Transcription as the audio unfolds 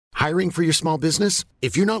Hiring for your small business?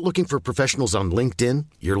 If you're not looking for professionals on LinkedIn,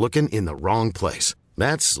 you're looking in the wrong place.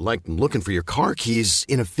 That's like looking for your car keys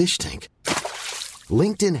in a fish tank.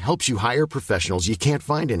 LinkedIn helps you hire professionals you can't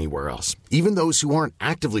find anywhere else, even those who aren't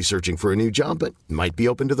actively searching for a new job but might be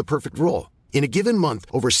open to the perfect role. In a given month,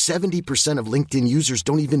 over 70% of LinkedIn users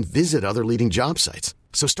don't even visit other leading job sites.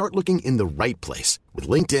 So start looking in the right place. With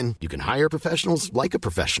LinkedIn, you can hire professionals like a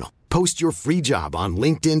professional. Post your free job on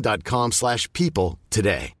linkedin.com/people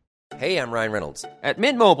today. Hey, I'm Ryan Reynolds. At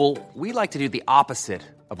Mint Mobile, we like to do the opposite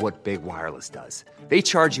of what Big Wireless does. They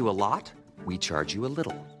charge you a lot. We charge you a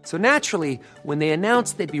little. So naturally, when they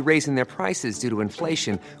announced they'd be raising their prices due to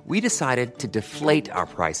inflation, we decided to deflate our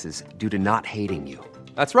prices due to not hating you.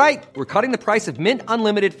 That's right. We're cutting the price of Mint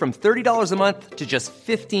Unlimited from $30 a month to just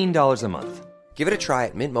 $15 a month. Give it a try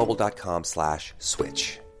at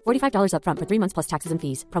mintmobile.com/switch. $45 up front for 3 months plus taxes and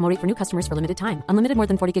fees. Promo rate for new customers for limited time. Unlimited more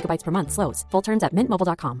than 40 gigabytes per month. Slows full terms at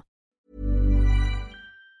mintmobile.com.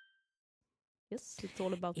 Yes, it's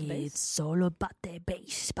all about the bass. It's all about the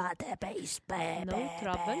bass, baby. No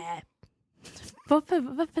trouble.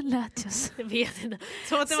 Varför lät jag så? Jag vet inte.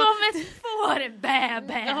 Som ett får,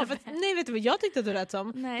 bäbä. Ja, nej, vet du vad jag tyckte att du lät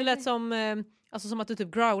som? Nej. Det lät som, alltså som att du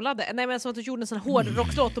typ growlade. Nej, men som att du gjorde en sån hård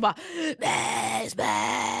rocklåt och bara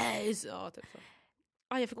bass. Ja, typ så.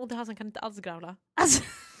 Jag fick ont i halsen, kan inte alls growla. Alltså,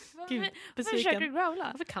 Gud, varför försöker du growla?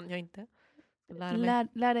 Varför kan jag inte? Jag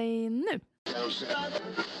Lär dig nu.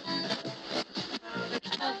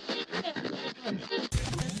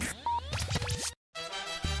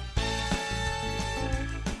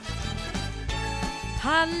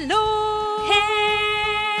 Hallå!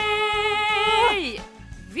 Hej!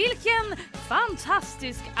 Vilken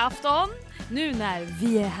fantastisk afton nu när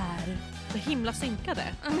vi är här. Så himla synkade.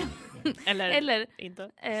 Eller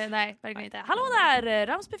inte. Nej, verkligen inte. Hallå där,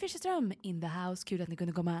 Ramsby Fischerström in the house. Kul att ni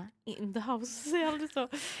kunde komma. In the house, säger jag aldrig så.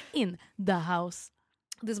 In the house.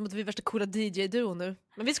 Det är som att vi är värsta coola DJ-duo nu.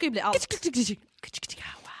 Men vi ska ju bli allt.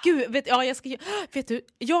 Gud, vet du,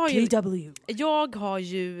 jag har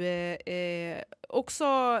ju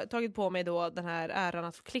också tagit på mig då den här äran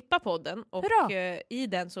att få klippa podden. Och i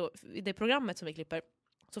det programmet som vi klipper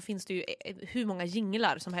så finns det ju hur många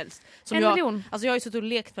jinglar som helst. Som 1 miljon. Alltså jag har ju suttit och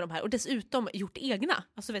lekt med de här och dessutom gjort egna.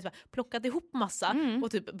 Alltså vet du, plockat ihop massa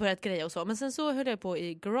och typ börjat greja och så. Men sen så höll jag på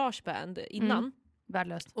i GarageBand innan.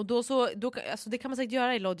 Värdelöst. Och då alltså det kan man säkert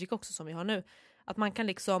göra i Logic också som vi har nu. Att man kan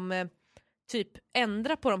liksom typ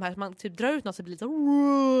ändra på de här, man typ drar ut något så det blir lite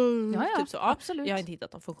så. Ja, typ så. absolut. Jag har inte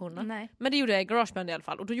hittat de funktionerna. Nej. Men det gjorde jag i GarageBand i alla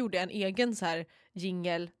fall. Och då gjorde jag en egen så här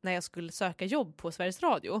jingle när jag skulle söka jobb på Sveriges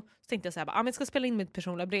Radio. Så tänkte jag så här, men jag ska spela in mitt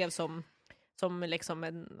personliga brev som liksom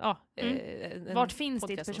en Vart finns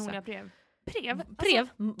ditt personliga brev? Brev?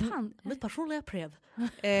 Mitt personliga brev.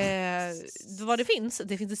 Vad det finns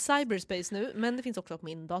i cyberspace nu, men det finns också på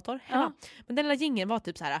min dator hemma. Men den lilla jingeln var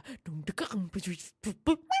typ så här.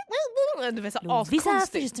 Du vet, så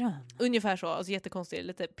askonstigt. Ungefär så, alltså jättekonstigt,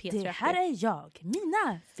 lite P3-aktigt. Det här är jag,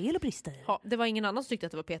 mina fel och brister. Ja, det var ingen annan som tyckte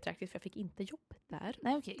att det var P3-aktigt för jag fick inte jobb där.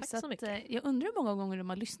 Nej, okej. Tack så så mycket. Jag undrar hur många gånger de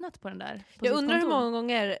har lyssnat på den där. Jag undrar hur många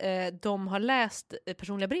gånger de har läst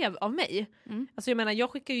personliga brev av mig. Alltså jag menar, jag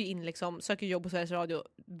skickar ju in liksom, söker jobb på Sveriges Radio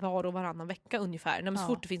var och varannan vecka ungefär. När man så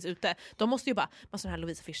fort det finns ute. De måste ju bara, sån här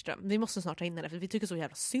Lovisa Fischerström, vi måste snart ta in henne för vi tycker så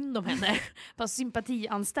jävla synd om henne. Bara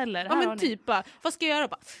sympatianställer. Ja men typ bara, vad ska jag göra?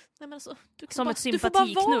 Bara, nej men alltså, som ett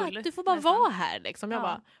sympatiknull. Du får bara vara här liksom. Jag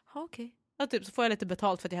bara, okej. Ja, typ, så får jag lite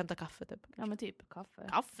betalt för att jag hämtar kaffe typ. Ja men typ kaffe.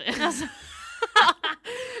 Alltså.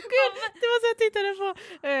 Gud, det var så jag tittade på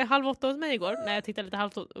 7:30 hos mig igår. När jag tittade lite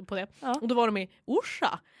halvt på det. Ja. Och då var de i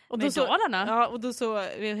Orsa. Och då så, Dalarna? Ja, och då så,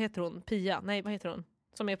 vad heter hon? Pia? Nej, vad heter hon?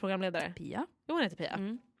 Som är programledare. Pia? Jo, hon heter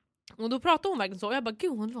Pia. Och då pratade hon verkligen så. Och jag bara,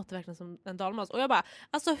 gud, hon låter verkligen som en dalmas. Och jag bara,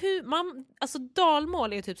 alltså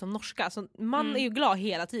dalmål är ju typ som norska. Alltså, man är ju glad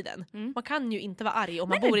hela tiden. Man kan ju inte vara arg om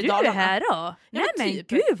man bor i Dalarna. Men är du här då? Ja, nej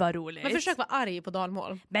typ. men gud vad roligt. Men försök vara arg på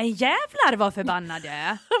dalmål. Men jävlar vad förbannad jag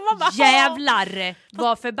är. Jävlar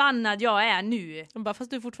vad förbannad jag är nu. Bara,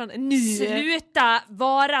 fast du är fortfarande nu. Sluta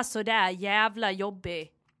vara så där jävla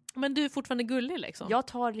jobbig. Men du är fortfarande gullig liksom. Jag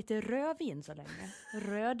tar lite rödvin så länge.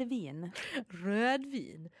 Rödvin.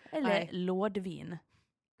 Rödvin? Eller lådvin.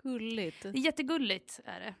 Gulligt. Det är jättegulligt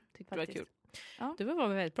är det. Tycker det var kul. Ja. Du var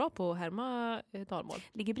väldigt bra på att härma dalmål.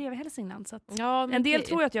 Ligger bredvid Hälsingland. Så att en del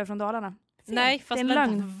tror jag att jag är från Dalarna. Fel. Nej, fast det är en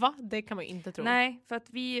lögn. Va? Det kan man ju inte tro. Nej, för att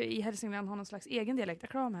vi i Hälsingland har någon slags egen dialekt.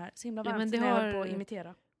 Kram här. Så himla varmt men det när jag har... höll på att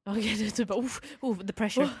imitera. Okej, det är typ the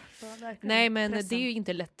pressure. Nej, men pressen. det är ju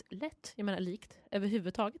inte lätt. Jag menar likt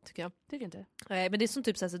överhuvudtaget tycker jag. Tycker inte. Men det är som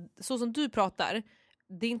typ så som du pratar.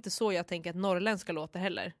 det är inte så jag tänker att norrländska låter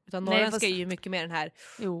heller. Utan norrländska är ju mycket mer den här...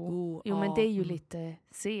 Jo, men det är ju lite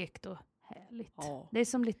segt och härligt. Ja. Det är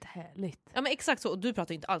som lite härligt. Ja, men exakt så. Och du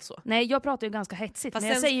pratar ju inte alls så. Nej, jag pratar ju ganska hetsigt. Fast men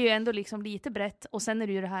jag säger ju ändå liksom lite brett. Och sen är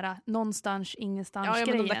det ju det här någonstans, ingenstans grejen.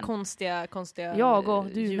 Ja, men de där konstiga jag och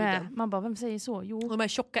du ljuden. med. Man bara, vem säger så? Jo. De här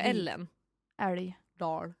tjocka Ellen. Älg.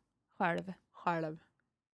 Dal. Själv.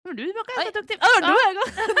 Men du är ganska duktig.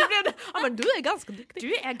 Men du är ganska duktig.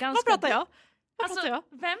 Du är ganska... Vad pratar jag?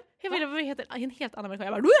 Vem? Jag vill vara en helt annan människa.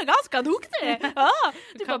 Jag bara, du är ganska duktig.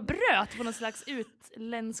 Du bara bröt på något slags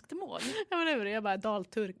utländskt mål. Ja, men jag är bara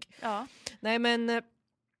dalturk. Ja. Nej, men...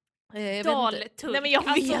 Dalturk. Nej, men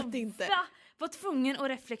jag vet inte. Var tvungen att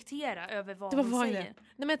reflektera över vad hon säger. Nej,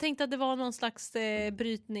 men jag tänkte att det var någon slags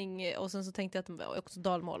brytning. Och sen så tänkte jag att det var också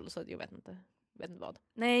dalmål. Så jag vet inte vad.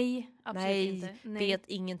 Nej, absolut inte. Nej, vet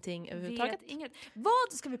ingenting överhuvudtaget.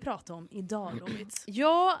 Vad ska vi prata om idag, Robit?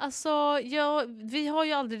 Ja, alltså, vi har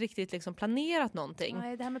ju aldrig riktigt liksom planerat någonting.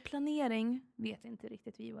 Nej, det här med planering vet inte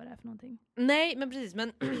riktigt vi vad det är för någonting. Nej, men precis.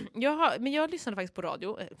 Men jag lyssnade faktiskt på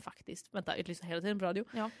radio. Vänta, jag lyssnar hela tiden på radio.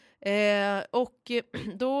 Ja. Och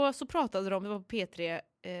då så pratade de, det var på P3.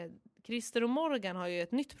 Christer och Morgan har ju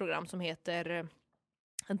ett nytt program som heter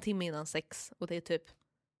En timme innan sex. Och det är typ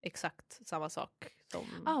exakt samma sak som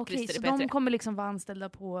okej, så de kommer liksom vara anställda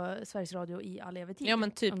på Sveriges Radio i all evig tid? Ja,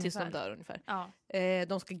 men typ ungefär. tills de dör ungefär. Ja.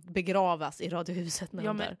 De ska begravas i radiohuset när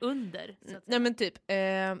de dör. Under. Nej, men typ.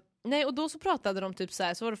 Nej, och då så pratade de typ så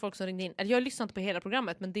här, så var det folk som ringde in. Jag lyssnade inte på hela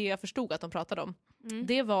programmet, men det jag förstod att de pratade om,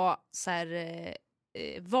 det var så här,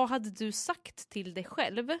 vad hade du sagt till dig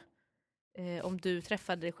själv om du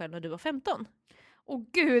träffade dig själv när du var 15? Åh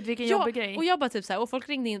gud, vilken jobbig grej. Och jag bara typ så här, och folk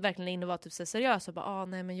ringde verkligen in och var typ så seriösa och bara,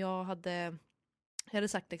 nej men jag hade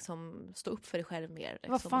sagt liksom, stå upp för dig själv mer.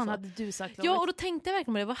 Liksom, vad fan hade du sagt? Ja, och då tänkte jag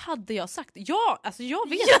verkligen på det, vad hade jag sagt? Ja, alltså jag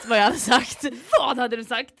vet vad jag hade sagt. Vad hade du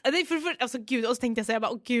sagt? Alltså gud, och så tänkte jag säga,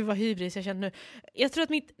 åh gud vad hybris jag känner nu. Jag tror att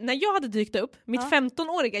när jag hade dykt upp, mitt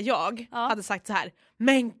 15-åriga jag hade sagt så här,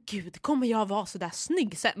 men gud, kommer jag vara så där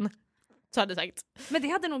snygg sen? Så hade jag sagt. Men det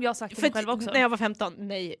hade nog jag sagt till mig själv också. När jag var 15,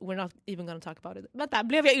 nej, we're not even gonna talk about it. Vänta,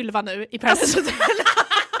 blev jag Ylva nu i Paradise Hotel?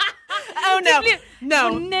 Oh no. No.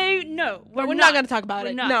 We're not gonna talk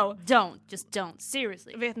about it. No. Don't.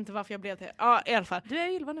 Seriously. Jag vet inte varför jag blev det. Ja, i alla fall. Du är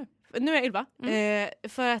Ylva nu. Nu är jag Ylva.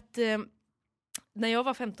 För att när jag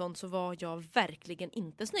var 15 så var jag verkligen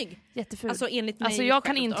inte snygg. Jätteful. Alltså enligt mig alltså jag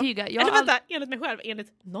själv kan intyga. Eller vänta, enligt mig själv.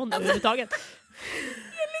 Enligt någon överhuvudtaget.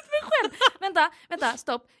 Enligt mig själv. Vänta,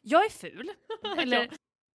 stopp. Jag är ful. Eller...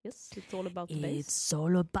 Yes, it's all about the bass. It's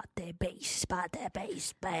all about the bass,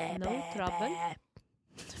 baby. No trouble.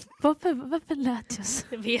 Varför lät jag så?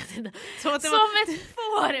 Jag vet inte. Som ett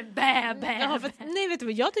får, bäbä. Ja, nej, vet du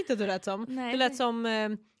vad jag tyckte att du lät som? Nej. Du lät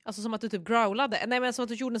som... Alltså som att du typ growlade. Nej, men som att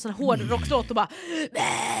du gjorde en sån hård rocklåt och bara...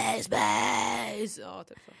 Bass. Ja,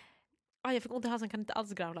 typ så. Jag fick ont i halsen, kan inte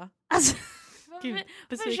alls growla. Alltså, gud,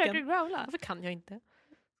 varför försöker du growla? Varför kan jag inte?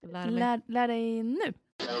 Lär dig nu.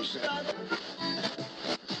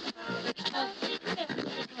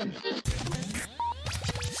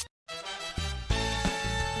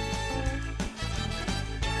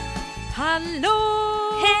 Hallå!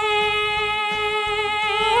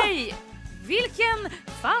 Hej! Vilken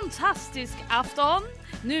fantastisk afton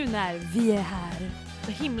nu när vi är här.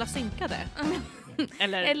 Så himla synkade.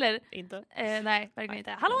 Eller inte. Nej, verkligen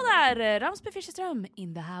inte. Hallå där, Ramsby Fischerström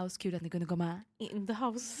in the house. Kul att ni kunde komma. In the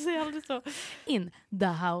house, säger aldrig så. In the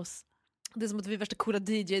house. Det är som att vi är värsta coola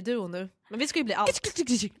DJ-duo nu. Men vi ska ju bli allt.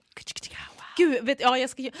 Gud, vet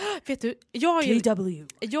du, jag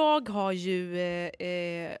har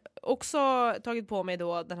ju också tagit på mig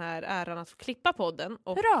då den här äran att få klippa podden.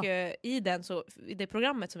 Och i det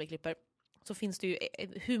programmet som vi klipper så finns det ju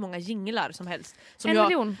hur många jinglar som helst. Som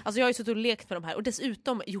miljon. Alltså jag har ju suttit och lekt med de här och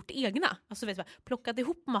dessutom gjort egna. Alltså vet du vad, plockat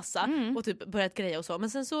ihop massa och typ börjat greja och så. Men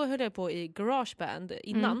sen så höll jag på i GarageBand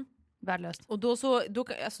innan. Värdelöst. Och då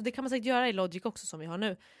alltså det kan man säkert göra i Logic också som vi har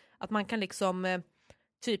nu. Att man kan liksom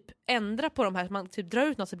typ ändra på de här, man typ drar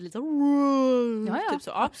ut något så blir det så. Ja, typ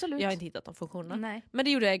så. absolut. Jag har inte hittat de funktionerna. Nej. Men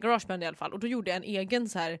det gjorde jag i GarageBand i alla fall. Och då gjorde jag en egen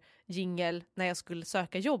så här jingle när jag skulle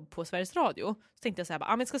söka jobb på Sveriges Radio. Så tänkte jag så här,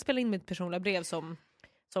 men jag ska spela in mitt personliga brev som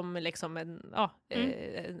liksom en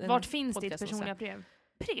Vart finns ditt personliga brev?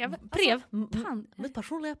 Brev? Mitt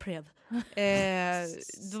personliga brev.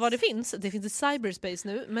 Vad det finns i cyberspace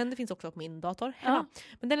nu, men det finns också på min dator hemma.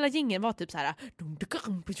 Men den lilla jingeln var typ så här.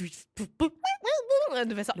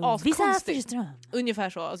 Du vet, så askonstigt. Ungefär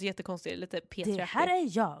så, alltså jättekonstigt, lite P30. Det här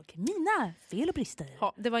är jag, mina fel och brister.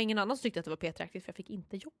 Ja, det var ingen annan som tyckte att det var P30 för jag fick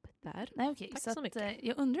inte jobb där. Nej, okej. Tack så så mycket.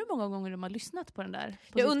 jag undrar hur många gånger de har lyssnat på den där.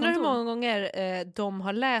 Jag undrar hur många gånger de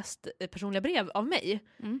har läst personliga brev av mig.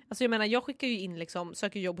 Alltså jag menar, jag skickar ju in liksom,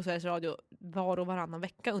 söker jobb på Sveriges Radio var och varannan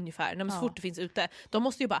vecka ungefär. När man så fort det finns ute. De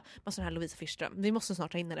måste ju bara sån här Lovisa Fischerström. Vi måste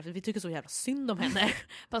snart ta in henne för vi tycker så jävla synd om henne.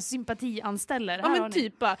 Bara sympatianställer. Ja men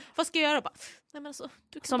typ bara, vad ska jag göra? Bara, nej men alltså,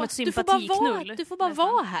 som ett sympatiknull. Du får bara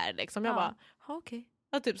vara här liksom. Jag bara, okej.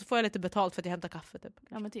 Ja, typ, så får jag lite betalt för att jag hämtar kaffe typ.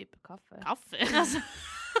 Ja men typ kaffe. Alltså.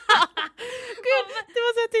 Gud, det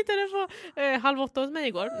var så jag tittade på 7:30 hos mig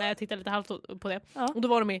igår. Nej, jag tittade lite halvt på det. Ja. Och då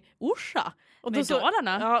var de i Orsa. Och med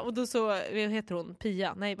Dalarna? Ja, och då så, vad heter hon?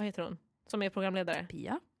 Pia? Nej, vad heter hon? Som är programledare.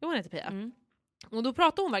 Pia? Jo, hon heter Pia. Och då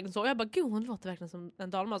pratade hon verkligen så. Och jag bara, gud hon låter verkligen som en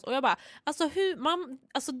dalmas. Och jag bara,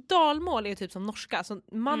 alltså dalmål är ju typ som norska. Alltså,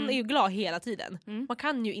 man är ju glad hela tiden. Man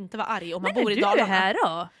kan ju inte vara arg om man bor i Dalarna. Men är du här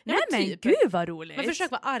då? Nej men typ. Gud vad roligt. Men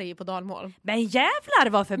försök vara arg på dalmål. Men jävlar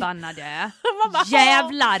vad förbannad jag är.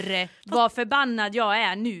 Jävlar vad förbannad jag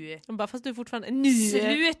är nu. Bara, fast du är fortfarande nu.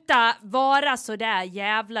 Sluta vara så där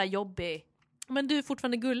jävla jobbig. Men du är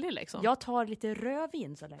fortfarande gullig liksom. Jag tar lite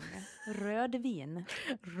rödvin så länge. Rödvin.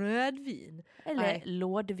 Rödvin? Eller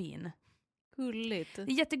lådvin. Gulligt. Det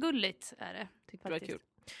är jättegulligt är det. Tyckte det var kul.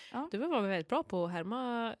 Ja. Du var väldigt bra på att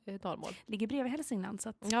härma dalmål. Ligger bredvid Hälsingland så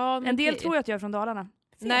att ja, en del tror att jag är från Dalarna.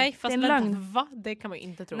 Nej, fast det är en lögn. Va? Det kan man ju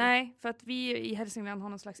inte tro. Nej, för att vi i Hälsingland har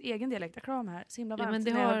någon slags egen dialekt. Kram här. Så himla varmt. Men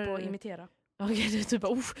det har har... jag på att imitera. Okej, du typ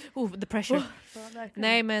the pressure.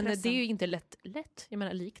 Nej, men pressen. det är ju inte lätt. Jag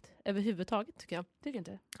menar likt överhuvudtaget tycker jag. Tycker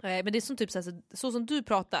inte. Men det är som typ så som du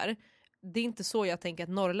pratar. Det är inte så jag tänker att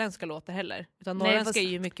norrländska låter heller. Utan norrländska är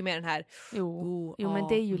ju mycket mer den här. Jo, men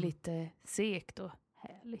det är ju lite segt och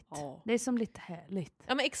härligt. Det är som lite härligt.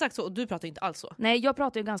 Ja men exakt så, och du pratar inte alls så. Nej, jag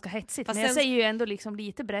pratar ju ganska hetsigt. Fast men jag säger ju ändå liksom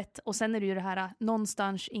lite brett. Och sen är det ju det här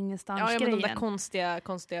någonstans, ingenstans grejen. Ja men de där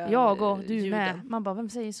konstiga jag och du ljuden. med. Man bara, vem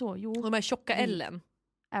säger så? Jo. Och de här tjocka Ellen.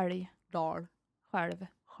 Älg. Dal. Själv.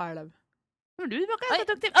 Men du var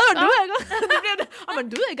ganska duktig. Men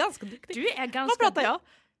du är ganska duktig. Du är ganska. Vad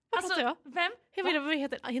pratar jag? Vem? Jag vill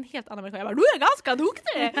veta en helt annan människa. Jag bara, du är ganska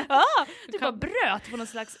duktig. Du bara bröt på något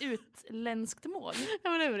slags utländskt mål. Ja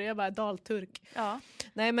men jag är bara dalturk. Ja.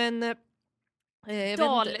 Nej men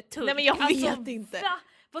dalturk. Nej men jag vet inte.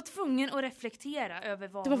 Var tvungen att reflektera över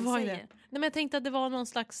vad hon säger. Nej men jag tänkte att det var någon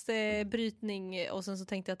slags brytning och sen så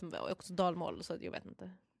tänkte jag att det var också dalmål så jag vet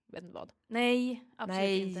inte vad. Nej,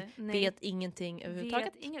 absolut inte. Nej, vet ingenting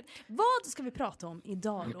överhuvudtaget. Vad ska vi prata om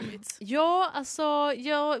idag, Robit? Ja, alltså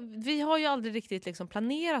vi har ju aldrig riktigt liksom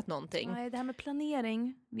planerat någonting. Nej, det här med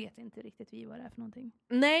planering vet inte riktigt vi vad det är för någonting.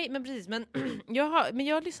 Nej, men precis. Men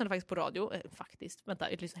jag lyssnade faktiskt på radio.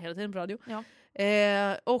 Jag lyssnar hela tiden på radio. Ja.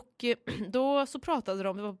 Och då så pratade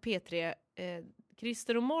de, det var på P3,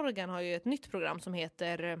 Christer och Morgan har ju ett nytt program som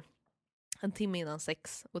heter En timme innan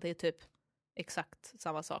sex. Och det är typ exakt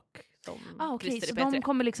samma sak som Christer i P3. Så de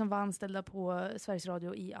kommer liksom vara anställda på Sveriges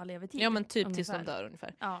Radio i all evig tid? Ja men typ ungefär. Tills de dör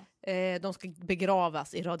ungefär. Ja. De ska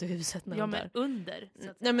begravas i radiohuset när de dör. Under.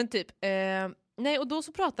 Nej men typ. Nej och då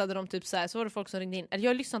så pratade de typ så här, så var det folk som ringde in.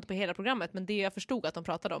 Jag lyssnade inte på hela programmet men det jag förstod att de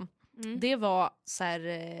pratade om. Det var så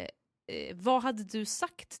här, vad hade du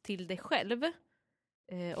sagt till dig själv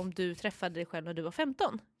om du träffade dig själv när du var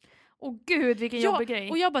 15? Åh gud, vilken jobbig grej.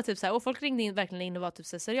 Och jag bara typ så här, och folk ringde verkligen in och var typ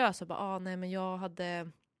så seriösa och bara, nej men jag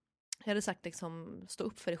hade sagt liksom, stå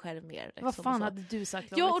upp för dig själv mer. Liksom, vad fan hade du sagt?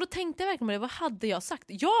 Ja, och då tänkte jag verkligen på det, vad hade jag sagt?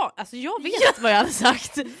 Ja, alltså jag vet vad jag hade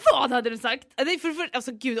sagt. Vad hade du sagt? Nej,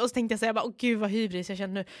 alltså gud, och så tänkte jag säga, bara, gud vad hybris jag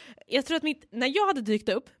känner nu. Jag tror att när jag hade dykt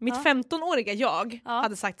upp, mitt 15-åriga jag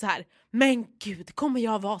hade sagt så här, men gud, kommer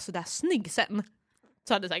jag vara så där snygg sen?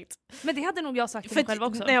 Så hade jag sagt. Men det hade nog jag sagt till mig själv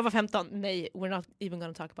också. När jag var 15, nej, we're not even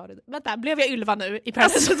gonna talk about it. Vänta, blev jag Ylva nu i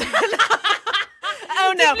Paradise Hotel?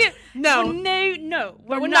 Oh no. No.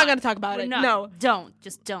 We're not gonna talk about it. No.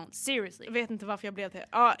 Don't. Seriously. Jag vet inte varför jag blev det.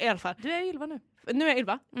 Ja, i alla fall. Du är Ylva nu. Nu är jag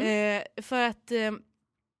Ylva. För att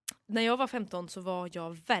när jag var 15 så var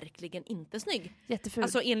jag verkligen inte snygg. Jätteful.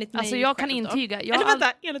 Alltså enligt mig. Alltså jag kan intyga.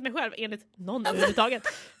 Enligt mig själv. Enligt någon överhuvudtaget.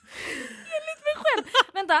 Enligt mig själv.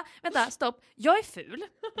 Vänta, stopp. Jag är ful.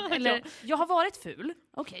 Eller jag har varit ful.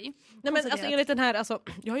 Okej. Nej men alltså enligt den här, alltså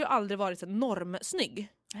jag har ju aldrig varit normsnygg.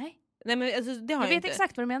 Nej men alltså, det har jag vet inte.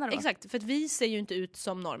 Exakt vad du menar då. Exakt, för att vi ser ju inte ut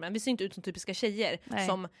som normen. Vi ser inte ut som typiska tjejer.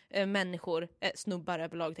 Som människor, snubbar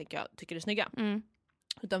överlag tänker jag, tycker är snygga.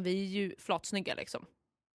 Utan vi är ju flatsnygga liksom.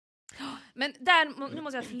 Men nu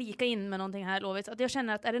måste jag flika in med någonting här, Lovis. Att jag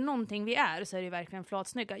känner att är det någonting vi är så är det verkligen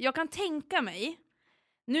flatsnygga. Jag kan tänka mig,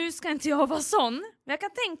 nu ska inte jag vara sån, men jag kan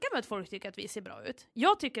tänka mig att folk tycker att vi ser bra ut.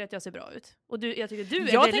 Jag tycker att jag ser bra ut. Och jag tycker att du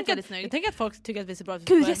är väldigt snygg. Jag tänker att folk tycker att vi ser bra ut.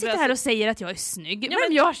 Gud, jag sitter här och säger att jag är snygg. Ja,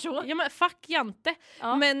 Vem gör så? Ja, men fuck Jante.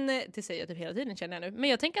 Ja. Men det säger jag typ hela tiden, känner jag nu. Men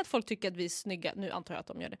jag tänker att folk tycker att vi är snygga. Nu antar jag att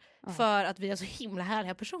de gör det. För att vi har så himla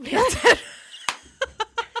härliga personligheter.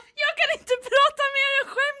 Jag kan inte prata mer, jag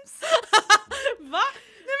skäms. Va?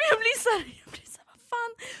 Nej, men jag blir så här, vad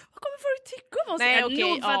fan, vad kommer folk tycka om oss? Nej,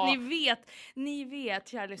 okej, för att ni vet,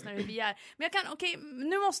 kära lyssnare, hur vi är. Men jag kan,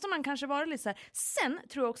 nu måste man kanske vara lite så här. Sen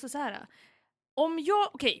tror jag också så här, om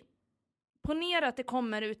jag, ponera att det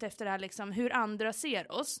kommer ut efter det här liksom, hur andra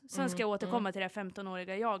ser oss. Sen ska jag återkomma till det här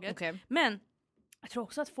 15-åriga jaget. Men jag tror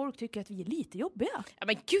också att folk tycker att vi är lite jobbiga. Ja,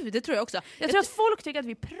 men gud, det tror jag också. Jag tror att folk tycker att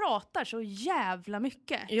vi pratar så jävla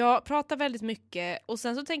mycket. Jag pratar väldigt mycket. Och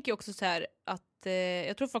sen så tänker jag också så här att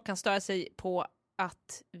jag tror folk kan störa sig på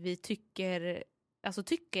att vi tycker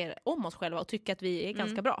om oss själva och tycker att vi är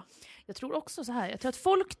ganska bra. Jag tror också så här. Jag tror att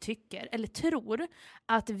folk tycker, eller tror,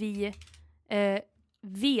 att vi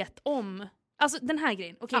vet om... Alltså den här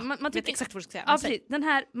grejen. Man tycker exakt vad du ska säga. Ja, precis. Den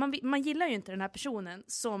här, man gillar ju inte den här personen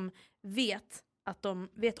som vet att de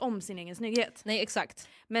vet om sin egen snygghet. Nej, exakt.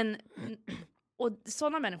 Men... Och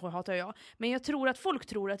sådana människor hatar jag. Men jag tror att folk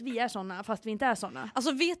tror att vi är såna fast vi inte är såna.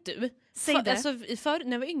 Alltså vet du? Säg det. Alltså,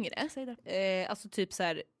 när jag var yngre. Säg det. Alltså typ så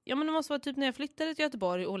här. Ja, men det måste vara typ när jag flyttade till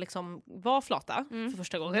Göteborg och liksom var flata för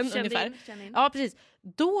första gången ungefär. Ja, precis.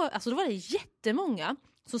 Då var det jättemånga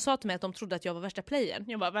som sa till mig att de trodde att jag var värsta playern.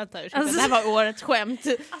 Jag bara, vänta, ursäkta, det här var årets skämt.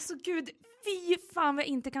 Alltså gud, fy fan vad jag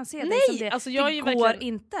inte kan se dig som det. Alltså jag det går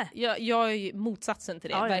inte. Jag är ju motsatsen till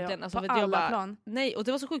det, verkligen. Ja. Alltså, På alla plan. Nej, och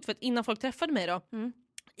det var så sjukt för att innan folk träffade mig då,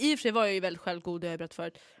 i och för sig var jag ju väldigt självgod, det har jag berättat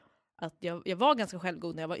förut, att jag var ganska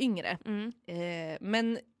självgod när jag var yngre.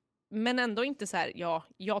 Men ändå inte så här,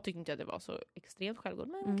 jag tyckte inte att det var så extremt självgod,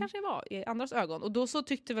 men kanske jag var i andras ögon. Och då så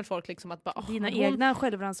tyckte väl folk liksom att bara, dina egna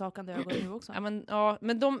självrannsakande ögon nu också.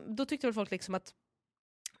 Men då tyckte väl folk liksom att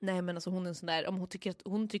nej, men alltså hon är en sån där, om hon tycker att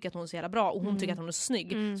hon är så jävla bra och hon tycker att hon är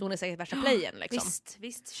snygg, så hon är säkert värsta playen liksom.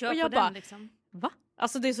 Visst, kör och jag på bara, den liksom. Va?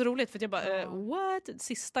 Alltså det är så roligt för att jag bara, what?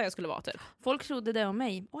 Sista jag skulle vara typ. Folk trodde det om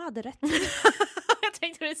mig och hade rätt. Jag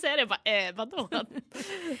tänkte du säga det, bara, vadå?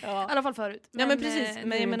 I alla fall förut. Men, ja, men precis.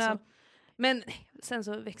 Men jag menar... Men sen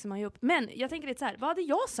så växer man ju upp. Men jag tänker lite så här, vad hade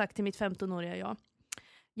jag sagt till mitt 15-åriga jag?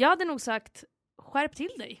 Jag hade nog sagt, skärp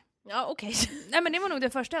till dig. Ja, okej. Nej, men det var nog det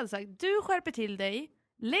första jag hade sagt. Du skärper till dig,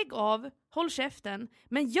 lägg av, håll käften,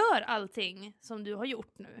 men gör allting som du har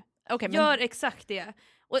gjort nu. Gör exakt det.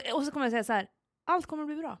 Och så kommer jag säga så här, allt kommer att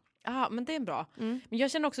bli bra. Ja, men det är bra. Men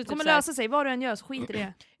jag känner också typ kommer lösa sig, vad du än gör så skit i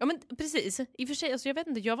det. Ja, men precis. I och för sig, alltså, jag vet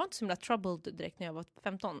inte, jag var inte så himla troubled direkt när jag var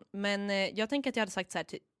 15. Men jag tänker att jag hade sagt så här,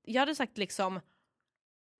 jag hade sagt liksom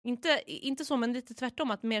inte så, men lite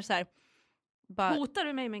tvärtom, att mer så här, bara, hotar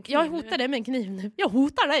du mig med en kniv? Jag hotar dig med en kniv nu. Jag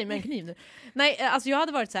hotar dig med en kniv nu. Nej, alltså jag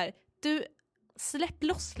hade varit så här, du släpp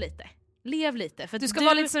loss lite. Lev lite. För du ska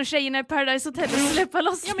vara lite som tjejerna i Paradise Hotel och släppa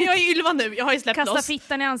loss. Ja, men jag är ju Ylva nu. Jag har ju släppt kasta loss.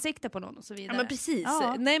 fittan i ansiktet på någon och så vidare. Ja, men precis.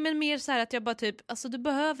 Ja. Nej, men mer så här att jag bara typ, alltså du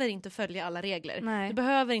behöver inte följa alla regler. Nej. Du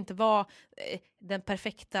behöver inte vara det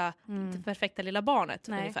perfekta lilla barnet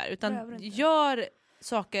ungefär. Utan gör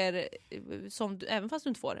saker som du, även fast du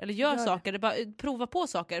inte får. Eller gör saker, bara prova på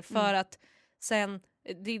saker för att sen,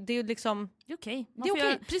 det är liksom... Det är okej. Det är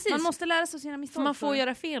okej, precis. Man måste lära sig sina misstag. Man får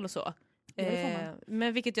göra fel och så.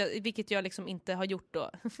 Men vilket jag liksom inte har gjort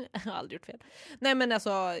då. Jag har aldrig gjort fel. Nej, men alltså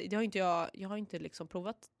jag har inte liksom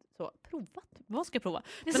provat. Vad ska jag prova?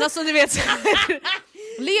 Men alltså du vet,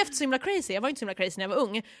 levt så himla crazy. Jag var inte så himla crazy när jag var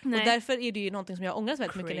ung. Nej. Och därför är det ju någonting som jag ångrat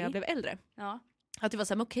väldigt mycket när jag blev äldre. Ja. Att det var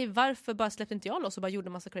så här, okej, varför bara släppte inte jag loss och bara gjorde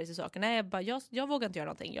massa crazy saker? Nej, jag vågar inte göra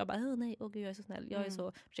någonting. Jag bara, nej, gud, jag är så snäll. Jag är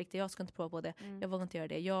så försiktig, jag ska inte prova på det. Jag vågar inte göra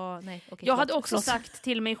det. Jag hade också sagt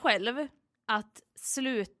till mig själv att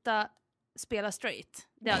sluta spela straight.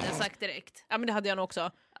 Det hade jag sagt direkt. Ja, men det hade jag nog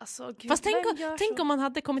också. Alltså, gud, fast tänk om man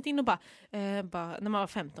hade kommit in och bara när man var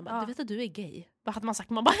 15, du vet att du är gay. Vad hade man sagt?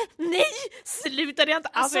 Man bara, nej, sluta det inte.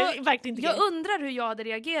 Alltså, verkligen inte jag undrar hur jag hade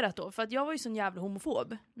reagerat då. För att jag var ju sån jävla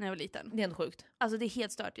homofob när jag var liten. Det är ändå sjukt. Alltså det är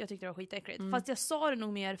helt stört. Jag tyckte det var skitäckligt. Fast jag sa det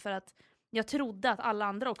nog mer för att jag trodde att alla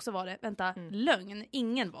andra också var det. Vänta, lögn.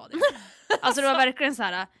 Ingen var det. Alltså det var verkligen så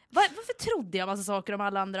här. Varför trodde jag massa saker om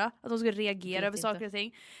alla andra? Att de skulle reagera över saker och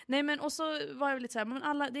ting. Nej, men och så var jag lite så här, men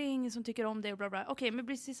alla, det är ingen som tycker om det och bla bla. Okej, men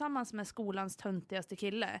bli tillsammans med skolans töntigaste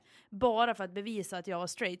kille. Bara för att bevisa att jag var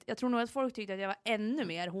straight. Jag tror nog att folk tyckte att jag var ännu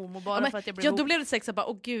mer homo bara för att jag blev då blev det sex bara,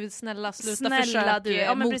 åh gud, snälla snälla försök du.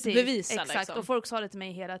 Ja, men motbevisa. Exakt, liksom. Och folk sa det till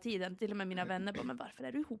mig hela tiden. Till och med mina vänner bara, men varför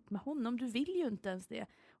är du ihop med honom? Du vill ju inte ens det.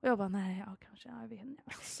 Och jag bara, nej, kanske, jag vet inte.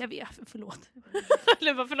 Jag vet, förlåt.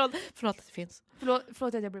 förlåt att det finns. Förlåt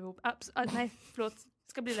att jag blev ihop. Nej, förlåt.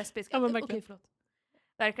 Ska bli lesbisk. Ja, men Okej, förlåt.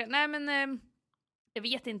 Verkligen. Nej, men jag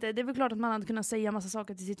vet inte. Det är väl klart att man hade kunnat säga massa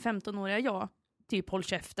saker till sitt 15-åriga jag. Typ, håll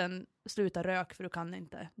käften, sluta rök för du kan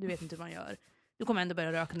inte. Du vet inte hur man gör. Du kommer ändå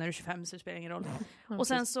börja röka när du är 25, så det spelar ingen roll. Och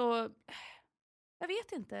sen så, jag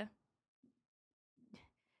vet inte.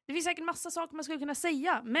 Det finns säkert massa saker man skulle kunna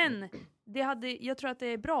säga, men jag tror att det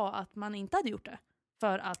är bra att man inte hade gjort det.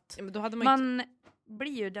 För att men då hade man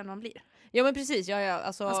blir ju den man blir. Ja, men precis.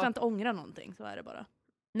 Alltså... Man ska inte ångra någonting, så är det bara.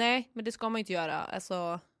 Nej, men det ska man inte göra.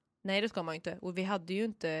 Alltså, nej, det ska man inte. Och vi hade ju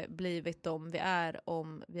inte blivit de vi är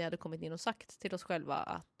om vi hade kommit in och sagt till oss själva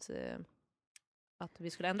att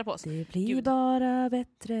vi skulle ändra på oss. Det blir bara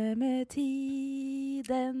bättre med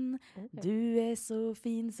tiden. Du är så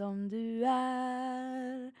fin som du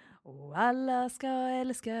är. Och alla ska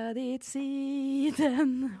älska ditt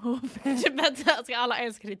siden. Ska alla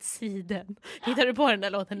älska ditt siden? Hittar du på den där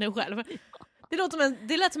låten nu själv?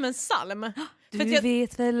 Det lät som en psalm. Du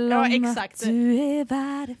vet väl om att du är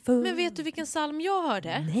värdefull. Men vet du vilken psalm jag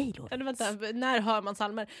hörde? Nej, låt. Vänta, när hör man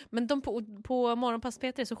psalmer? Men de på Morgonpass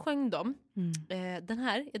P3 så sjöng de den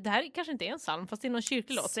här. Det här kanske inte är en psalm, fast det är någon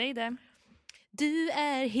kyrklig låt. Säg det. Du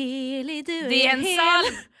är helig, du det är en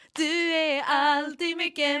psalm. Du är alltid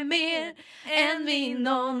mycket mer än vi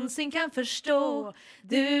någonsin kan förstå.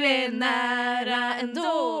 Du är nära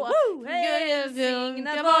ändå.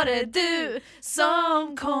 Välsignad var det du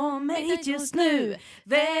som kommer hit just nu.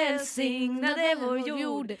 Välsignad är vår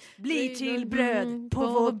jord, blir till bröd på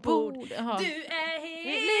vårt bord. Du är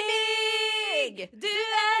helig, du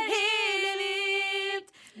är helig,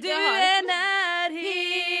 du är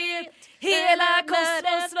närhet. Hela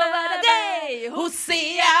kosmos lovar dig,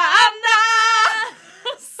 Hosianna!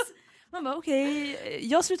 Man bara, okej,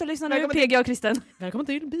 jag slutar lyssna nu, PG och Kristen. Välkommen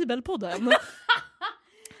till Bibelpodden.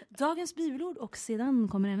 Dagens bibelord och sedan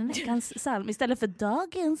kommer även veckans psalm istället för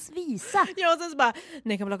dagens visa. Ja, och sen så bara,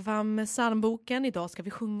 ni kan plocka fram psalmboken. Idag ska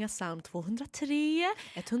vi sjunga psalm 203,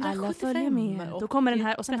 175. Alla följer med. Då kommer den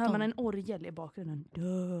här och sen hör man en orgel i bakgrunden.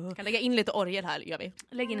 Jag kan lägga in lite orgel här, gör vi.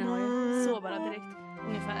 Lägg in en orgel, så bara direkt,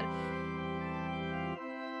 ungefär.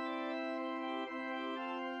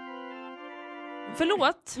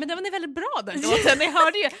 Förlåt, men den var väldigt bra den låten. Ni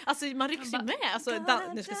hörde ju, alltså man rycks ju med. Alltså,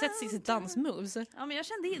 nu ska sätta sig dansmoves. Ja, men jag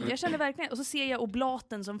kände verkligen. Och så ser jag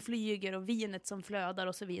oblaten som flyger och vinet som flödar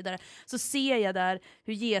och så vidare. Så ser jag där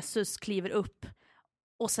hur Jesus kliver upp.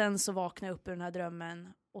 Och sen så vaknar jag upp ur den här drömmen.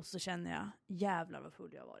 Och så känner jag, jävlar vad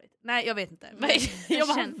full jag har varit. Nej, jag vet inte. Jag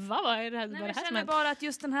bara, vad är det här? Nej, jag känner bara att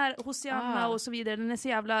just den här Hosianna och så vidare, den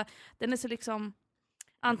är så liksom...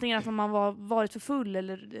 Antingen att man varit för full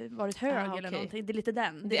eller varit hög eller någonting. Det är lite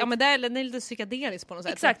den. Ja, men den är lite psykedelisk på något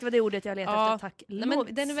sätt. Exakt, det var det ordet jag letade efter. Tack. Nej,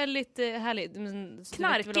 men den är väldigt härlig.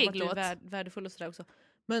 Knarkig låt. Du är värdefull och sådär också.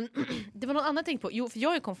 Men det var något annat jag tänkte på. Jo, för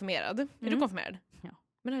jag är konfirmerad. Är du konfirmerad? Ja.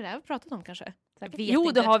 Men har det här pratat om kanske?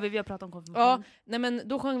 Jo, det har vi. Vi har pratat om konfirmation. Ja, nej, men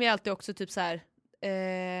då sjöng vi alltid också typ så här.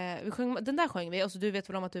 Den där sjöng vi. Och så du vet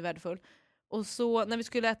väl om att du är värdefull. Och så när vi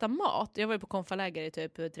skulle äta mat. Jag var ju på konfaläger i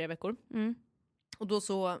typ 3 veckor. Och då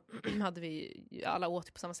så hade vi alla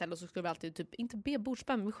åt på samma ställe och så skulle vi alltid typ inte be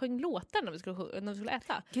bordsbön, men vi sjöng låtar när vi skulle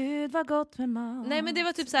äta. Gud var gott med mat. Nej, men det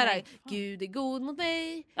var typ så här: Gud är god mot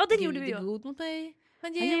mig. Ja, det Gud gjorde vi ju. Gud är god mot mig.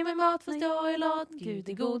 Han ger mig mat fast jag är lat. Gud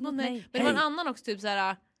är god mot mig. Men det var en annan också typ så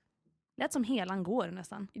här. Lät som helan går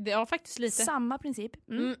nästan. Ja, faktiskt lite. Samma princip.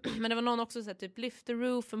 Men det var någon också så här, typ lift the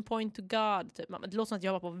roof and point to God. Typ. Det låter som att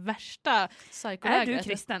jag var på värsta psykoläget. Är du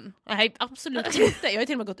kristen? Nej, absolut inte. Jag har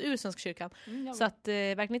till och med gått ur Svenska kyrkan. Så att,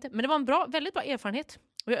 verkligen inte. Men det var en väldigt bra erfarenhet.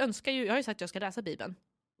 Och jag har ju sagt att jag ska läsa Bibeln.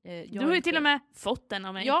 Du har ju till och med fått den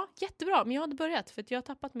av mig. Ja, jättebra. Men jag hade börjat för att jag har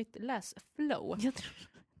tappat mitt läsflow.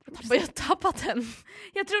 Jag har tappat den.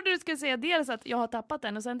 Jag trodde du skulle säga dels att jag har tappat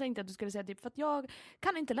den och sen tänkte jag att du skulle säga typ för att jag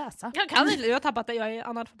kan inte läsa. Jag har tappat den, jag är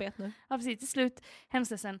analfabet nu. Ja, precis, till slut.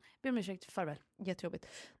 Hemskt ledsen. Ber om ursäkt, farväl. Jättejobbigt.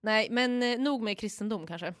 Nej, men nog med kristendom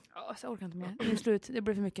kanske. Ja, jag orkar inte mer. Det är slut, det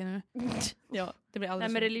blir för mycket nu. Ja, det blir alldeles.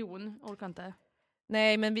 Nej, med religion, orkar inte.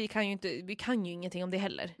 Nej, men vi kan ju ingenting om det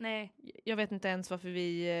heller. Nej. Jag vet inte ens varför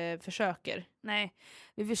vi försöker. Nej,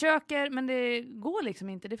 vi försöker men det går liksom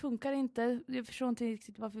inte. Det funkar inte. Jag förstår inte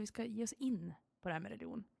riktigt varför vi ska ge oss in på det här med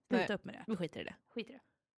religion. Sluta upp med det. Vi skiter i det.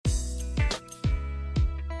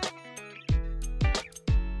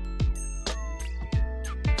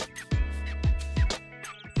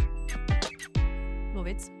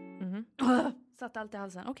 Lovits. Satt allt i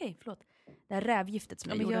halsen. Okej, förlåt. Det här rävgiftet som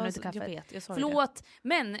jag gjorde nu till kaffet. Jag vet, jag sa förlåt, det.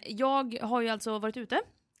 Men jag har ju alltså varit ute.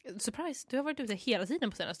 Surprise, du har varit ute hela tiden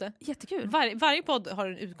på senaste. Jättekul. Varje podd har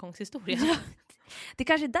en utgångshistoria. Det är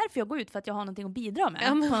kanske är därför jag går ut, för att jag har någonting att bidra med.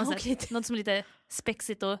 Ja, men, på något sätt. Något som är lite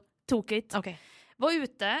spexigt och tokigt. Okay. Var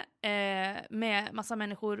ute med massa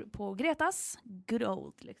människor på Gretas. Good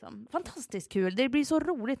old, liksom. Fantastiskt kul. Det blir så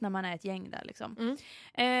roligt när man är ett gäng där. Liksom.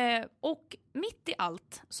 Och mitt i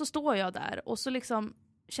allt så står jag där och så liksom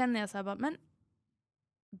känner jag så här bara, men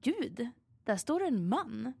gud, där står en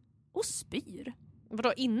man och spyr.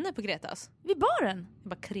 Vadå, inne på Gretas? Vid baren.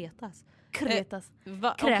 Bara Kretas.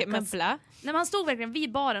 Okej, men blä. Nej, han stod verkligen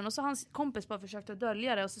vid baren och så hans kompis bara försökte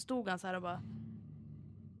dölja det och så stod han så här och bara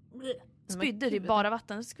spydde typ bara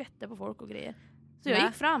vatten och skvätte på folk och grejer. Så jag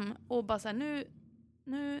gick fram och bara så här,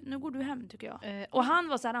 nu går du hem, tycker jag. Och han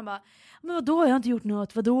var så här, han bara, men vadå, jag har inte gjort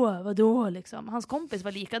något, vadå liksom. Hans kompis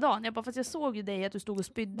var likadan. Jag bara, fast jag såg ju dig att du stod och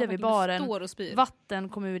spydde vid baren. Vatten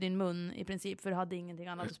kom ur din mun i princip, för du hade ingenting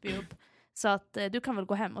annat att spy upp. Så att du kan väl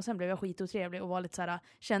gå hem. Och sen blev jag skitotrevlig och var lite så här,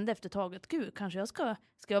 kände efter taget, gud, kanske jag ska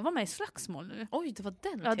jag vara med i slagsmål nu? Oj, det var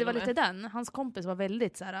den. Ja, det var lite den. Hans kompis var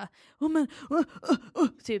väldigt så här,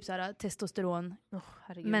 typ så här testosteron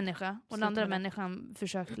människa. Och den andra människan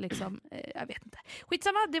försökte liksom, jag vet inte.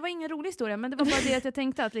 Skitsamma, det var ingen rolig historia, men det var bara det att jag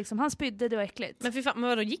tänkte att liksom, han spydde, det var äckligt. Men men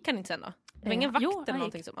vadå, gick han inte sen då? Det var ingen vakt eller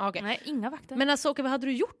någonting som? Okay. Nej, inga vakter. Men alltså, vad hade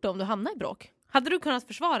du gjort då om du hamnade i bråk? Hade du kunnat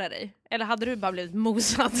försvara dig? Eller hade du bara blivit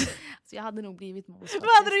mosad? Så jag hade nog blivit mosad. Vad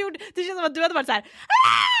hade du gjort? Det känns som att du hade varit så här.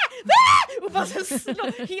 Och bara så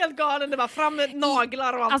helt galen. Det var fram med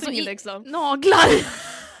naglar och allting alltså, liksom. Naglar?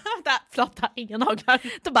 Flotta, inga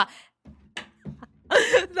naglar. Då bara...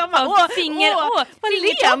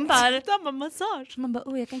 fingertappar. De bara massage. Man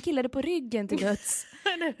bara, jag kan killa det på ryggen till döds.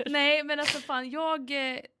 Nej, men alltså fan,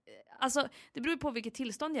 alltså, det beror på vilket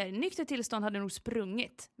tillstånd jag är. Nykter tillstånd hade nog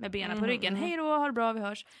sprungit med benen på ryggen. Hej då, ha det bra, vi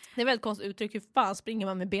hörs. Det är väldigt konstigt uttryck, hur fan springer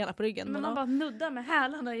man med benen på ryggen? Men man bara nuddar med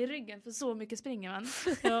hälarna i ryggen, för så mycket springer man.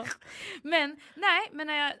 Ja. Men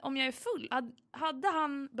om jag är full, hade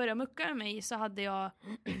han börjat mucka med mig så hade jag...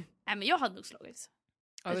 Nej, men jag hade nog slagits.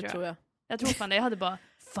 Ja, det tror jag. Jag tror fan det, jag hade bara...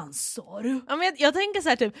 Fan sa du? Ja, men jag tänker så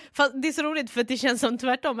här typ, det är så roligt för att det känns som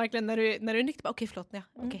tvärtom verkligen när du är nykter, okej förlåt, ja,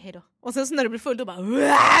 okej hej då. Och sen så när du blir full då bara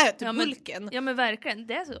typ hulken. Ja men verkligen,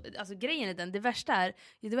 det är så, alltså grejen är den, det värsta är,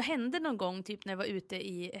 det hände någon gång typ när jag var ute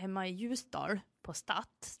hemma i Ljusdal på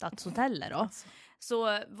Stadshotellet då. Alltså.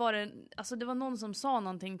 Så var det, alltså det var någon som sa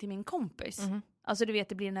någonting till min kompis. Alltså du vet,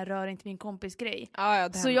 det blir den här röring till min kompis grej.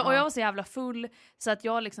 Så jag var så jävla full så att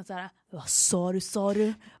jag liksom så här, vad sa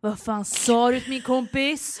du? Vad fan sa du till min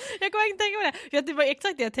kompis? Jag kommer inte tänka på det. För det var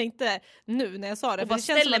exakt det jag tänkte nu när jag sa det. Och bara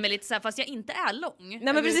ställer mig lite så här, fast jag inte är lång.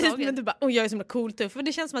 Nej men precis, men du bara, jag är så himla cool typ. För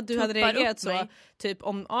det känns som att du hade reagerat så typ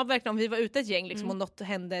verkligen om vi var ute ett gäng liksom, och något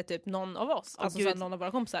hände typ någon av oss. Alltså så någon av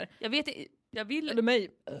våra kompisar. Jag vill eller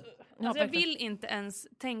mig. Alltså jag vill inte ens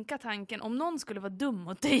tänka tanken om någon skulle vara dum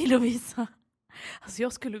mot dig, Lovisa. Alltså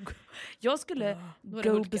jag skulle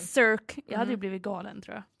go berserk. Jag hade ju blivit galen,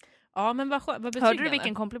 tror jag. Ja, men vad betryggande. Hörde du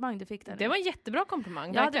vilken komplimang du fick där? Det var en jättebra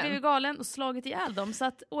komplimang. Jag hade blivit galen och slagit ihjäl dem. Så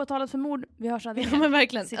att åtalat för mord, vi hörs aldrig. Ja, men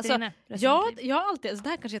verkligen. Alltså, jag har alltid, alltså det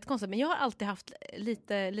här kanske är jättekonstigt, men jag har alltid haft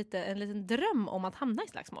en liten dröm om att hamna i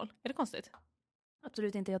slagsmål. Är det konstigt?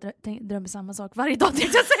 Absolut inte, jag drömmer samma sak varje dag,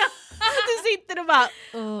 tänkte jag säga. Du sitter och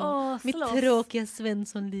bara mitt tråkiga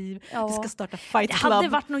Svenssonliv. Ja. Vi ska starta fight club. Det hade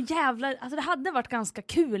varit någon det hade varit ganska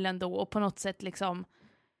kul ändå och på något sätt liksom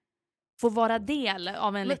få vara del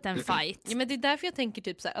av en liten fight. Ja, men det är därför jag tänker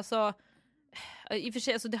typ så här, alltså i och för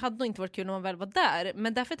sig, alltså det hade nog inte varit kul när man väl var där,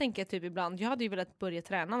 men därför tänker jag typ ibland, jag hade ju velat börja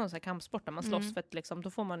träna någon sån här kampsport där man slåss för att liksom, då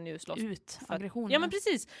får man ju slåss ut aggressionen. Ja men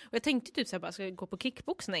precis, och jag tänkte typ så här, bara ska jag gå på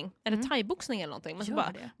kickboxning eller thaiboxning eller någonting, men så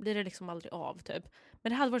bara blir det liksom aldrig av typ.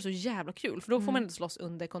 Men det hade varit så jävla kul, för då får man inte slåss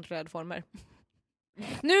under kontrollerade former.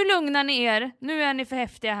 Nu lugnar ni er, nu är ni för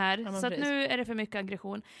häftiga här, ja, så att nu är det för mycket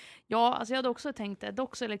aggression. Ja, alltså jag hade också tänkt det,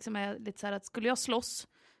 också liksom är lite så här att skulle jag slåss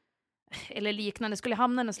eller liknande, skulle jag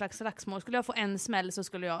hamna i en slags slagsmål, skulle jag få en smäll så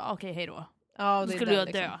skulle jag, okej, hej då. Ja, då skulle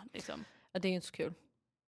jag dö. Liksom. Ja, det är ju inte så kul.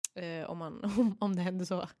 Om det händer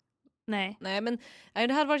så. Nej, men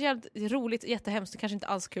det hade varit jävligt roligt, jättehemskt, kanske inte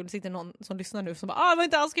alls kul. Det sitter någon som lyssnar nu som bara, det var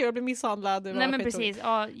inte alls kul, jag blir misshandlad. Nej men precis,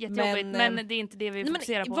 jättejobbigt, men det är inte det vi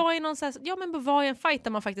fokuserar på. Vad är en fight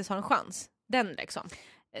där man faktiskt har en chans? Den liksom.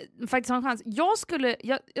 Faktiskt har en chans.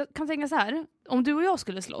 Jag kan tänka så här, om du och jag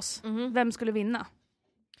skulle slåss, vem skulle vinna?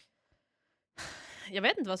 Jag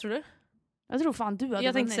vet inte, vad tror du? Jag tror fan du hade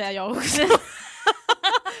Jag tänkte vunnit. säga jag också.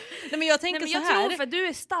 Nej, men jag tänker jag så här. tror för du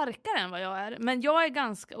är starkare än vad jag är. Men jag är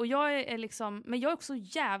ganska, och jag är liksom, men jag är också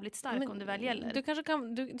jävligt stark om det väl gäller. Du kanske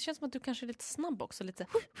kan, det känns som att du kanske är lite snabb också. Lite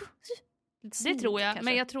det tror jag, kanske.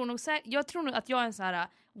 men jag tror nog att jag är en sån här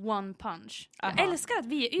one punch. Aha. Jag älskar att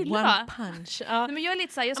vi är Ylva. One punch. Nej, men jag är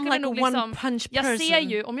lite så här, jag skulle like nog one liksom, punch jag person. ser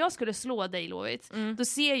ju, om jag skulle slå dig Lovit, då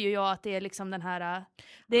ser ju jag att det är liksom den här,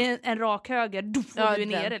 det är en rak höger, och du är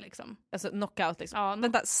nere liksom. Alltså knockout liksom. Ja,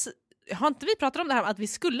 Vänta, har inte vi pratat om det här att vi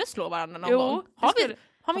skulle slå varandra någon Jo, gång?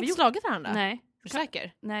 Har vi inte slagit varandra? Nej. Är du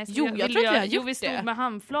säker? Nej, Jo, jag tror att vi har gjort vi stod det. med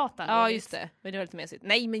handflatan. Ja, just det. Men det var lite mesigt.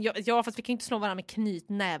 Nej, men fast vi kan inte slå varandra med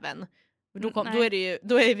knytnäven. Då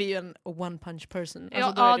är vi ju en one punch person.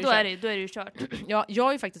 Alltså, då är det ju kört. Ja, jag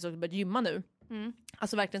har ju faktiskt också börjat gymma nu. Mm.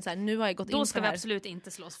 Alltså verkligen så här, nu har jag gått in för Då det ska vi här. absolut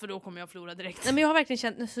inte slåss, för då kommer jag förlora direkt. Nej, men jag har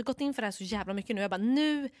verkligen gått in för det här så jävla mycket nu. Jag bara,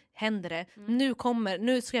 nu händer det.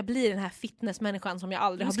 Nu ska jag bli den här fitnessmänniskan som jag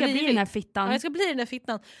aldrig har blivit. Bli den här fittan. Ja, jag ska bli den här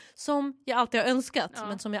fittan som jag alltid har önskat,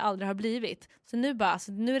 men som jag aldrig har blivit. Så nu bara,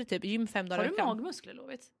 alltså, nu är det typ gym 5 dagar i veckan. Har du magmuskler,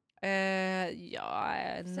 Lovit? Nej.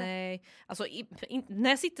 Alltså, när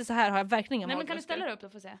jag sitter så här har jag verkligen inga Nej, men kan du magmuskler. ställa dig upp då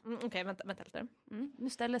för att se? Okej, vänta lite. Nu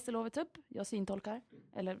ställer sig Lovit upp. Jag syntolkar.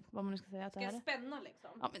 Eller vad man nu ska säga att det här är. Spänna liksom?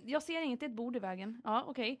 Ja, men jag ser inget, det är ett bord i vägen. Ja,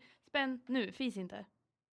 okej. Spänn nu, fis inte.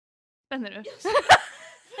 Spänner du? Fan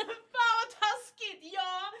vad taskigt,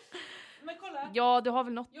 ja! Men kolla. Ja, du har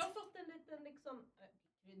väl något. Jag har fått en liten liksom...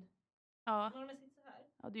 Ja. När jag sitter så här.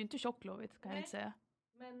 Ja, du är ju inte tjock, Lovit, kan jag inte säga.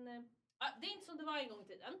 Men det är inte som det var en gång i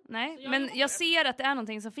tiden. Nej, men jag ser att det är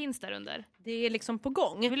någonting som finns där under. Det är liksom på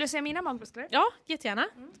gång. Vill du se mina magmuskler? Ja, jättegärna.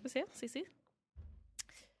 Ska vi se, Sissi.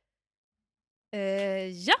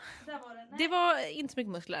 Ja, det var inte så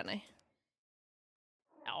mycket muskler, nej.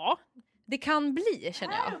 Ja, det kan bli,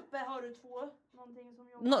 känner jag. Här uppe har du någonting som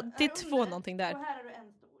jobbar. Det är två någonting där. Och här är du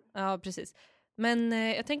en stor. Ja, precis. Men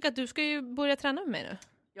jag tänker att du ska ju börja träna med mig nu.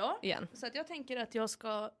 Ja, igen. Så att jag tänker att jag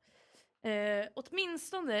ska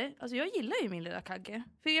åtminstone, alltså jag gillar ju min lilla kagge.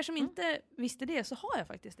 För er som inte visste det så har jag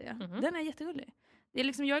faktiskt det. Den är jättegullig. Det är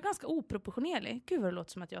liksom, jag är ganska oproportionerlig. Gud vad det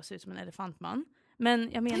låter som att jag ser ut som en elefantman.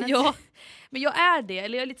 Men jag menar Ja. Men jag är det.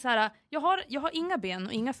 Eller jag är lite så här, jag har inga ben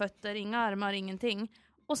och inga fötter, inga armar, ingenting.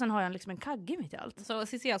 Och sen har jag liksom en kagge mitt i allt. Så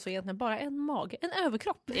Cissi är alltså egentligen bara en mage. En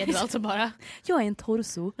överkropp är du alltså bara. Jag är en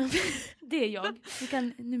torso. Det är jag. Du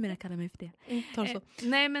kan numera kalla mig för det. Torso.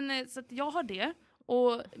 Nej, men så att jag har det.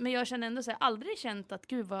 Men jag känner ändå så här, aldrig känt att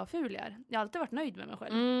gud vad ful jag är. Jag har alltid varit nöjd med mig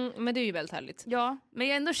själv. Men det är ju väldigt härligt. Ja, men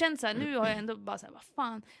jag har ändå känt så här, nu har jag ändå bara så här, vad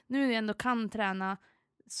fan. Nu när jag ändå kan träna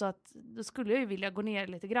så att då skulle jag ju vilja gå ner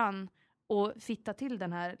lite grann och fitta till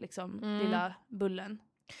den här liksom lilla bullen.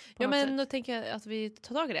 Ja, men då tänker jag att vi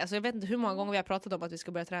tar tag i det. Alltså, jag vet inte hur många gånger vi har pratat om att vi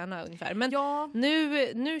ska börja träna ungefär. Men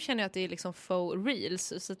nu känner jag att det är liksom for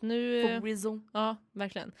reals. Så att nu... For real. Ja,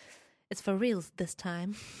 verkligen. It's for reals this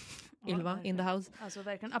time. Ylva, in the house. Alltså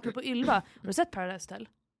verkligen. Apropå Ylva, har du sett Paradise Hotel?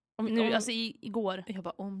 Alltså igår. Jag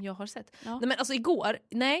bara, om jag har sett. Ja. Nej, men alltså igår,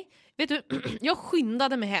 vet du, jag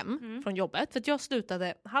skyndade mig hem från jobbet. För att jag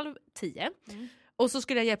slutade 9:30. Och så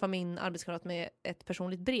skulle jag hjälpa min arbetskamrat med ett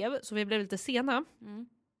personligt brev. Så vi blev lite sena.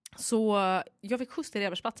 Så jag fick skjuts till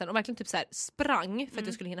Rebergsplatsen och verkligen typ så här sprang för att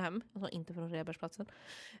jag skulle hinna hem. Alltså inte från Rebergsplatsen.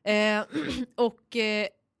 Och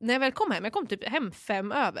när jag väl kom hem, jag kom typ hem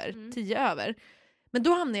 10 över. Men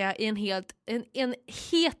då hamnade jag i en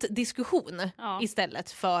het diskussion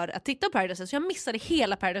istället för att titta på Paradise Hotel. Så jag missade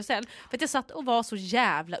hela Paradise Hotel för att jag satt och var så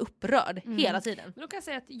jävla upprörd hela tiden. Men då kan jag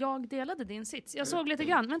säga att jag delade din sits. Jag såg lite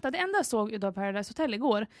grann. Vänta, det enda jag såg av Paradise Hotel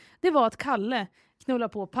igår, det var att Kalle knullar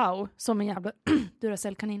på Pau som en jävla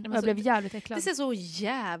Duracell-kanin. Jag blev jävligt äcklad. Det ser så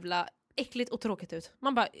jävla äckligt och tråkigt ut.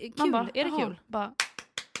 Man bara, kul, är det kul?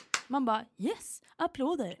 Man bara, yes,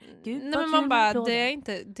 applåder. Gud, nej, men man bara, det är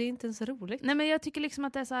inte ens roligt. Nej, men jag tycker liksom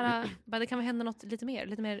att det är så här... det kan väl hända något lite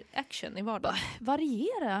mer action i vardagen.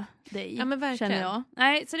 Variera dig, ja, men verkligen. känner jag.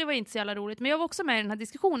 Nej, så det var inte så jävla roligt. Men jag var också med i den här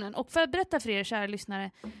diskussionen. Och för att berätta för er kära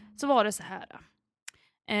lyssnare så var det så här.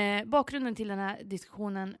 Bakgrunden till den här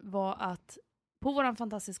diskussionen var att på vår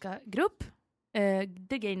fantastiska grupp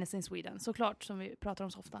The Gayness in Sweden, såklart, som vi pratar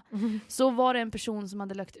om så ofta, så var det en person som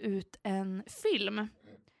hade lagt ut en film.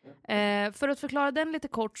 För att förklara den lite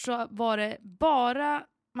kort så var det bara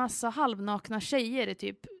massa halvnakna tjejer i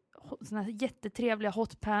typ såna här jättetrevliga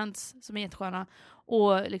hotpants som är jättesköna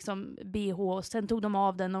och liksom BH, och sen tog de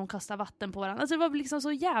av den och de kastade vatten på varandra. Alltså det var liksom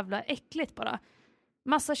så jävla äckligt bara.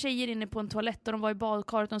 Massa tjejer inne på en toalett och de var i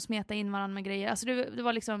badkaret och de smetade in varandra med grejer. Alltså det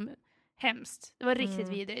var liksom hemskt. Det var riktigt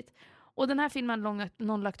vidrigt. Och den här filmen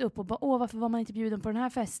någon lagt upp och bara, varför var man inte bjuden på den här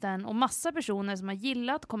festen? Och massa personer som har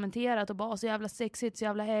gillat, kommenterat och bara, så jävla sexigt, så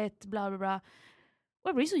jävla hett, bla bla bla. Och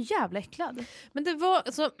jag blir så jävla äcklad. Men det var,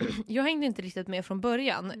 alltså, jag hängde inte riktigt med från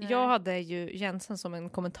början. Nej. Jag hade ju Jensen som en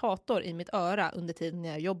kommentator i mitt öra under tiden när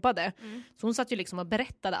jag jobbade. Så hon satt ju liksom och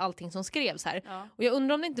berättade allting som skrevs här. Ja. Och jag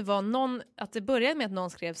undrar om det inte var någon, att det började med att någon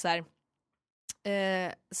skrev så här.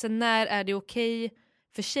 Sen när är det okej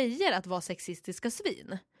för tjejer att vara sexistiska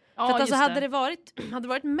svin? Ja, för att alltså just hade det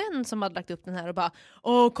varit män som hade lagt upp den här och bara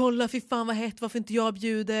kolla fy fan vad hett, varför inte jag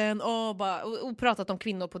bjuden? Och pratat om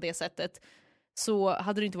kvinnor på det sättet, så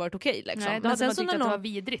hade det inte varit okej liksom. Nej, då men hade sen man så tyckt när att det var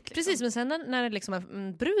vidrigt. Liksom. Precis, men sen när liksom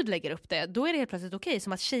en brud lägger upp det, då är det helt plötsligt okej.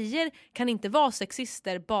 Som att tjejer kan inte vara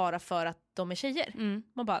sexister bara för att de är tjejer.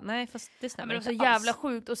 Man bara, nej fast det stämmer men det var inte så alls. jävla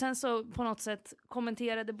sjukt. Och sen så på något sätt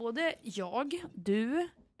kommenterade både jag, du,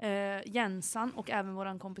 Jensan och även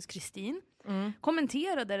våran kompis Kristin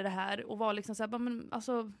kommenterade det här och var liksom så här, men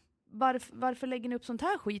alltså varför lägger ni upp sånt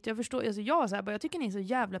här skit? Jag förstår, alltså jag var så här, jag tycker ni är så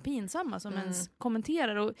jävla pinsamma som ens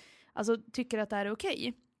kommenterar och alltså tycker att det här är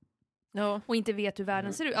okej. Ja. Och inte vet hur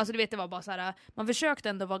världen ser ut. Alltså du vet, det var bara så här, man försökte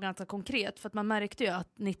ändå vara ganska konkret för att man märkte ju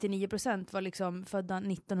att 99% var liksom födda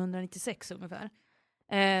 1996 ungefär.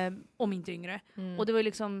 Om inte yngre. Och det var ju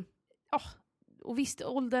liksom och visst,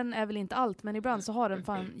 åldern är väl inte allt, men ibland så har den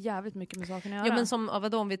fan jävligt mycket med saken att göra. Ja, men som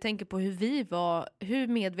vadå, om vi tänker på hur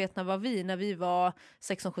medvetna var vi när vi var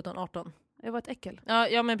 16, 17, 18? Jag var ett äckel.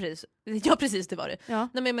 Ja men precis. Ja precis, det var det. Ja. Nej,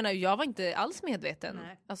 men jag menar, jag var inte alls medveten.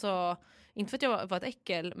 Nej. Alltså, inte för att jag var ett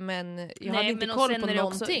äckel, men jag Nej, hade inte men koll sen på är det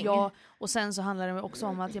någonting. också, och sen så handlar det också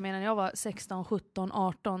om att jag menar, när jag var 16, 17,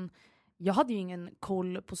 18, jag hade ju ingen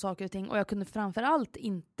koll på saker och ting och jag kunde framförallt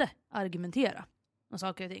inte argumentera om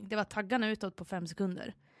saker och ting. Det var taggarna utåt på 5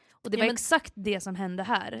 sekunder. Och det var exakt det som hände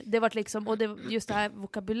här. Det var liksom, och just det här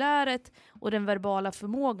vokabuläret och den verbala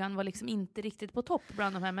förmågan var liksom inte riktigt på topp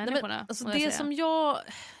bland de här människorna. Nej, men, alltså,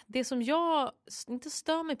 det som jag inte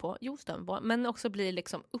stör mig på, men också blir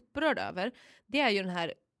liksom upprörd över, det är ju den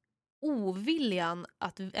här oviljan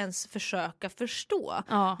att ens försöka förstå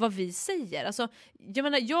vad vi säger. Alltså, jag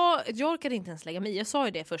menar, jag orkade inte ens lägga mig. Jag sa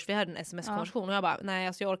ju det först, vi hade en sms-konversation och jag bara, nej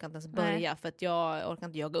alltså jag orkar inte ens börja för att jag orkar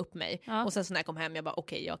inte jaga upp mig. Och sen så när jag kom hem, jag bara,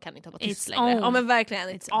 okej, jag kan inte hålla tyst längre. Ja men verkligen,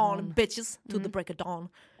 it's on bitches to the break of dawn.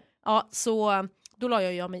 Ja, så då la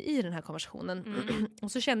jag mig i den här konversationen.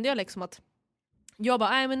 Och så kände jag liksom att jag bara,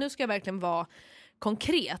 nej men nu ska jag verkligen vara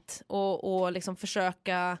konkret och liksom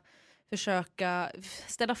försöka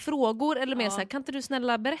ställa frågor eller mer så här, kan inte du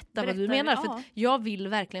snälla berätta vad du menar, för att jag vill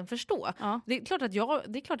verkligen förstå. Det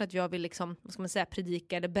är klart att jag vill liksom, vad ska man säga,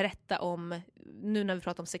 predika eller berätta om, nu när vi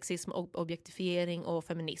pratar om sexism och objektifiering och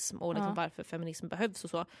feminism och liksom varför feminism behövs och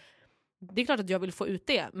så. Det är klart att jag vill få ut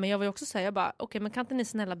det, men jag vill också säga bara, okej, men kan inte ni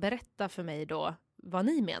snälla berätta för mig då vad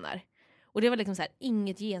ni menar? Och det var liksom så här,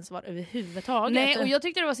 inget gensvar överhuvudtaget. Nej, och jag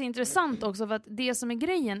tyckte det var så intressant också, för att det som är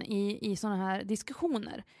grejen i såna här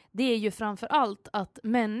diskussioner, det är ju framför allt att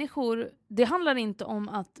människor, det handlar inte om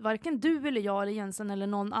att varken du eller jag eller Jensen eller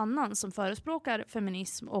någon annan som förespråkar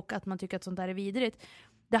feminism och att man tycker att sånt där är vidrigt.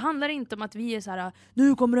 Det handlar inte om att vi är så här,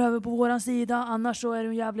 nu kommer du över på våran sida, annars så är du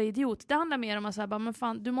en jävla idiot. Det handlar mer om att säga, men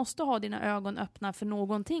fan, du måste ha dina ögon öppna för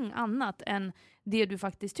någonting annat än det du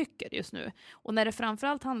faktiskt tycker just nu. Och när det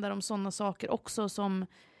framförallt handlar om sådana saker också som,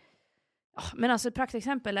 men alltså ett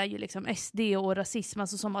praktexempel är ju liksom SD och rasism,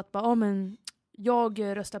 alltså som att bara, men jag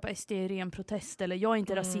röstar på SD i ren protest, eller jag är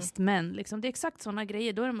inte rasist, men liksom, det är exakt sådana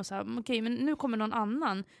grejer. Då är det så här, okej, men nu kommer någon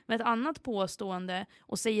annan med ett annat påstående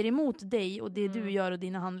och säger emot dig och det du gör och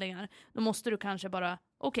dina handlingar. Då måste du kanske bara,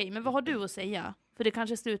 okej, men vad har du att säga? För det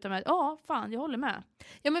kanske slutar med, fan, jag håller med.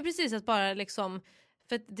 Ja, men precis, att bara liksom,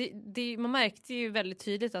 för att man märkte ju väldigt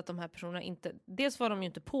tydligt att de här personerna inte, dels var de ju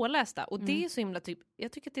inte pålästa, och det är så himla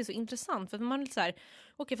jag tycker att det är så intressant, för att man är lite så här,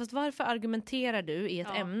 okej, fast varför argumenterar du i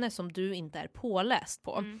ett ämne som du inte är påläst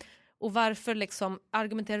på? Och varför liksom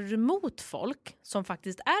argumenterar du mot folk som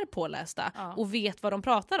faktiskt är pålästa och vet vad de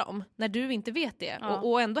pratar om, när du inte vet det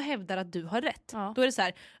och ändå hävdar att du har rätt? Då är det så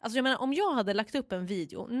här, alltså jag menar, om jag hade lagt upp en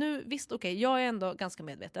video, nu visst, okej, jag är ändå ganska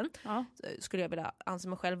medveten, skulle jag vilja anse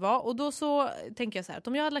mig själv vara, och då så tänker jag så här, att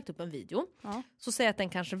om jag hade lagt upp en video så säger jag att den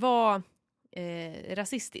kanske var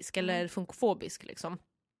rasistisk eller funkofobisk liksom.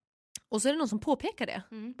 Och så är det någon som påpekar det.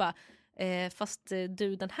 Bara, fast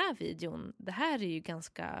du, den här videon, det här är ju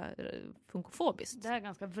ganska funkofobiskt. Det är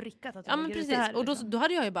ganska vrickat att ja, men precis. Det här, och då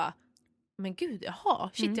hade jag ju bara, men gud, jaha,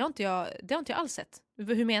 shit, det har inte jag alls sett.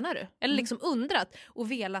 Hur menar du? Eller liksom undrat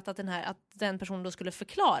och velat att den personen då skulle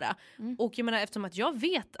förklara. Och jag menar, eftersom att jag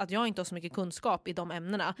vet att jag inte har så mycket kunskap i de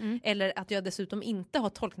ämnena, eller att jag dessutom inte har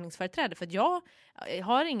tolkningsföreträde, för att jag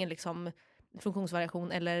har ingen liksom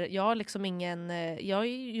funktionsvariation, eller jag har liksom ingen, jag är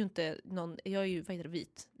ju inte någon, jag är ju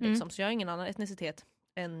vit liksom, så jag har ingen annan etnicitet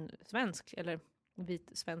än svensk, eller vit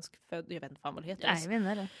svensk född, jag vet inte fan vad det heter. Nej, jag vet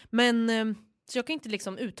inte det. Men så jag kan inte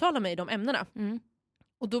liksom uttala mig i de ämnena. Mm.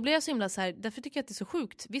 Och då blir jag så himla så här, därför tycker jag att det är så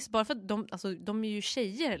sjukt. Visst, bara för att de är ju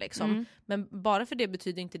tjejer liksom. Mm. Men bara för det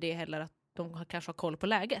betyder inte det heller att de kanske har koll på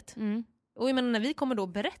läget. Mm. Och jag menar, när vi kommer då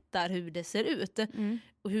berättar hur det ser ut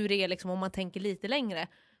och hur det är liksom, om man tänker lite längre,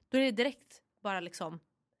 då är det direkt bara liksom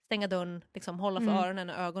stänga dörren, liksom hålla för öronen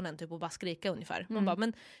och ögonen typ, och bara skrika ungefär. Man bara,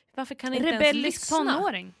 men varför kan inte ens lyssna?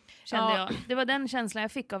 tonåring kände jag. Det var den känslan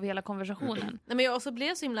jag fick av hela konversationen. Nej, men och så blev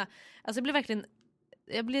jag så himla, alltså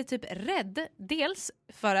jag blev typ rädd, dels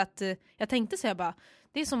för att jag tänkte säga bara,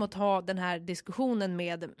 det är som att ha den här diskussionen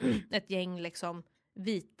med ett gäng liksom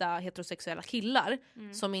vita heterosexuella killar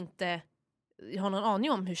som inte har någon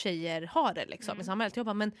aning om hur tjejer har det liksom i samhället. Jag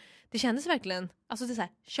bara, men det kändes verkligen, alltså det är så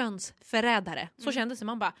här, könsförrädare. Så kändes det,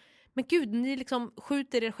 man bara, men gud, ni liksom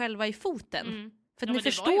skjuter er själva i foten. För att ni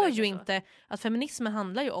förstår ju inte att feminismen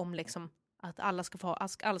handlar ju om liksom att alla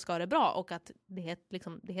ska ha det bra, och att det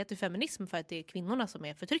heter feminism för att det är kvinnorna som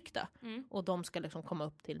är förtryckta och de ska liksom komma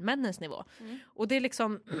upp till männens nivå. Och det är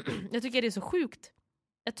liksom, jag tycker det är så sjukt.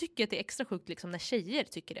 Jag tycker att det är extra sjukt liksom när tjejer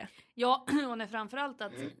tycker det. Ja, och när framförallt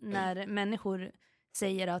att när människor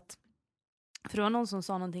säger att, för det var någon som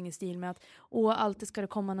sa någonting i stil med att alltid ska det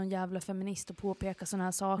komma någon jävla feminist och påpeka såna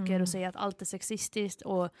här saker och säga att allt är sexistiskt,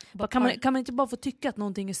 och bara, kan man inte bara få tycka att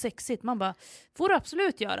någonting är sexigt? Man bara, får du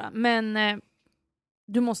absolut göra, men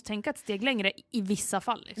du måste tänka ett steg längre i vissa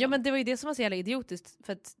fall. Liksom. Ja, men det var ju det som var så jävla idiotiskt,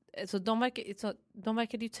 för att alltså, de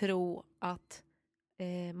verkade ju tro att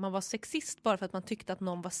man var sexist bara för att man tyckte att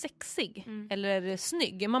någon var sexig eller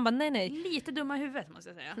snygg. Man bara, nej. Lite dumma i huvudet måste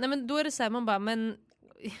jag säga. Nej, men då är det så här, man bara, men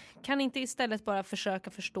kan inte istället bara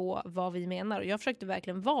försöka förstå vad vi menar? Och jag försökte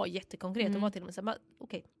verkligen vara jättekonkret och var till och med så här,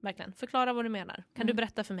 okej, verkligen, förklara vad du menar. Kan du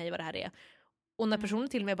berätta för mig vad det här är? Och när personen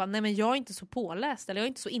till mig bara, nej men jag är inte så påläst eller jag är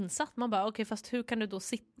inte så insatt. Man bara, okej, fast hur kan du då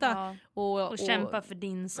sitta och kämpa för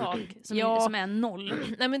din sak som är noll?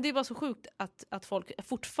 Nej, men det är bara så sjukt att folk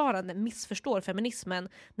fortfarande missförstår feminismen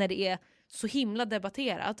när det är så himla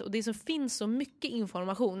debatterat. Och det finns så mycket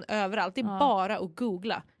information överallt. Det är bara att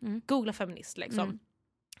googla. Googla feminist liksom.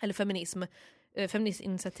 Eller feminism.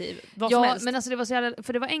 Feministinitiativ. Vad som helst. Men alltså det var så jävla,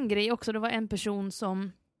 för det var en grej också. Det var en person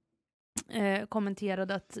som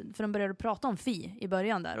kommenterade att, för de började prata om Fi i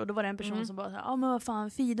början där, och då var det en person som bara såhär, men vad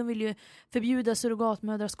fan, Fi, de vill ju förbjuda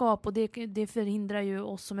surrogatmödraskap och det förhindrar ju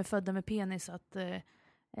oss som är födda med penis att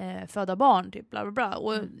föda barn, typ bla bla bla.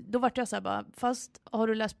 Och då vart jag såhär bara, fast har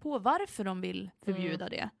du läst på varför de vill förbjuda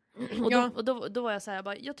det? Och då var jag såhär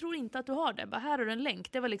bara, jag tror inte att du har det, bara här har du en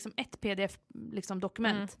länk. Det var liksom ett pdf liksom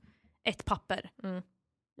dokument, ett papper.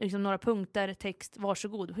 Liksom några punkter, text,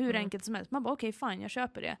 varsågod. Hur enkelt som helst. Man bara, okej, fine, jag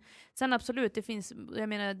köper det. Sen absolut, det finns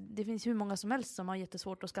hur många som helst som har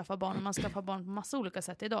jättesvårt att skaffa barn. Och man skaffar barn på massa olika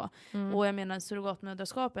sätt idag. Och jag menar,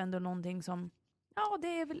 surrogatmödraskap är ändå någonting som, det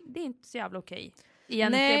är inte så jävla okej.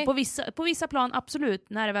 Egentligen, på vissa plan, absolut,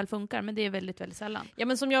 när det väl funkar. Men det är väldigt, väldigt sällan. Ja,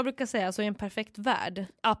 men som jag brukar säga, så är en perfekt värld.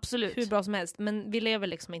 Absolut. Hur bra som helst. Men vi lever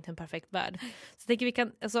liksom inte i en perfekt värld. Så jag tänker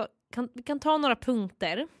vi kan ta några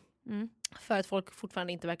punkter. För att folk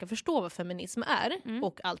fortfarande inte verkar förstå vad feminism är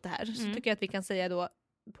och allt det här. Så tycker jag att vi kan säga då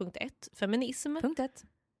punkt 1, feminism. Punkt 1.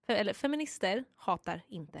 Eller feminister hatar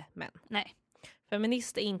inte män. Nej.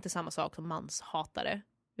 Feminist är inte samma sak som manshatare,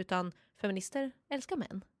 utan feminister älskar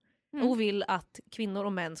män. Och vill att kvinnor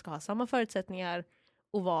och män ska ha samma förutsättningar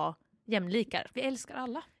och vara jämlikar. Vi älskar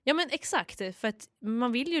alla. Ja, men exakt, för att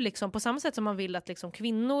man vill ju liksom, på samma sätt som man vill att liksom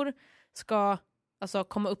kvinnor ska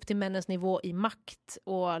komma upp till männens nivå i makt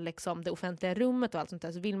och liksom det offentliga rummet och allt sånt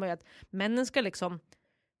där, så vill man ju att männen ska liksom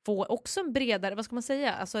få också en bredare, vad ska man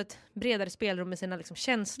säga, alltså ett bredare spelrum med sina liksom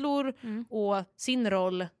känslor och sin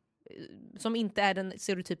roll som inte är den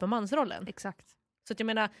stereotypa mansrollen. Exakt. Så att jag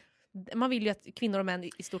menar, man vill ju att kvinnor och män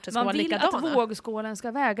i stort sett ska vara likadana. Man vill att vågskålen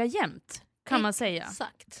ska väga jämnt, kan man säga.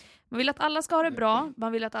 Exakt. Man vill att alla ska ha det bra,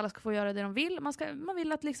 man vill att alla ska få göra det de vill, man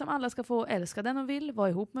vill att liksom alla ska få älska den de vill, vara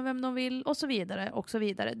ihop med vem de vill och så vidare och så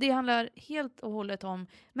vidare. Det handlar helt och hållet om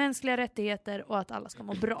mänskliga rättigheter och att alla ska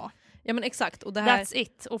må bra. Ja, men exakt. Och det här... That's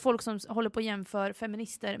it. Och folk som håller på att jämföra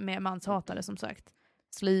feminister med manshatare, som sagt,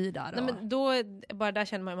 slidar. Nej, men då bara där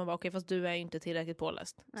känner man bara, okej, fast du är ju inte tillräckligt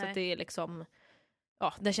påläst. Nej. Så att det är liksom...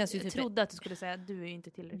 Ja, det känns ju jag typ... trodde att du skulle säga att du är ju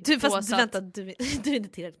inte tillräckligt påsatt. Vänta, du är inte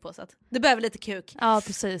tillräckligt påsatt. Du behöver lite kuk. Ja,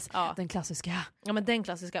 precis. Ja. Den klassiska. Ja, men den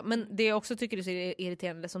klassiska. Men det jag också tycker är så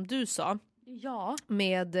irriterande, som du sa. Ja.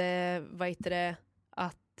 Med, vad heter det,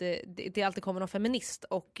 att det alltid kommer någon feminist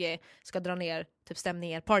och ska dra ner typ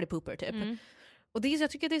stämningar, partypooper typ. Och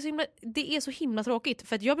jag tycker att det är så himla tråkigt.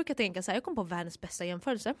 För att jag brukar tänka så här, jag kom på världens bästa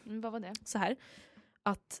jämförelse. Vad var det? Så här,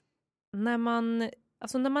 att när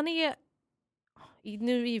man är...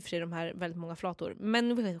 nu är ju för sig de här väldigt många flator,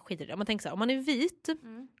 men skiter i det. Om man tänker så här, om man är vit,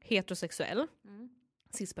 heterosexuell,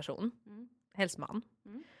 cis-person, helst man.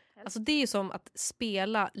 Alltså det är ju som att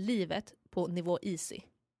spela livet på nivå easy.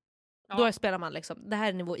 Ja. Då spelar man liksom, det här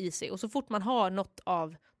är nivå easy. Och så fort man har något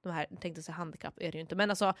av de här, tänkte säga handikapp är det ju inte, men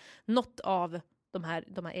alltså något av de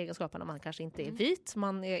här egenskaperna, man kanske inte är vit,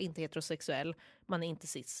 man är inte heterosexuell, man är inte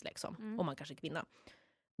cis liksom, och man kanske är kvinna.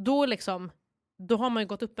 Då har man ju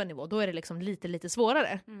gått upp en nivå, då är det liksom lite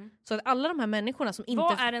svårare. Så att alla de här människorna som inte...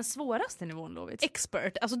 Vad är den svåraste nivån, Lovits?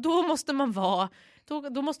 Expert, alltså då måste man vara,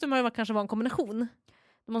 då måste man ju kanske vara en kombination.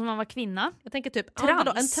 Då måste man vara kvinna. Jag tänker typ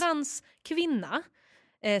trans. En transkvinna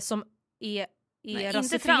som är Nej,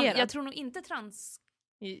 rasifierad. jag tror nog inte trans...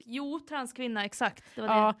 Jo, transkvinna, exakt. Det var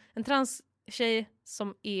ja, det. En transtjej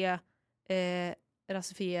som är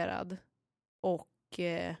rasifierad och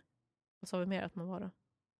vad sa vi mer att man var då?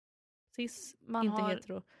 Cis, man inte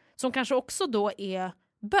hetero. Som kanske också då är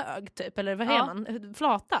bög typ, eller vad är man?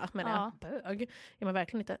 Flata, menar jag. Bög är man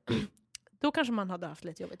verkligen inte. Då kanske man hade haft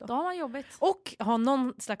lite jobbigt då. Då har man jobbigt. Och ha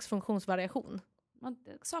någon slags funktionsvariation.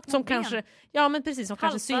 Som kanske, ja men precis, som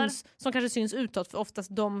kanske syns utåt, för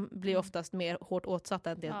oftast de blir oftast mer hårt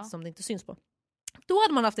åtsatta än det som det inte syns på. Då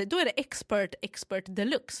hade man haft det, då är det expert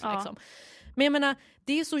deluxe liksom. Men jag menar,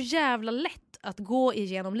 det är så jävla lätt att gå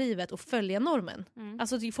igenom livet och följa normen.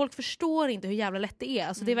 Alltså folk förstår inte hur jävla lätt det är.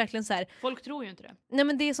 Alltså det är verkligen så här. Folk tror ju inte det.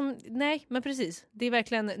 Nej men precis. Det är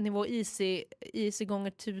verkligen nivå easy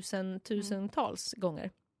gånger tusentals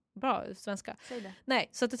gånger. Bra svenska. Säg det. Nej,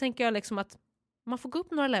 så att då tänker jag liksom att man får gå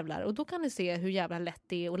upp några levlar och då kan ni se hur jävla lätt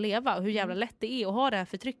det är att leva och hur jävla lätt det är att ha det här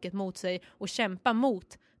förtrycket mot sig och kämpa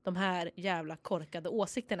mot de här jävla korkade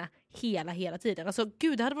åsikterna hela tiden. Alltså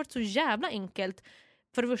gud, det hade varit så jävla enkelt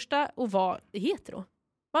för det första att vara hetero.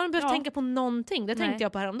 Man behöver tänka på någonting. Det tänkte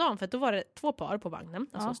jag på häromdagen, för att då var det 2 par på vagnen,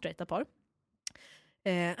 alltså straighta par.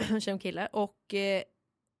 Tjej och kille. Och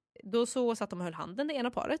då så satt de och höll handen, det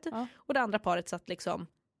ena paret. Och det andra paret satt liksom,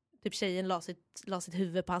 typ tjejen la sitt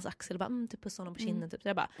huvud på hans axel och bara typ pussade honom på kinden. Typ. Så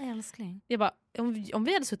jag bara, älskling. Jag bara, om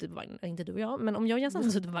vi hade suttit på vagnen, inte du och jag, men om jag och Jensen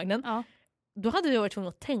hade suttit på vagnen, då hade vi varit tvungna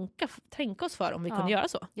att tänka oss för om vi kunde göra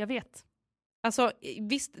så. Jag vet. Alltså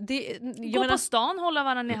visst, gå på stan, hålla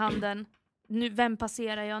varandra i handen. Nu, vem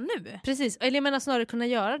passerar jag nu? Precis, eller jag menar snarare kunna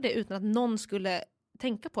göra det utan att någon skulle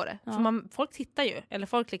tänka på det. För folk tittar ju, eller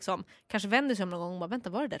folk liksom kanske vänder sig om någon gång och bara, vänta,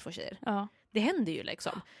 var det där 2 tjejer? Det händer ju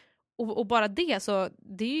liksom. Och bara det, så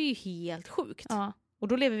det är ju helt sjukt. Och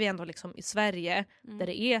då lever vi ändå liksom i Sverige där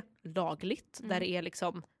det är lagligt, där det är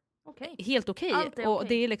liksom helt okej. Och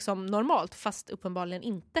det är liksom normalt, fast uppenbarligen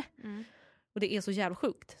inte. Och det är så jävla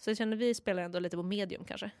sjukt. Så jag känner vi spelar ändå lite på medium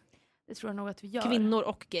kanske. Det tror jag nog att vi gör. Kvinnor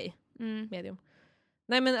och gay. Medium.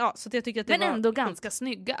 Nej men så att jag tycker att det men var ändå ganska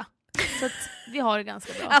snygga. Så att vi har det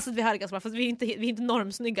ganska bra. Alltså vi har det ganska bra, fast vi är inte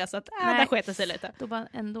normsnygga, så att där sketar sig lite. Då var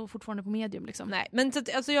ändå fortfarande på medium liksom. Nej, men så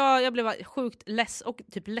att, alltså jag blev sjukt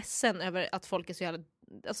ledsen över att folk är så jävla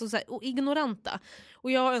alltså, så här, och ignoranta.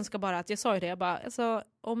 Och jag önskar bara att, jag sa ju det, jag bara, alltså,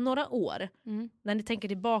 om några år när ni tänker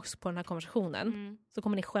tillbaks på den här konversationen så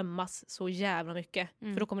kommer ni skämmas så jävla mycket.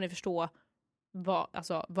 För då kommer ni förstå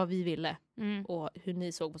vad vi ville och hur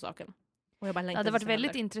ni såg på saken. Och jag bara det hade varit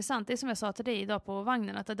väldigt intressant, det är som jag sa till dig idag på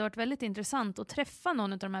vagnen, att det hade varit väldigt intressant att träffa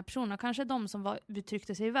någon av de här personerna, kanske de som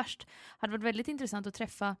uttryckte sig värst. Hade varit väldigt intressant att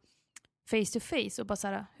träffa face to face och bara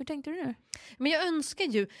såhär, hur tänkte du nu? Men jag önskar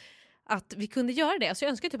ju att vi kunde göra det. Alltså jag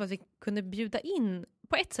önskar typ att vi kunde bjuda in,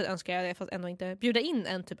 på ett sätt önskar jag det, fast ändå inte, bjuda in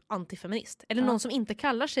en typ antifeminist. Eller någon som inte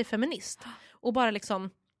kallar sig feminist. Och bara liksom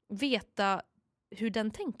veta hur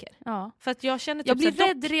den tänker. För att jag känner typ, jag blir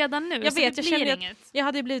rädd redan nu. Jag vet, jag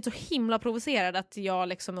hade blivit så himla provocerad att jag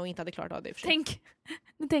liksom nog inte hade klarat av det.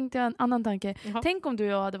 Nu tänkte jag en annan tanke. Tänk om du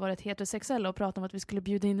och jag hade varit heterosexuella och pratat om att vi skulle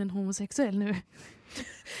bjuda in en homosexuell nu.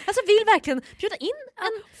 Alltså vill verkligen bjuda in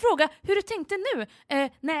en fråga hur du tänkte nu.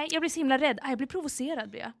 Nej, jag blir så himla rädd. Jag blir provocerad,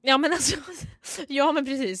 blir jag. Ja men alltså, ja men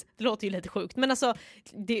precis. Det låter ju lite sjukt. Men alltså,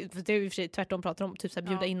 det är ju för sig tvärtom pratar om typ så här,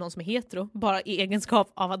 bjuda in någon som är hetero. Bara i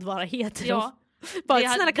egenskap av att vara hetero. Ja. Bara,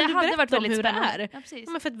 snälla, kan du berätta om hur spännande. det är? Ja, precis.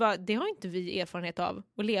 Men för att det har inte vi erfarenhet av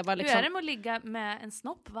att leva liksom. Hur är det med att ligga med en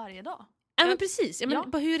snopp varje dag? Ja men precis.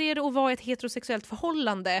 Men hur är det att vara i ett heterosexuellt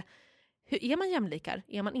förhållande? Är man jämlikar?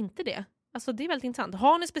 Är man inte det? Alltså det är väldigt intressant.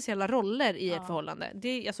 Har ni speciella roller i ert förhållande?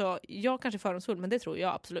 Det, alltså, jag kanske är fördomsfull, men det tror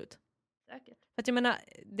jag absolut. Säkert. För att jag menar,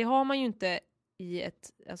 det har man ju inte i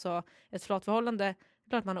ett förlåt förhållande.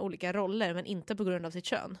 Klart man har olika roller, men inte på grund av sitt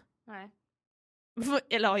kön. Nej.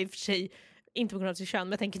 Eller i och för sig inte på grund av sitt kön,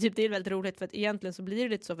 men jag tänker typ det är väldigt roligt, för att egentligen så blir det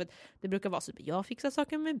lite så, för att det brukar vara så, jag fixar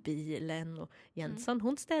saker med bilen och Jensen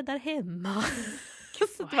hon städar hemma.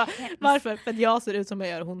 Varför? För att jag ser ut som jag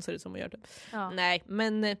gör och hon ser ut som jag gör. Typ. Ja. Nej,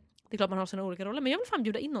 men det är klart man har sina olika roller. Men jag vill fan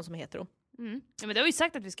bjuda in någon som är hetero. Ja, men det har vi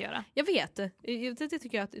sagt att vi ska göra. Jag vet, det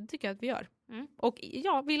tycker jag att vi gör. Och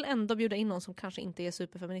jag vill ändå bjuda in någon som kanske inte är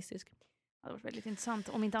superfeministisk. Det hade varit väldigt intressant.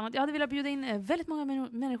 Om inte annat. Jag hade velat bjuda in väldigt många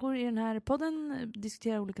människor i den här podden.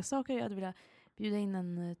 Diskutera olika saker. Jag hade velat bjuda in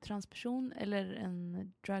en transperson. Eller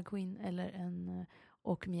en dragqueen. Eller en...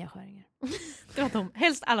 Och Mia Skäringer. Det var de.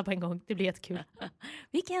 Helst alla på en gång. Det blir jättekul.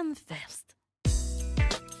 Vilken fest!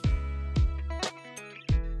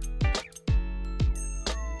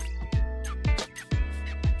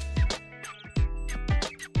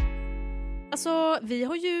 Alltså, vi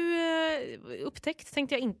har ju upptäckt,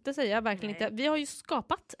 tänkte jag inte säga, verkligen inte. Vi har ju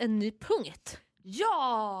skapat en ny punkt.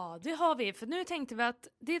 Ja, det har vi. För nu tänkte vi att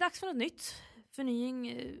det är dags för något nytt.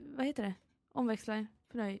 Förnying, vad heter det? Omväxlar.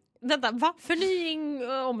 Vänta, va? Förnying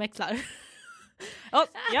omväxlar. Ja,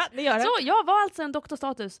 det gör det. Så jag var alltså en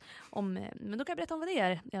doktorstatus. Men då kan jag berätta om vad det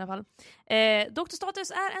är i alla fall.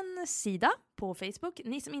 Doktorstatus är en sida på Facebook.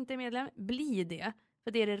 Ni som inte är medlem, bli det.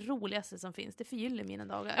 För det är det roligaste som finns. Det förgyller mina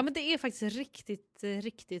dagar. Ja, men det är faktiskt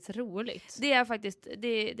riktigt roligt. Det är faktiskt, det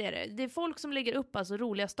är det. Det är folk som lägger upp alltså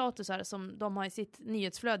roliga statusar som de har i sitt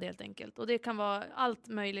nyhetsflöde helt enkelt. Och det kan vara allt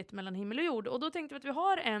möjligt mellan himmel och jord. Och då tänkte vi att vi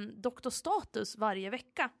har en doktorstatus varje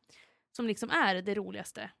vecka. Som liksom är det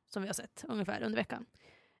roligaste som vi har sett ungefär under veckan.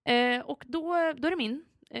 Och då är det min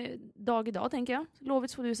dag idag, tänker jag.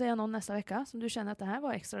 Lovits får du säga någon nästa vecka som du känner att det här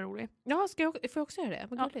var extra rolig. Ja, får jag också göra det?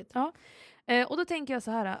 Vad gulligt. Ja. Och då tänker jag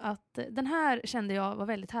så här att den här kände jag var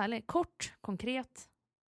väldigt härlig. Kort, konkret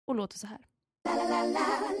och låter så här.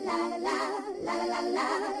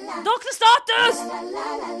 Doktorstatus!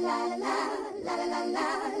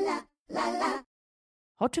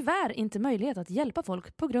 Har tyvärr inte möjlighet att hjälpa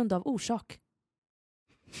folk på grund av orsak.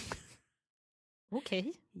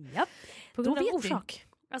 Okej. Ja. På grund av orsak.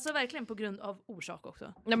 Alltså verkligen på grund av orsak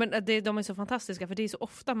också. Nej, men de är så fantastiska för det är så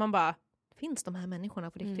ofta man bara, finns de här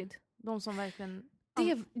människorna på riktigt? De som verkligen...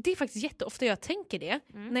 Det är faktiskt jätteofta jag tänker det.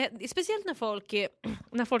 Speciellt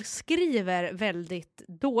när folk skriver väldigt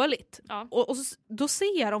dåligt. Ja. Och då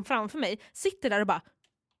ser jag dem framför mig, sitter där och bara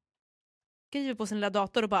skriver på sin lilla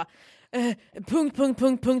dator och bara punkt.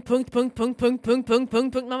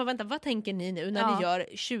 Man vänta, vad tänker ni nu när ni gör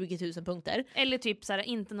 20 000 punkter? Eller typ så här,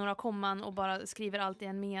 inte några komman och bara skriver allt i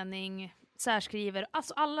en mening, särskriver,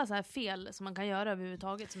 alltså alla så här fel som man kan göra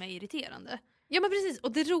överhuvudtaget som är irriterande. Ja, men precis,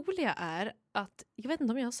 och det roliga är att, jag vet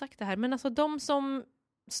inte om jag har sagt det här, men alltså de som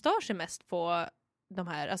stör sig mest på de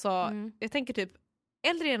här, alltså jag tänker typ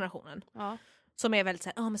äldre generationen. Ja. Som är väldigt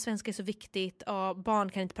såhär, men svenska är så viktigt,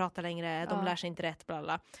 barn kan inte prata längre, de lär sig inte rätt, bla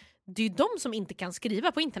bla. Det är ju de som inte kan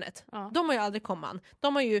skriva på internet. Ja. De har ju aldrig komman.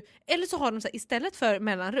 De har ju, eller så har de så här, istället för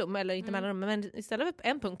mellanrum, eller inte mellanrum, men istället för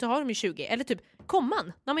en punkt så har de ju 20. Eller typ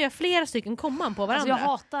komman, när man gör flera stycken komman på varandra. Alltså jag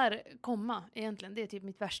hatar komma egentligen, det är typ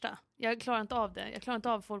mitt värsta. Jag klarar inte av det. Jag klarar inte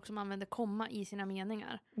av folk som använder komma i sina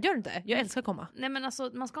meningar. Gör du inte? Jag älskar komma. Nej, men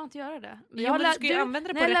alltså man ska inte göra det. Men du ska ju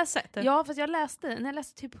använda det på rätt sätt. Ja, fast när jag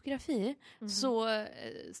läste typografi så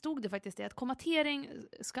stod det faktiskt det att kommatering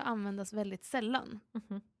ska användas väldigt sällan.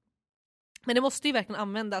 Men det måste ju verkligen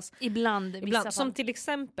användas ibland. Som till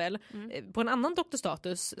exempel på en annan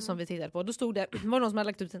doktorstatus som vi tittade på, då stod det, var någon som hade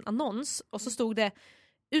lagt ut en annons och så stod det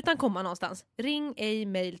utan komma någonstans, ring ej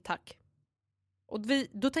mail tack. Och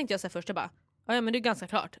då tänkte jag så här först, jag bara, ja men det är ganska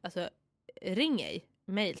klart, alltså ring ej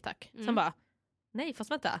mail tack. Sen bara, nej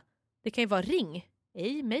fast vänta, det kan ju vara ring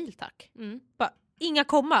ej mail tack. Bara, inga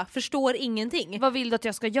komma, förstår ingenting. Vad vill du att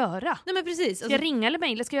jag ska göra? Nej men precis. Ska jag ringa eller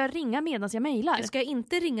mejla? Ska jag ringa medan jag mejlar? Ska jag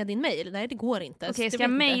inte ringa din mejl? Nej, det går inte. Okej, ska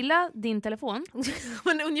jag mejla din telefon?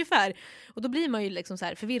 Men ungefär. Och då blir man ju liksom så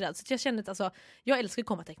här förvirrad. Så jag känner att alltså, jag älskar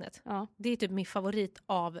kommatecknet. Ja. Det är typ min favorit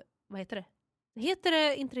av, vad heter det? Heter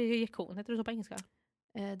det interjektion? Heter det så på engelska?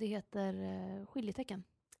 Det heter skiljetecken.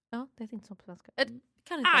 Ja, det heter inte så på svenska.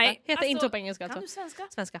 Kan inte prata. Heter alltså, inte så på engelska. Kan alltså. du svenska?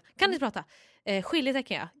 Svenska. Kan inte prata.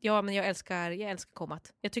 Skiljetecken, ja. Ja, men jag älskar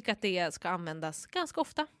kommat. Jag tycker att det ska användas ganska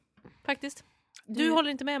ofta. Faktiskt. Du håller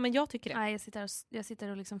inte med, men jag tycker det. Nej, jag sitter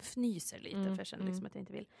och liksom fnyser lite för jag känner liksom att jag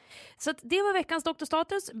inte vill. Så att det var veckans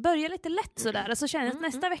doktorstatus. Börja lite lätt sådär. Alltså känner att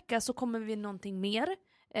nästa vecka så kommer vi någonting mer.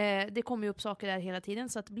 Det kommer ju upp saker där hela tiden.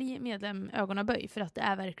 Så att bli medlem ögonaböj. För att det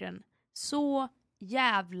är verkligen så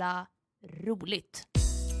jävla roligt.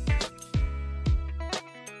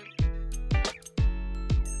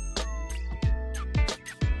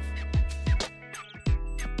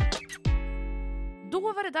 Då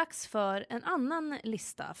var det dags för en annan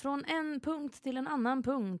lista. Från en punkt till en annan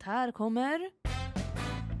punkt. Här kommer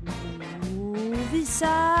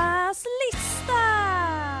Lovisas lista!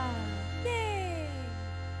 Yay!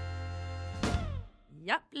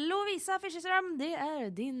 Ja, Lovisa Fischerström, det är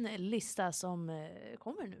din lista som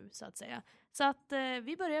kommer nu så att säga. Så att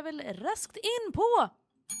vi börjar väl raskt in på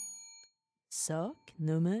sak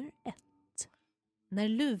nummer 1. När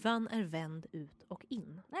luvan är vänd ut och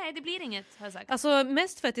in. Nej, det blir inget, har jag sagt. Alltså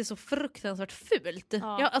mest för att det är så fruktansvärt fult.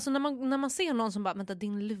 Ja. Ja, alltså när man ser någon som bara, vänta,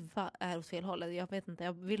 din luva är åt fel håll. Jag vet inte,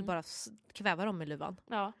 jag vill bara kväva dem med luvan.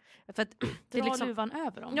 Ja. För att det är liksom, luvan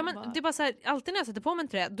över dem. Ja, men det är bara så här, alltid när jag sätter på mig en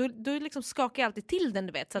tröja, då liksom skakar jag alltid till den,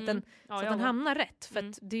 du vet. Så att den, så att den hamnar rätt. För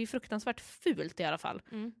att det är fruktansvärt fult i alla fall.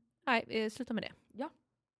 Nej, sluta med det. Ja.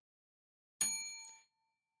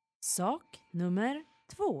 Sak nummer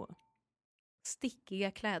 2.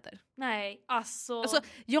 Stickiga kläder. Nej, alltså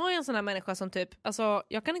jag är en sån här människa som typ, alltså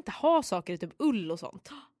jag kan inte ha saker i typ ull och sånt.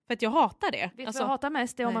 För att jag hatar det. Vet du alltså, vad jag hatar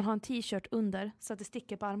mest? Det är om man har en t-shirt under så att det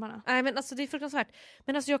sticker på armarna. Nej, men alltså det är fruktansvärt.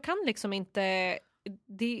 Men alltså jag kan liksom inte,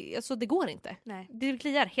 det går inte. Nej. Det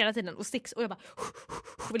kliar hela tiden och sticks och jag bara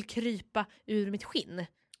vill krypa ur mitt skinn.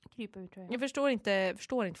 Krypa ur tröjan. Jag förstår inte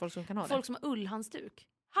folk som kan ha det. Folk som har ullhandsduk.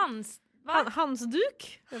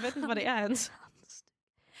 Handsduk? Jag vet inte vad det är ens.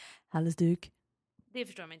 Halsduk. Det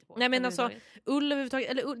förstår jag inte på. Nej, men alltså ull överhuvudtaget,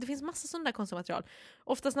 eller det finns massa sådana där konstiga material.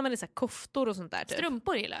 Oftast när man är så här koftor och sånt där typ.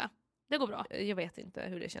 Strumpor gillar jag. Det går bra. Jag vet inte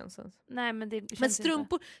hur det känns ens. Nej, men det känns men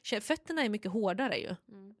strumpor, fötterna är mycket hårdare ju.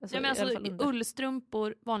 Alltså, ja, men alltså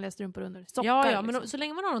ullstrumpor, vanliga strumpor under. Sockar, ja, men liksom. så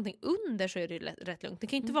länge man har någonting under så är det rätt lugnt. Det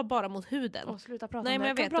kan ju inte vara bara mot huden. Sluta prata Nej, om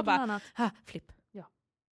men det. jag vet, bara flipp. Ja.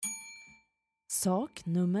 Sak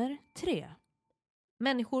nummer 3.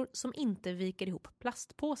 Människor som inte viker ihop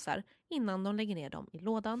plastpåsar innan de lägger ner dem i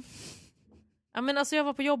lådan. Ja, men alltså jag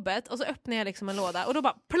var på jobbet och så öppnade jag liksom en låda och då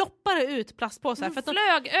bara ploppar det ut plastpåsar. De för att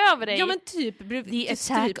flög över dig! Ja, men typ. The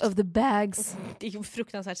attack of the bags. Det är en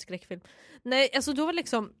fruktansvärt skräckfilm. Nej, alltså då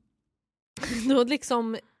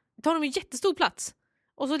tar de ju jättestor plats.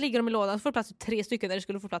 Och så ligger de i lådan och får plats 3 stycken där det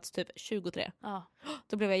skulle få plats typ 23. Ja.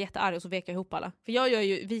 Då blev jag jättearg och så vek jag ihop alla. För jag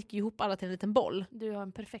viker ju ihop alla till en liten boll. Du har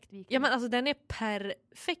en perfekt vikning. Ja, men alltså den är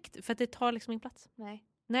perfekt för att det tar liksom ingen plats.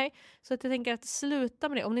 Nej, så att jag tänker att sluta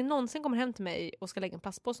med det. Om ni någonsin kommer hem till mig och ska lägga en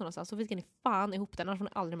plastpåse någonstans så viker ni fan ihop den, annars får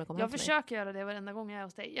ni aldrig mer komma hem till mig. Jag försöker göra det varenda gång jag är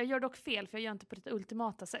hos dig. Jag gör dock fel för jag gör inte på det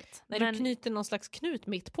ultimata sätt. Nej, du knyter någon slags knut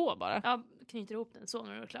mitt på bara. Ja, knyter ihop den så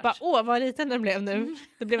när det är klart. Bara, vad liten den blev nu.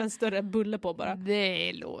 Det blev en större bulle på bara. Det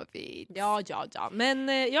är lovigt. Ja. Men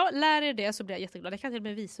jag lär er det så blir jag jätteglad. Jag kan till och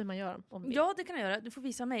med visa hur man gör. Ja, det kan jag göra. Du får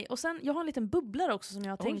visa mig. Och sen, jag har en liten bubblare också som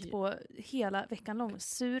jag har tänkt på hela veckan lång.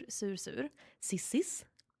 Sur. Sissis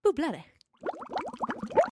bubblare.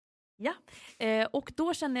 Ja, och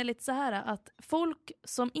då känner jag lite så här att folk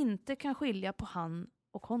som inte kan skilja på han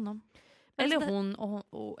och honom. Eller alltså hon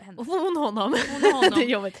och henne. Hon honom. Det är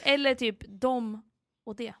jobbigt. Eller typ de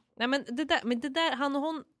och det. Nej, men det där han och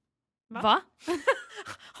hon. Va?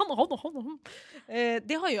 Han och hon.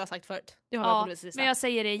 Det har jag sagt förut. Det har jag precis sagt. Men jag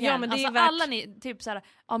säger det igen. Ja, men det alltså, är alla ni typ så här,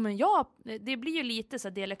 ja men det blir ju lite så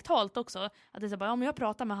här dialektalt också att det är så bara, ja men jag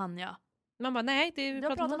pratar med han, ja. Man bara, nej, du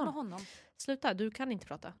har pratat med honom. Sluta, du kan inte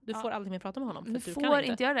prata. Du får aldrig mer prata med honom. För du får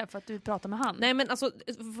inte göra det för att du pratar med han. Nej, men alltså,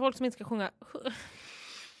 folk som inte ska sjunga.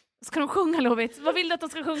 Ska de sjunga, Lovit? Vad vill du att de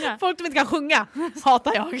ska sjunga? Folk som inte kan sjunga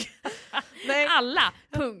hatar jag. Nej. Alla,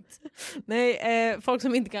 punkt. Nej, folk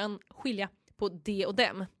som inte kan skilja på det och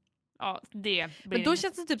dem. Ja, det blir. Men då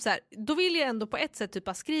känns det typ så här, då vill jag ändå på ett sätt typ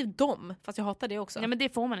bara skriv dem, fast jag hatar det också. Nej, men det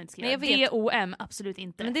får man inte skriva. Nej, D-O-M, absolut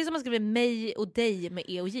inte. Men det är som man skriver mig och dig med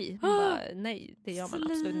E och J. Bara, nej, det gör man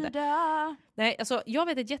absolut inte. Nej, alltså jag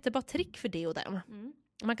vet ett jättebra trick för det och dem.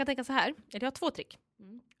 Man kan tänka så här, eller jag har 2 trick.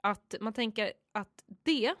 Att man tänker att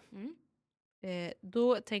det,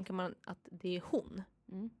 då tänker man att det är hon.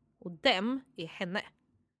 Och dem är henne.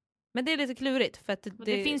 Men det är lite klurigt. För att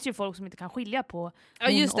det finns ju folk som inte kan skilja på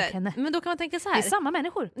hon just det. Och henne. Men då kan man tänka så här. Det är samma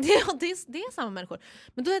människor. Ja, det är samma människor.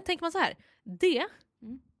 Men då tänker man så här. Det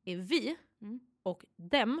är vi och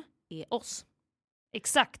dem är oss.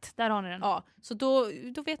 Exakt, där har ni den. Ja, så då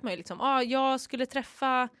vet man ju liksom. Jag skulle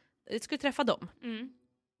träffa dem.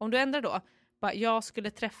 Om du ändrar då. Bara, jag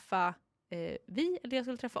skulle träffa vi eller jag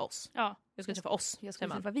skulle träffa oss. Ja. Jag skulle träffa oss. Jag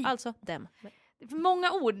skulle träffa vi. Alltså dem. Det är för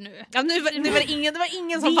många ord nu. Ja, nu var det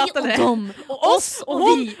ingen som fattade det. Vi och dem. Och oss och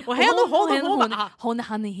vi. Och hen och hon. Hon,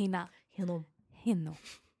 han, hinna. Hinno.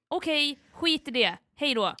 Okej, skit i det.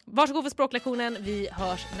 Hej då. Varsågod för språklektionen. Vi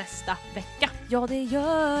hörs nästa vecka. Ja, det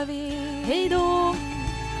gör vi. Hej då.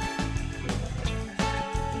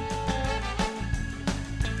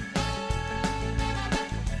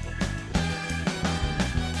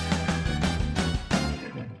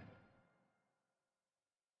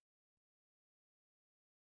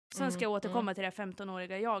 Sen ska jag återkomma till det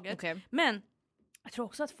 15-åriga jaget. Okay. Men Jag tror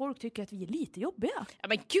också att folk tycker att vi är lite jobbiga. Ja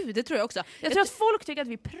men gud, det tror jag också. Jag tror att folk tycker att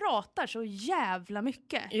vi pratar så jävla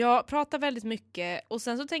mycket. Jag pratar väldigt mycket. Och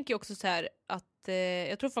sen så tänker jag också så här att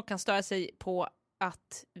jag tror folk kan störa sig på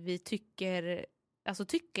att vi tycker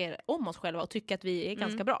om oss själva och tycker att vi är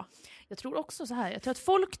ganska bra. Jag tror också så här. Jag tror att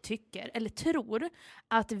folk tycker, eller tror,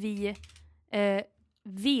 att vi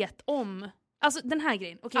vet om... Alltså den här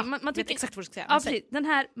grejen. Okay, man tycker exakt vad du ska säga. Ja, precis. Den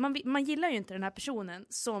här, man gillar ju inte den här personen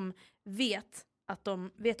som vet att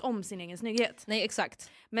de vet om sin egen snygghet. Nej, exakt.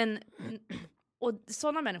 Men... Och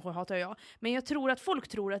sådana människor hatar jag. Men jag tror att folk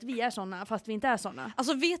tror att vi är såna fast vi inte är såna.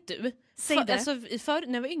 Alltså vet du? Säg det. Alltså,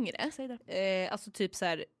 när jag var yngre. Säg det. Alltså typ så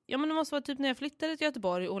här. Ja men det måste vara typ när jag flyttade till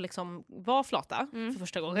Göteborg och liksom var flata för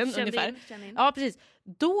första gången ungefär. In. Ja precis.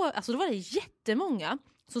 Då var det jättemånga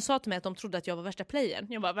som sa till mig att de trodde att jag var värsta playern.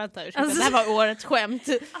 Jag bara vänta, det här var årets skämt.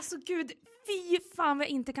 Alltså gud, fy fan vad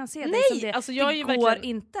jag inte kan se nej, det som det. Alltså jag det går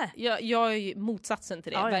inte. Jag är ju motsatsen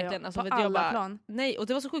till det, verkligen. Alltså, på för alla jag bara, plan. Nej, och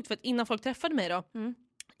det var så sjukt för att innan folk träffade mig då,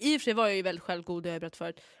 i och för sig var jag ju väldigt självgod, jag har berättat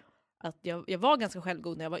förut, att jag var ganska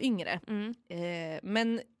självgod när jag var yngre.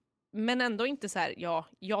 Men ändå inte så här,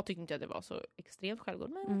 jag tyckte inte att det var så extremt självgod,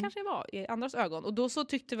 men kanske jag var i andras ögon. Och då så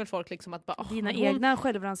tyckte väl folk liksom att bara, dina egna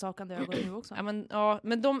självrannsakande ögon nu också.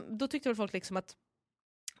 Men då tyckte väl folk liksom att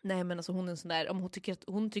nej men alltså hon är en sån där, om hon tycker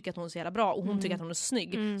att hon är så jävla bra och hon tycker att hon är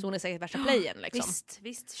snygg, så hon är säkert värsta playen liksom.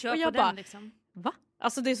 Visst, kör och på jag den bara, liksom. Va?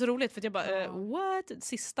 Alltså det är så roligt för att jag bara, what?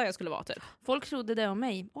 Sista jag skulle vara typ. Folk trodde det om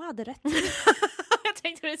mig och hade rätt. Jag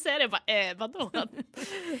tänkte säga det, bara, vadå?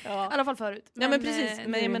 I alla fall förut. Men precis,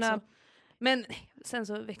 men jag menar... Men sen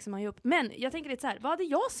så växer man ju upp. Men jag tänker lite så här, vad hade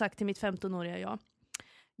jag sagt till mitt 15-åriga jag?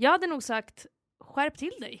 Jag hade nog sagt, skärp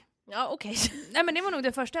till dig. Ja, okej. Nej men det var nog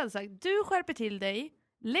det första jag hade sagt. Du skärper till dig,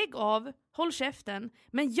 lägg av, håll käften,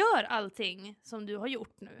 men gör allting som du har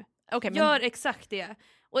gjort nu. Okay, gör exakt det.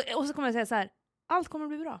 Och så kommer jag säga så här, allt kommer att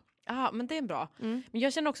bli bra. Ja, men det är bra. Men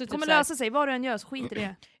jag känner också typ kommer lösa sig, vad du än gör så skit i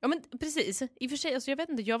det. Ja men precis, i och för sig, alltså, jag vet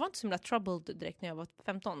inte, jag var inte så himla troubled direkt när jag var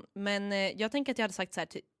 15. Men jag tänker att jag hade sagt så här,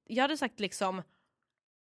 jag hade sagt liksom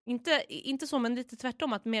inte så, men lite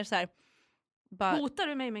tvärtom, att mer så här, bara, hotar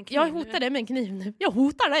du mig med en kniv? Jag hotar dig med en kniv nu. Jag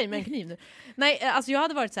hotar dig med en kniv nu. Nej, alltså jag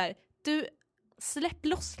hade varit så här, du släpp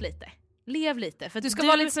loss lite. Lev lite. För du ska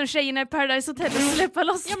vara lite som tjejerna i Paradise Hotel och släppa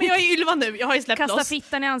loss. Ja men jag är Ylva nu, jag har ju släppt kasta loss. Kasta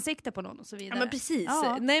fittan i ansiktet på någon och så vidare. Ja men precis.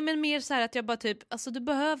 Ja. Nej men mer så här att jag bara typ, alltså du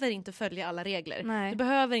behöver inte följa alla regler. Nej. Du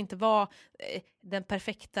behöver inte vara det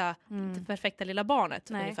perfekta lilla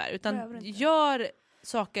barnet ungefär. Utan gör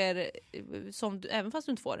saker som du, även fast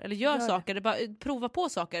du inte får. Eller gör saker, bara prova på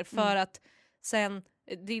saker för att sen,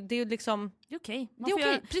 det är liksom... Det är okej.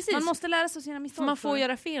 Precis. Man måste lära sig av sina misstag. Man får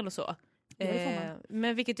göra fel och så.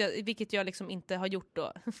 Men vilket jag liksom inte har gjort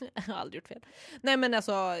då. Jag har aldrig gjort fel. Nej men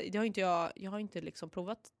alltså jag har inte liksom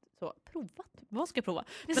provat. Vad ska jag prova?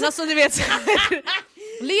 Men alltså du vet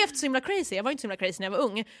levt så himla crazy. Jag var inte så himla crazy när jag var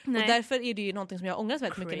ung. Nej. Och därför är det ju någonting som jag ångrat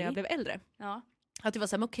väldigt mycket när jag blev äldre. Ja. Att det var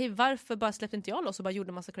såhär, okej, varför bara släppte inte jag loss och bara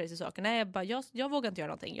gjorde massa crazy saker? Nej, jag vågar inte göra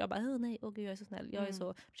någonting. Jag bara, nej, gud, jag är så snäll. Jag är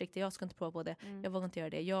så försiktig, jag ska inte prova på det. Jag vågar inte göra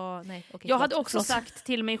det. Jag hade också sagt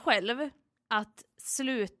till mig själv att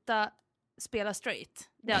sluta spela straight.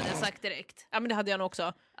 Det hade jag sagt direkt. Ja men det hade jag nog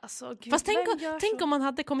också. Alltså, gud, fast tänk om man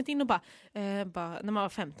hade kommit in och bara när man var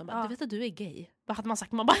 15, du vet att du är gay. Vad hade man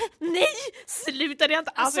sagt? Man bara, nej! Sluta det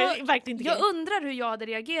inte. Alltså, verkligen inte jag gay. undrar hur jag hade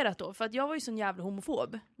reagerat då. För att jag var ju sån jävla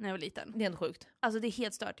homofob när jag var liten. Det är ändå sjukt. Alltså det är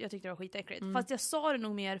helt stört. Jag tyckte det var skitäckligt. Fast jag sa det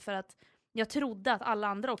nog mer för att jag trodde att alla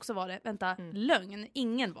andra också var det. Vänta, lögn.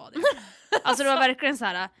 Ingen var det. Alltså det var verkligen så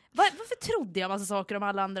här. Varför trodde jag massa saker om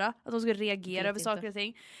alla andra? Att de skulle reagera över saker och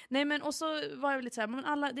ting. Nej men och så var jag lite så här, men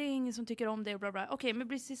alla, det är ingen som tycker om det och bla bla. Okej, men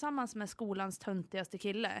bli tillsammans med skolans töntigaste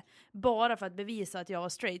kille. Bara för att bevisa att jag var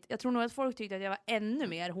straight. Jag tror nog att folk tyckte att jag var ännu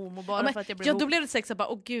mer homo bara för att jag blev då blev det sexa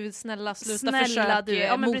bara, gud snälla sluta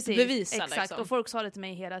försöka motbevisa. Exakt, liksom. Och folk sa det till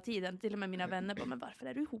mig hela tiden. Till och med mina vänner bara, men varför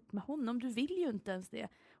är du ihop med honom? Du vill ju inte ens det.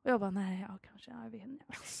 Och jag bara, nej, kanske, jag vet inte.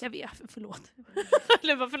 Jag vet, förlåt.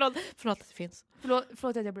 förlåt att det finns.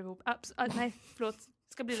 Förlåt att jag blev ihop. Nej, förlåt.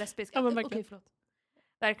 Ska bli lesbisk. Okej, förlåt.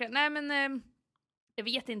 Verkligen. Nej, men jag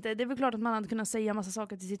vet inte. Det är väl klart att man hade kunnat säga massa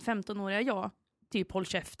saker till sitt 15-åriga jag. Typ, håll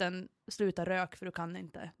käften, sluta rök för du kan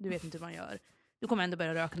inte. Du vet inte hur man gör. Du kommer ändå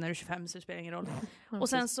börja röka när du är 25 så det spelar ingen roll. Och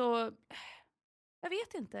sen så, jag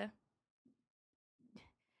vet inte.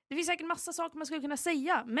 Det finns säkert massa saker man skulle kunna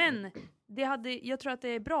säga, men jag tror att det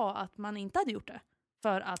är bra att man inte hade gjort det.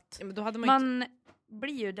 För att men då hade man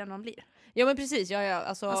blir ju den man blir. Ja men precis,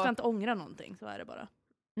 alltså... Man ska inte ångra någonting, så är det bara.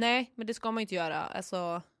 Nej, men det ska man inte göra.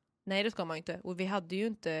 Alltså, nej, det ska man inte. Och vi hade ju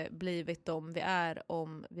inte blivit de vi är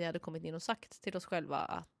om vi hade kommit in och sagt till oss själva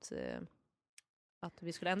att att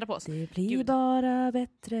vi skulle ändra på oss. Det blir bara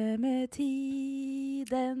bättre med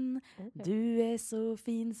tiden. Du är så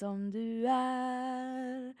fin som du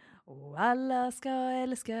är. Och alla ska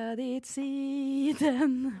älska ditt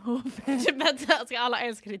siden. Vänta, ska alla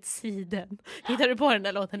älska ditt siden? Hittar du på den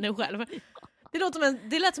där låten nu själv?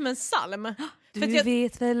 Det lät som en psalm. Du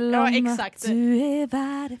vet väl om att du är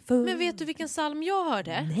värdefull. Men vet du vilken psalm jag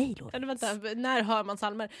hörde? Nej, låt. Vänta, när hör man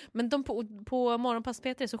psalmer? Men de på Morgonpass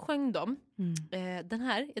P3 så sjöng de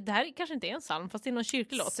det här kanske inte är en psalm, fast det är någon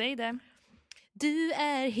kyrklig låt. Säg det. Du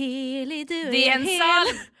är helig, du det är en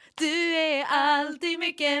psalm. Du är alltid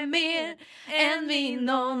mycket mer än vi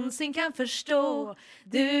någonsin kan förstå.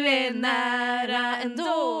 Du är nära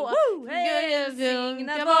ändå.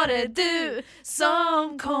 Välsignad var det du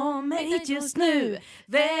som kommer hit just nu.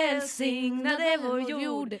 Välsignad är vår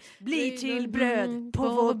jord, blir till bröd på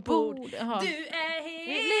vår bord. Du är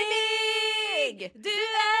helig, du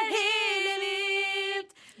är helig,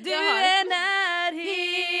 du är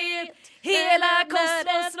närhet. Hela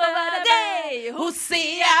kosmos lovade dig,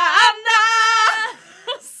 Hosianna!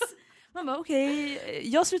 Man bara okej,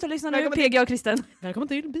 jag slutar lyssna nu, PG och Kristen. Välkommen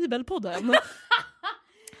till Bibelpodden.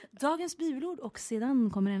 Dagens bibelord och sedan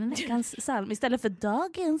kommer en veckans psalm istället för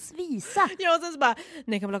dagens visa. Ja, och sen så bara,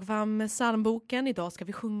 ni kan plocka fram psalmboken. Idag ska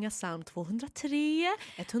vi sjunga psalm 203,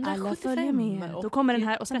 175. Alla följer med. Då kommer den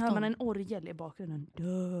här och sen 13. hör man en orgel i bakgrunden.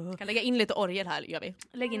 Jag kan lägga in lite orgel här, gör vi.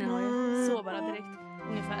 Lägg in en orgel, så bara direkt,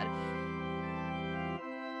 ungefär.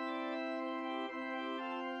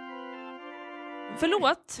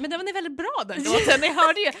 Förlåt. Men den är väldigt bra den låten. Ni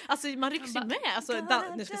hörde ju, alltså man rycks ju med. Alltså,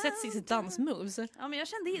 nu ska sätta sitt dansmoves. Ja, men jag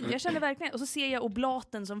kände verkligen. Och så ser jag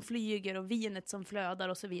oblaten som flyger och vinet som flödar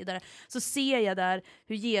och så vidare. Så ser jag där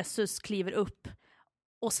hur Jesus kliver upp.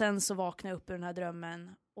 Och sen så vaknar jag upp ur den här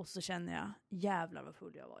drömmen. Och så känner jag, jävlar vad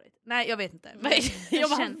full jag har varit. Nej, jag vet inte. Vad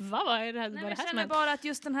är det här? Nej, jag känner bara att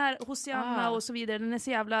just den här Hosianna och så vidare, den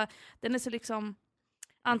är så liksom...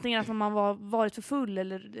 Antingen att man varit för full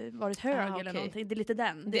eller varit hög eller någonting. Det är lite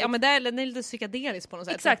den. Ja, men den är lite psykedelisk på något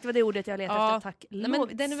sätt. Exakt, det var det ordet jag letade efter. Tack. Nej,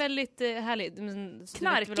 men den är väldigt härlig.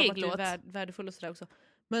 Knarkig låt. Du är värdefull och sådär också.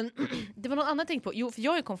 Men det var något annat tänk på. Jo, för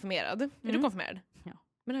jag är konfirmerad. Är du konfirmerad? Ja.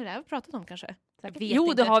 Men har det här pratat om kanske?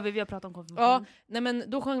 Jo, det har vi. Vi har pratat om konfirmation. Ja, nej, men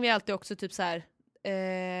då sjöng vi alltid också typ så här.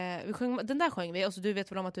 Den där sjöng vi. Och så du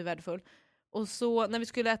vet väl om att du är värdefull. Och så när vi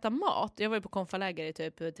skulle äta mat. Jag var ju på konfaläger i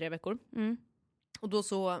typ 3 veckor. Och då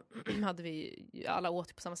så hade vi alla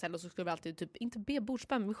åt på samma ställe och så skulle vi alltid typ inte be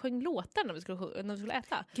bordsbön, men vi sjöng låtar när vi skulle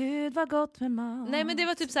äta. Gud var gott med mat. Nej, men det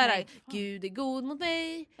var typ så här: Gud är god mot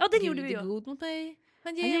mig. Ja, det Gud gjorde vi. Gud är god mot mig.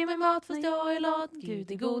 Han ger mig mat fast jag är lat.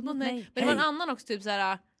 Gud är god mot mig. Men det var en annan också typ så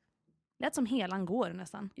här. Lät som helan går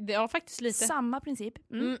nästan. Det var faktiskt lite samma princip.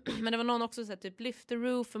 Men det var någon också så här, typ lift the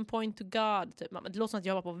roof and point to God typ. Men det låter som att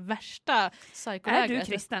jag var på värsta psykolägret. Är du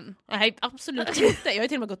kristen? Nej, absolut inte. Jag har ju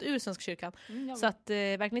till och med gått ur Svenska kyrkan. Så att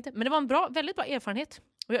verkligen inte. Men det var en väldigt bra erfarenhet.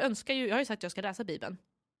 Och jag har ju sagt att jag ska läsa Bibeln.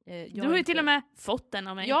 Du har ju till och med fått den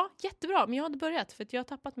av mig. Ja, jättebra. Men jag hade börjat för att jag har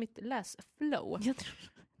tappat mitt läsflow.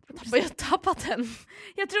 Jag har tappat den.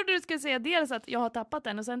 Jag trodde du skulle säga dels att jag har tappat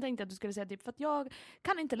den och sen tänkte jag att du skulle säga typ för att jag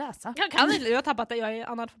kan inte läsa. Jag har tappat den, jag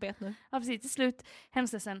är analfabet nu. Ja, precis, till slut.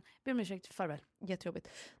 Hemskt ledsen. Ber om ursäkt, farväl. Jättejobbigt.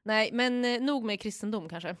 Nej, men nog med kristendom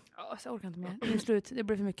kanske. Ja, jag orkar inte mer. Det är slut, det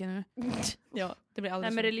blir för mycket nu. Ja, det blir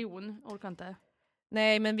alldeles. Nej, med religion, orkar inte.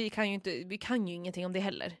 Nej, men vi kan ju ingenting om det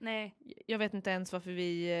heller. Nej. Jag vet inte ens varför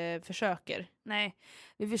vi försöker. Nej,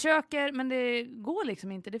 vi försöker men det går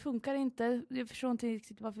liksom inte. Det funkar inte. Jag förstår inte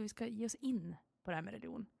riktigt varför vi ska ge oss in på det här med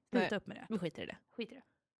religion. Sluta upp med det. Vi skiter i det.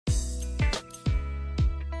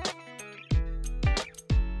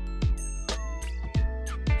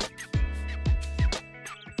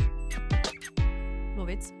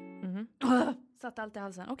 Lovits. Satt allt i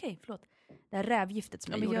halsen. Okej, förlåt. Det här rävgiftet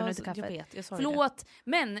som jag gjorde nu till kaffet. Jag vet, jag sa förlåt, det.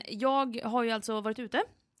 Men jag har ju alltså varit ute.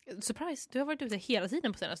 Surprise, du har varit ute hela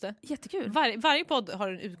tiden på senaste. Jättekul. Varje podd har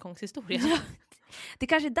en utgångshistoria. Det är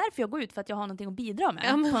kanske är därför jag går ut, för att jag har någonting att bidra med.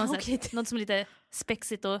 Ja, men, på något sätt. Något som är lite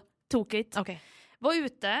spexigt och tokigt. Okay. Var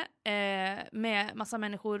ute med massa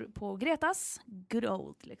människor på Gretas. Good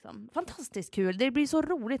old liksom. Fantastiskt kul. Det blir så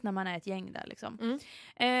roligt när man är ett gäng där liksom.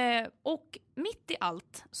 Och mitt i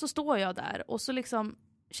allt så står jag där och så liksom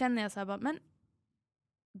känner jag så här bara, men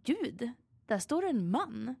gud, där står en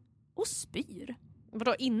man och spyr.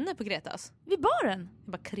 Vadå, inne på Gretas? Vid baren.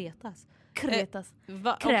 Jag bara Kretas.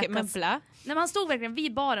 Okej, men blä. När man stod verkligen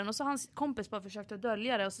vid baren och så hans kompis bara försökte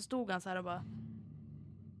dölja det och så stod han så här och bara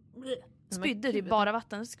spydde typ bara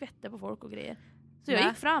vatten och skvätte på folk och grejer. Så jag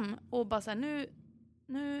gick fram och bara så här,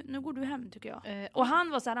 nu går du hem tycker jag. Och han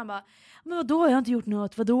var så här, han bara, men vadå, jag har inte gjort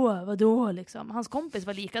något, vadå liksom. Hans kompis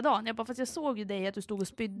var likadan. Jag bara, fast jag såg ju dig att du stod och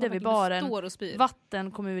spydde vid baren.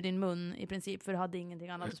 Vatten kom ur din mun i princip, för du hade ingenting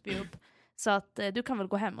annat att spy upp. Så att du kan väl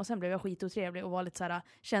gå hem. Och sen blev jag skitotrevlig och var lite så här,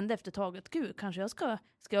 kände efter taget, gud, kanske ska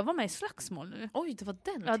jag vara med i slagsmål nu? Oj, det var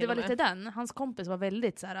den. Ja, det var lite den. Hans kompis var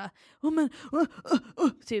väldigt så här,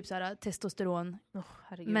 typ så här testosteron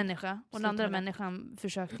människa. Och den andra människan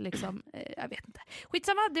försökte liksom, jag vet inte.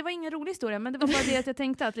 Skitsamma, det var ingen rolig historia, men det var bara det att jag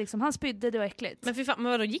tänkte att liksom, han spydde, det var äckligt. Men fy fan,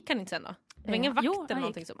 men vadå, gick han inte sen då? Det var ingen vakt eller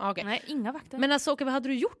någonting som... Okay. Nej, inga vakter. Men alltså, vad hade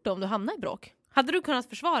du gjort då om du hamnade i bråk? Hade du kunnat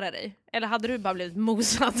försvara dig? Eller hade du bara blivit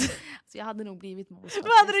mosad? Alltså, jag hade nog blivit mosad.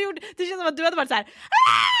 Vad hade du gjort? Det känns som att du hade varit så här.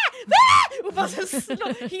 Och bara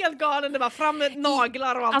slå helt galen, det bara fram med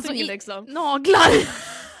naglar och allting alltså, liksom. Naglar?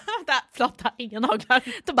 Flotta, inga naglar.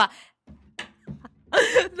 Då bara...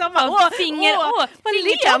 De bara,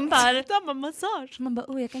 fingertoppar. De bara, massage. Man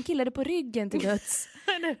bara, jag kan killa det på ryggen till döds.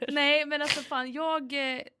 Nej, men alltså fan,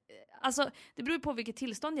 alltså, det beror på vilket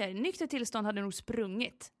tillstånd jag är. I nykter tillstånd hade jag nog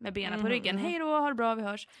sprungit med benen på ryggen. Hej då, ha det bra, vi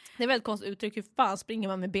hörs. Det är väldigt konstigt uttryck, hur fan springer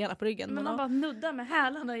man med benen på ryggen? Men man bara nuddar med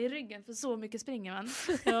hälarna i ryggen, för så mycket springer man.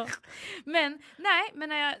 Ja. Men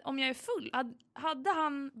om jag är full, hade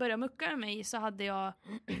han börjat mucka med mig så hade jag...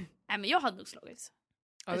 Nej, men jag hade nog slagits.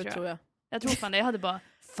 Ja, det tror jag. Jag tror fan det, jag hade bara...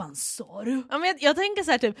 Fan sa du? Ja, men jag tänker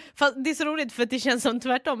så här typ, det är så roligt för att det känns som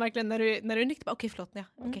tvärtom verkligen när du är nykter, okej förlåt, ja,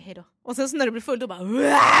 okej hej då. Och sen så när du blir full då bara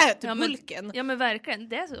typ hulken. Ja men verkligen,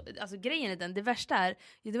 det är så, alltså grejen är den, det värsta är,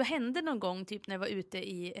 det hände någon gång typ när jag var ute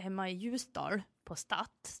hemma i Ljusdal på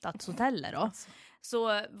Stadshotellet då. Alltså.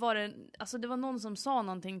 Så var det, alltså det var någon som sa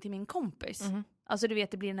någonting till min kompis. Alltså du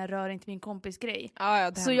vet, det blir den här röring till min kompis grej.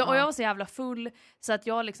 Så jag var så jävla full så att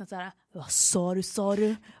jag liksom så här, vad sa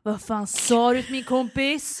du? Vad fan sa du till min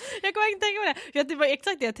kompis? Jag kommer inte tänka på det. För det var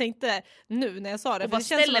exakt det jag tänkte nu när jag sa det. Och bara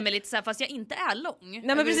ställer mig lite så här, fast jag inte är lång.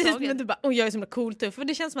 Nej men precis, men du bara, jag är så himla cool typ. För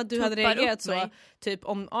det känns som att du hade reagerat så typ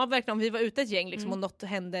verkligen om vi var ute ett gäng liksom, och något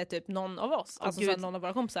hände typ någon av oss. Alltså så någon av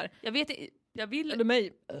våra kompisar. Jag vill eller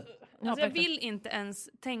mig. Alltså jag vill inte ens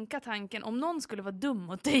tänka tanken om någon skulle vara dum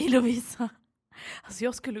mot dig, Lovisa. Alltså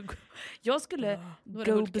jag skulle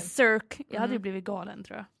go berserk. Jag hade ju blivit galen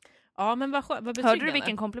tror jag. Ja, men vad betryggande. Hörde du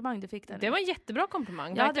vilken komplimang du fick där? Det var en jättebra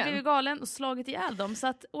komplimang. Jag hade blivit galen och slagit ihjäl dem. Så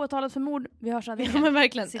att åtalat för mord, vi hörs aldrig. Ja men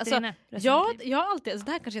verkligen. Alltså, jag har alltid, alltså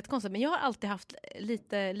det här kanske är jättekonstigt, men jag har alltid haft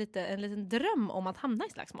en liten dröm om att hamna i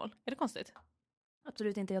slagsmål. Är det konstigt?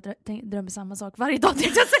 Absolut inte, jag drömmer samma sak varje dag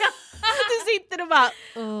tänkte jag säga. Du sitter och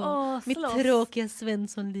bara mitt tråkiga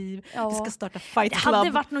Svenssonliv. Det ska starta fight club. Det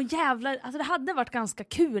hade varit någon jävla, alltså det hade varit ganska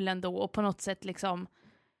kul ändå och på något sätt liksom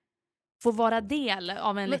få vara del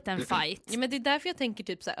av en liten fight. Ja, men det är därför jag tänker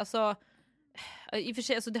typ så här, alltså i och för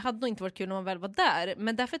sig, alltså det hade nog inte varit kul när man väl var där,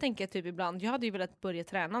 men därför tänker jag typ ibland, jag hade ju velat börja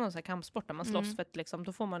träna någon sån här kampsport där man slåss för att liksom,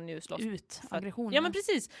 då får man ju slåss ut aggressionen. Ja men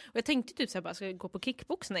precis, och jag tänkte typ så här, bara ska jag gå på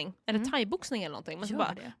kickboxning eller thaiboxning eller någonting, men så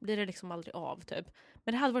bara blir det liksom aldrig av typ.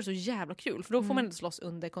 Men det hade varit så jävla kul, för då får man inte slåss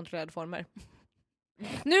under kontrollerade former.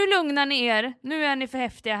 Nu lugnar ni er, nu är ni för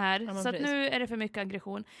häftiga här, så att precis. nu är det för mycket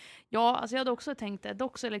aggression. Ja, alltså jag hade också tänkt det,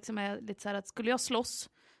 också liksom är lite så här att skulle jag slåss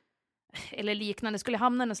eller liknande, skulle jag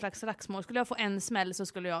hamna i en slags slagsmål, skulle jag få en smäll så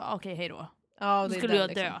skulle jag, okej, hej då. Ja, då skulle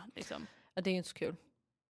jag dö. Liksom. Ja, det är ju inte så kul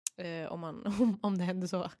om det händer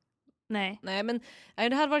så. Nej, men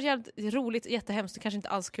det hade varit jävligt roligt, jättehemskt, det kanske inte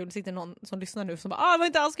alls kul. Det sitter någon som lyssnar nu som bara, det var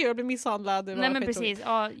inte alls kul, jag blev misshandlad. Nej men precis,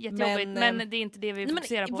 jättejobbigt, men det är inte det vi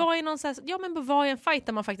fokuserar på. Vad är en fight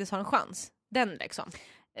där man faktiskt har en chans? Den liksom.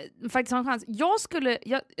 Faktiskt har en chans.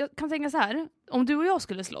 Jag kan tänka så här, om du och jag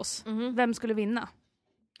skulle slåss, vem skulle vinna?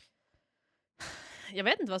 Jag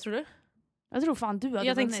vet inte, vad tror du? Jag tror fan du hade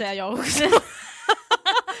Jag tänkte säga jag också.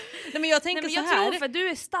 Nej, men jag tänker jag så här. tror för du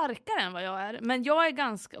är starkare än vad jag är. Men jag är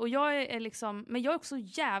ganska, och jag är liksom, men jag är också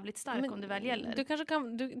jävligt stark om det väl gäller. Du kanske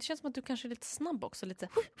det känns som att du kanske är lite snabb också, lite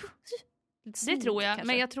det tror jag, kanske.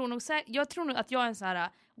 Men jag tror nog att jag är en så här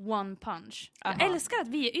one punch. Aha. Jag älskar att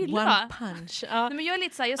vi är ylva. One punch. Nej, men jag är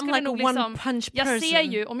lite så här, jag skulle nog liksom, jag ser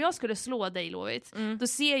ju, om jag skulle slå dig, Lovit, då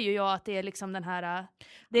ser ju jag att det är liksom den här,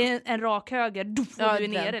 det är en rak höger, du är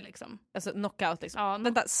nere liksom. Alltså knockout liksom. Ja,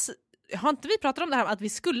 vänta, har inte vi pratat om det här att vi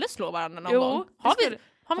skulle slå varandra någon gång?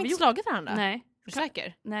 Har vi inte slagit varandra? Nej. Är du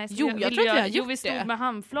säker? Nej, jag tror att vi har gjort det. Vi stod med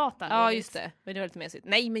handflatan. Ja, just det. Men det var lite mesigt.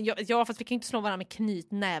 Nej, men fast vi kan inte slå varandra med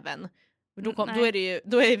knytnäven.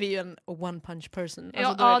 Då är vi ju en one punch person.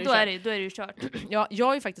 Alltså, då är det ju kört. Ja, jag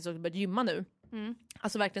har ju faktiskt också börjat gymma nu.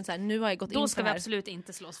 Alltså verkligen så här, nu har jag gått in för det här. Då ska vi absolut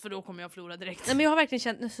inte slåss, för då kommer jag förlora direkt. Nej, men jag har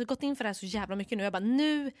verkligen gått in för det här så jävla mycket nu. Jag bara,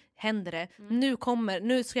 nu händer det.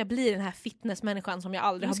 Nu ska jag bli den här fitnessmänniskan som jag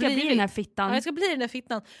aldrig har blivit. Bli den här fittan. Ja, jag ska bli den här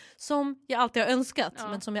fittan som jag alltid har önskat,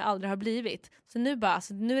 men som jag aldrig har blivit. Så nu bara,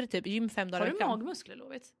 alltså, nu är det typ gym 5 dagar. Har du magmuskler,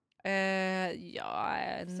 Lovit?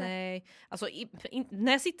 Nej. Alltså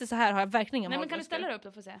när jag sitter så här har jag verkligen inga Nej, men magmuskler. kan du ställa dig upp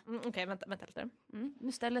då för att se? Okej, vänta lite.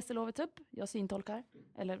 Nu ställer sig Lovit upp. Jag syntolkar.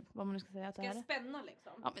 Eller vad man nu ska säga att det Ska är. jag spänna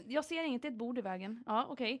liksom? Ja, men jag ser inget, det är ett bord i vägen. Ja,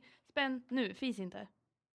 okej. Spänn nu, fis inte.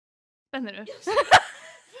 Spänner du? Fan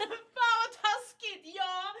vad taskigt,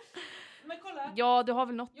 ja! Men kolla. Ja, du har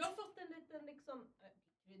väl något. Jag har fått en liten liksom...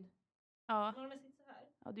 Ja. När de sitter så här.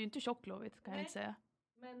 Ja, du är ju inte tjock, Lovit, kan jag inte säga.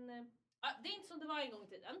 Men det är inte som det var en gång i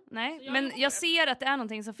tiden. Nej, men jag ser att det är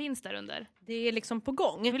någonting som finns där under. Det är liksom på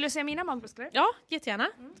gång. Vill du se mina magmuskler? Ja, jättegärna.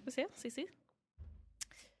 Ska vi se, Cissi.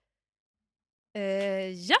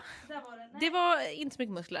 Ja, det var inte så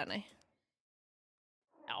mycket muskler, nej.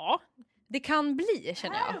 Ja, det kan bli,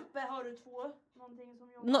 känner jag. Här uppe har du någonting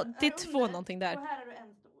som jobbar. Det är två någonting där. Och här är du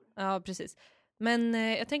en stor. Ja, precis. Men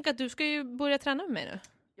jag tänker att du ska ju börja träna med mig nu.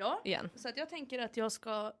 Ja, igen. Så att jag tänker att jag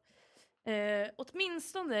ska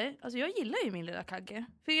åtminstone, alltså jag gillar ju min lilla kagge.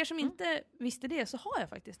 För er som inte visste det så har jag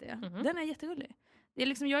faktiskt det. Den är jättegullig. Det är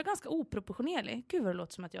liksom, jag är ganska oproportionerlig. Gud vad det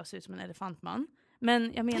låter som att jag ser ut som en elefantman.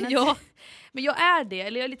 Men jag menar ja. Men jag är det.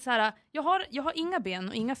 Eller jag är lite så här, jag har inga ben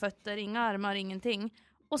och inga fötter, inga armar, ingenting.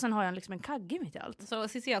 Och sen har jag liksom en kagge mitt i allt. Så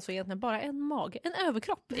Cissi är alltså egentligen bara en mage. En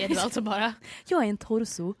överkropp är du alltså bara. Jag är en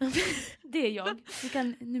torso. Det är jag. Du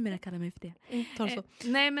kan numera kalla mig för det. Torso.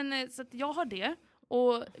 Nej men så att jag har det.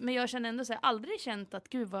 Men jag känner ändå så här, aldrig känt att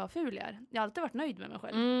gud vad ful jag är. Jag har alltid varit nöjd med mig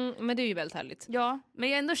själv. Men det är ju väldigt härligt. Ja, men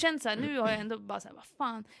jag har ändå känt så här, nu har jag ändå bara så här, vad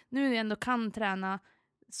fan. Nu när jag ändå kan träna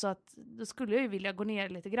så att då skulle jag ju vilja gå ner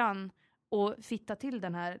lite grann och fitta till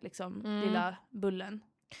den här liksom lilla bullen.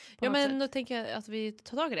 Ja, men då tänker jag att vi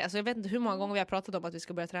tar tag i det. Alltså, jag vet inte hur många gånger vi har pratat om att vi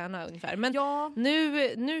ska börja träna ungefär. Men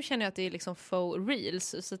nu känner jag att det är liksom for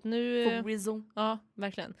reals. Så att nu... For real. Ja,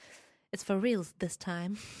 verkligen. It's for reals this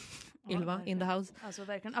time. Ylva, in the house. Alltså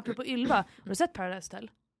verkligen. Apropå Ylva, har du sett Paradise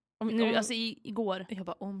Hotel? Alltså igår. Jag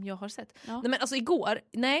bara, om jag har sett. Ja. Nej, men alltså igår,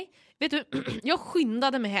 nej. Vet du, jag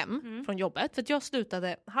skyndade mig hem från jobbet. För att jag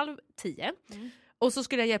slutade 9:30. Och så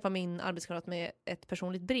skulle jag hjälpa min arbetskamrat med ett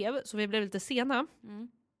personligt brev. Så vi blev lite sena.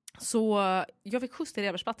 Så jag fick skjuts till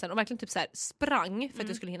rehabsplatsen och verkligen typ så här sprang för att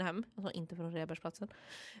jag skulle hinna hem. Alltså inte från rehabsplatsen.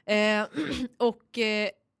 Och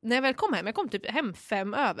när jag väl kom hem, jag kom typ hem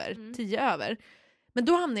 10 över. Men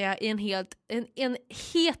då hamnade jag i en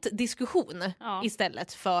het diskussion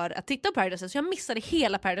istället för att titta på Paradise Hotel. Så jag missade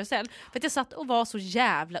hela Paradise Hotel för att jag satt och var så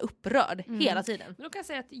jävla upprörd hela tiden. Men då kan jag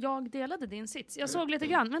säga att jag delade din sits. Jag såg lite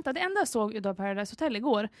grann. Vänta, det enda jag såg av Paradise Hotel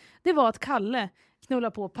igår, det var att Kalle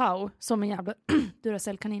knullade på Pau som en jävla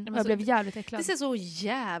Duracell-kanin. Jag blev jävligt äcklad. Det ser så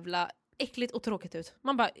jävla äckligt och tråkigt ut.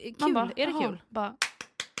 Man bara, kul, är det kul?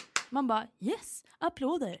 Man bara, yes,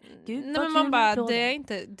 applåder. Gud, nej, men man bara, det är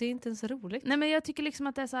inte ens roligt. Nej, men jag tycker liksom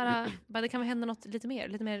att det är så här... det kan väl hända något lite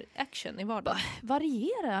mer action i vardagen.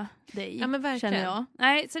 Variera dig, ja, men verkligen. känner jag.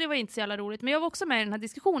 Nej, så det var inte så jävla roligt. Men jag var också med i den här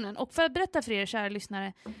diskussionen. Och för att berätta för er kära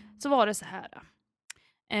lyssnare så var det så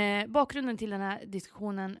här. Bakgrunden till den här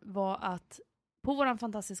diskussionen var att på vår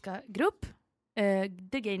fantastiska grupp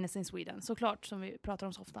The Gayness in Sweden, såklart, som vi pratar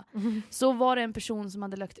om så ofta, så var det en person som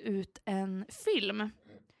hade lagt ut en film.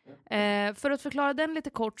 För att förklara den lite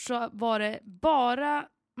kort så var det bara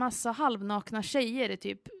massa halvnakna tjejer i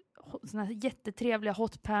typ såna här jättetrevliga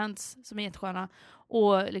hotpants som är jättesköna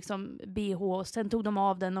och liksom BH, och sen tog de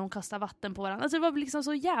av den och de kastade vatten på varandra. Alltså det var liksom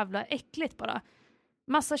så jävla äckligt bara.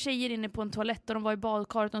 Massa tjejer inne på en toalett och de var i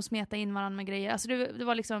badkaret och de smetade in varandra med grejer. Alltså det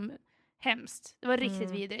var liksom hemskt. Det var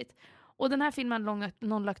riktigt vidrigt. Och den här filmen har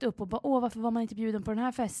någon lagt upp och bara, varför var man inte bjuden på den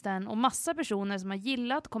här festen? Och massa personer som har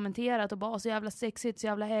gillat, kommenterat och bara, så jävla sexigt, så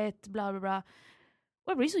jävla hett, bla bla bla.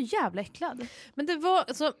 Och jag blir så jävla äcklad. Men det var,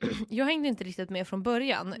 alltså, jag hängde inte riktigt med från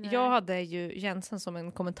början. Nej. Jag hade ju Jensen som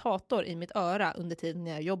en kommentator i mitt öra under tiden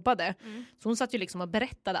när jag jobbade. Så hon satt ju liksom och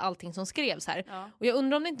berättade allting som skrevs här. Ja. Och jag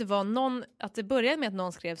undrar om det inte var att det började med att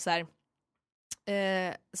någon skrev så här,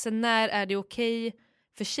 sen när är det okej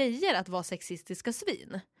för tjejer att vara sexistiska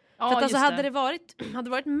svin? Ja, för att alltså hade det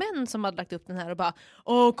varit män som hade lagt upp den här och bara,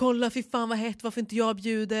 kolla, fy fan vad hett, varför inte jag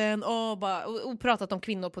bjuden? Och pratat om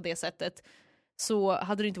kvinnor på det sättet, så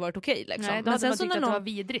hade det inte varit okej. Liksom. Nej, då hade man tyckt att det var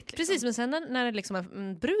vidrigt. Liksom. Precis, men sen när liksom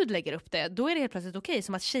en brud lägger upp det, då är det helt plötsligt okej.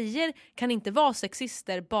 Som att tjejer kan inte vara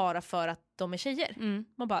sexister bara för att de är tjejer.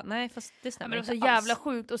 Man bara, nej, fast det stämmer inte alls. Det var så jävla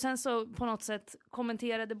sjukt. Och sen så på något sätt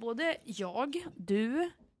kommenterade både jag,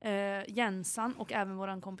 du, Jensan och även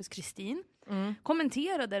våran kompis Kristin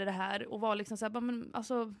kommenterade det här och var liksom så här, men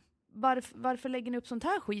alltså varför lägger ni upp sånt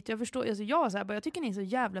här skit? Jag förstår, alltså jag tycker ni är så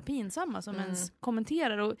jävla pinsamma som ens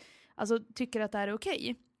kommenterar och alltså tycker att det här är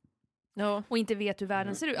okej. Ja. Och inte vet hur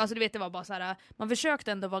världen ser ut. Alltså du vet, det var bara så här, man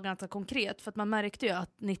försökte ändå vara ganska konkret för att man märkte ju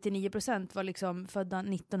att 99% var liksom födda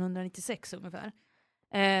 1996 ungefär.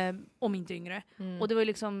 Om inte yngre. Och det var ju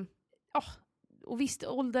liksom och visst,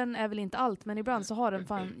 åldern är väl inte allt, men ibland så har den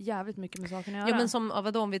fan jävligt mycket med saken att göra. Ja, men som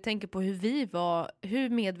av om vi tänker på hur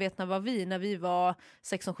medvetna var vi när vi var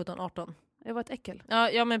 16, 17, 18? Jag var ett äckel.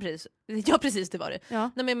 Ja men precis. Ja precis, det var det. Ja.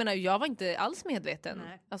 Nej, men jag menar, jag var inte alls medveten.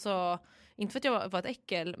 Nej. Alltså, inte för att jag var ett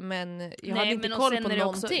äckel, men jag hade inte koll på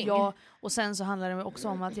någonting. Ja, och sen så handlar det också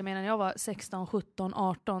om att jag menar, när jag var 16, 17,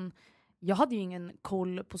 18, jag hade ju ingen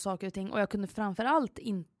koll på saker och ting och jag kunde framförallt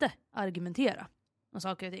inte argumentera om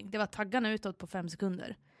saker och ting. Det var taggarna utåt på 5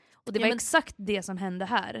 sekunder. Och det var exakt det som hände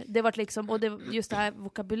här. Det var liksom, och just det här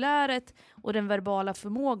vokabuläret och den verbala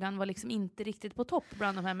förmågan var liksom inte riktigt på topp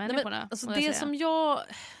bland de här människorna. Nej, men, alltså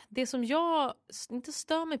det som jag inte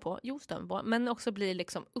stör mig på, men också blir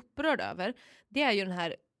liksom upprörd över, det är ju den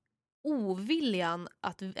här oviljan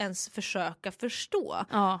att ens försöka förstå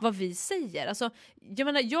vad vi säger. Alltså, jag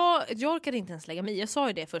menar, jag orkade inte ens lägga mig. Jag sa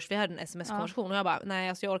ju det först, vi hade en sms-konversation och jag bara, nej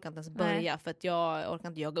alltså jag orkar inte ens börja för att jag orkar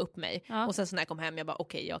inte jaga upp mig. Och sen så när jag kom hem, jag bara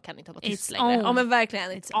okej, jag kan inte hålla tyst längre. Ja men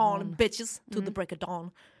verkligen, it's on bitches to the break of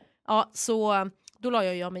dawn. Ja, så då la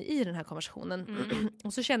jag mig i den här konversationen.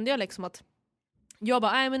 Och så kände jag liksom att jag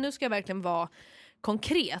bara, nej men nu ska jag verkligen vara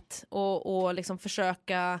konkret och liksom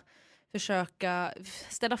försöka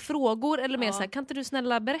ställa frågor eller mer så här, kan inte du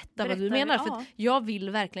snälla berätta vad du menar, för att jag vill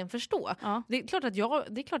verkligen förstå. Det är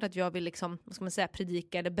klart att jag vill liksom, vad ska man säga,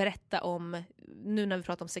 predika eller berätta om, nu när vi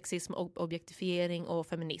pratar om sexism och objektifiering och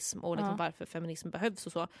feminism och liksom varför feminism behövs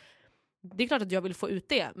och så. Det är klart att jag vill få ut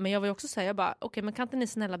det, men jag vill också säga bara, okej, men kan inte ni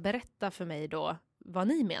snälla berätta för mig då vad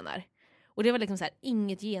ni menar? Och det var liksom så här,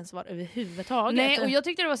 inget gensvar överhuvudtaget. Nej, och jag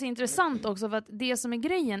tyckte det var så intressant också, för att det som är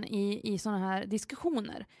grejen i såna här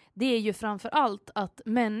diskussioner, det är ju framför allt att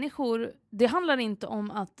människor, det handlar inte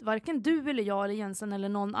om att varken du eller jag eller Jensen eller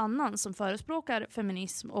någon annan som förespråkar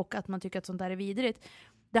feminism och att man tycker att sånt där är vidrigt.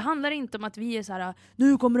 Det handlar inte om att vi är så här,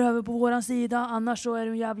 nu kommer du över på våran sida, annars så är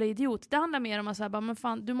du en jävla idiot. Det handlar mer om att säga, men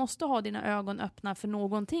fan, du måste ha dina ögon öppna för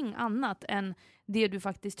någonting annat än det du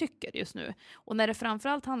faktiskt tycker just nu. Och när det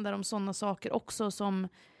framförallt handlar om sådana saker också som,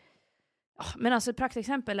 men alltså ett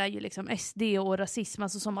praktexempel är ju liksom SD och rasism,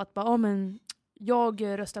 alltså som att bara, men jag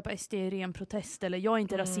röstar på SD i ren protest, eller jag är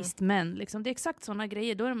inte rasist, men liksom, det är exakt sådana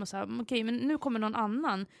grejer. Då är det så här, okej, men nu kommer någon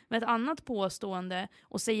annan med ett annat påstående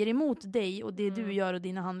och säger emot dig och det du gör och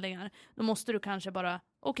dina handlingar. Då måste du kanske bara,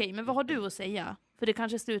 okej, men vad har du att säga? För det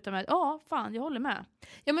kanske slutar med att, fan, jag håller med.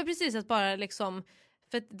 Ja, men precis, att bara liksom,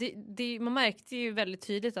 för att man märkte ju väldigt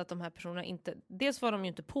tydligt att de här personerna inte, dels var de ju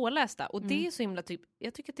inte pålästa, och det är så himla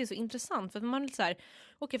jag tycker att det är så intressant, för att man är så här,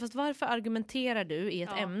 okej, fast varför argumenterar du i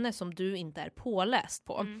ett ämne som du inte är påläst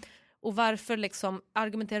på? Och varför liksom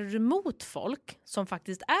argumenterar du mot folk som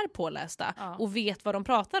faktiskt är pålästa och vet vad de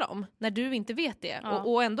pratar om, när du inte vet det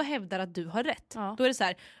och ändå hävdar att du har rätt? Då är det så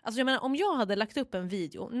här, alltså jag menar, om jag hade lagt upp en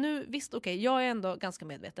video, nu visst okej, jag är ändå ganska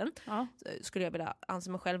medveten, skulle jag vilja anse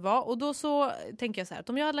mig själv vara, och då så tänker jag så här, att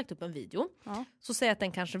om jag hade lagt upp en video så säger jag att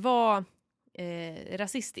den kanske var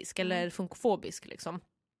rasistisk eller funkofobisk liksom.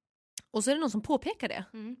 Och så är det någon som påpekar det.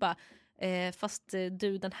 Bara, fast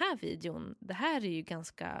du, den här videon, det här är ju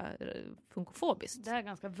ganska funkofobiskt. Det är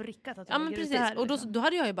ganska vrickat att du men precis. här, och då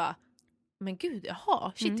hade jag ju bara, men gud,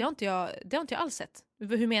 jaha, shit, det har inte jag alls sett.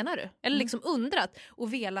 Hur menar du? Eller liksom undrat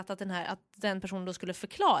och velat att den personen då skulle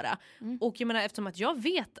förklara. Och jag menar, eftersom att jag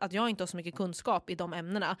vet att jag inte har så mycket kunskap i de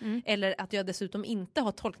ämnena, eller att jag dessutom inte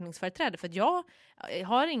har tolkningsföreträde, för att jag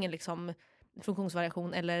har ingen liksom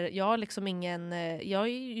funktionsvariation, eller jag har liksom ingen, jag är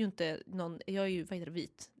ju inte någon, jag är ju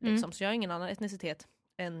vit liksom, så jag har ingen annan etnicitet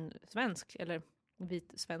än svensk, eller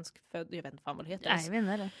vit svensk född, jag vet inte fan vad det heter. Nej, jag vet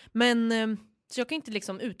inte det. Men så jag kan inte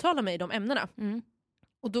liksom uttala mig i de ämnena.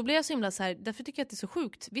 Och då blir jag så himla så här, därför tycker jag att det är så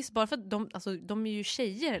sjukt. Visst, bara för att de är ju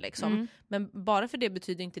tjejer liksom, men bara för det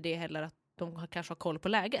betyder inte det heller att de kanske har koll på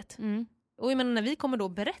läget. Och jag menar, när vi kommer då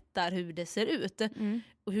berätta hur det ser ut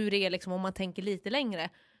och hur det är liksom, om man tänker lite längre,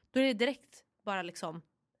 då är det direkt bara liksom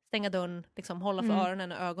stänga dörren, liksom hålla för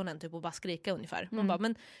öronen och ögonen typ, och bara skrika ungefär. Man bara,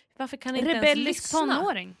 men varför kan inte ens lyssna?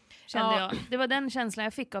 tonåring kände jag. Det var den känslan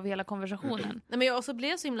jag fick av hela konversationen. Nej, men jag också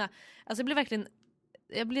blev så himla, alltså jag blev verkligen,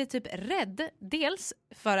 jag blev typ rädd, dels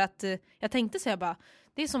för att jag tänkte så, jag bara,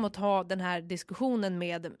 det är som att ha den här diskussionen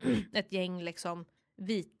med ett gäng liksom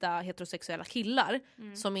vita heterosexuella killar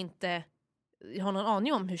som inte har någon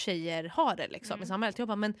aning om hur tjejer har det liksom, i samhället. Jag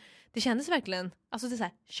bara, men det kändes verkligen, alltså det är så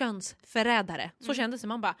här, könsförrädare. Så kändes det,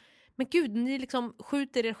 man bara, men gud, ni liksom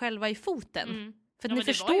skjuter er själva i foten. För att ni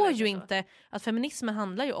förstår ju inte att feminismen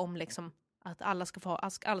handlar ju om liksom att alla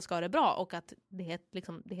ska ha det bra, och att det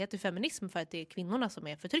heter feminism för att det är kvinnorna som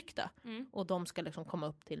är förtryckta och de ska liksom komma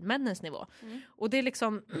upp till männens nivå. Och det är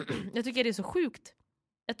liksom jag tycker det är så sjukt.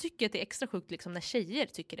 Jag tycker att det är extra sjukt liksom när tjejer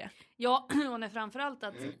tycker det. Ja, och när framförallt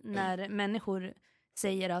att när människor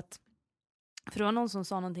säger att, för det var någon som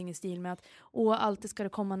sa någonting i stil med att alltid ska det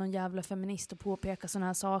komma någon jävla feminist och påpeka såna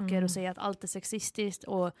här saker och säga att allt är sexistiskt,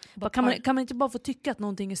 och kan man inte bara få tycka att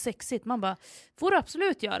någonting är sexigt? Man bara, får du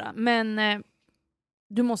absolut göra, men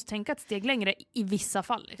du måste tänka ett steg längre i vissa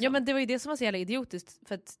fall liksom. Ja, men det var ju det som var så jävla idiotiskt,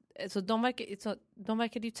 för att alltså, de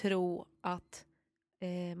verkade ju tro att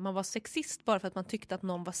man var sexist bara för att man tyckte att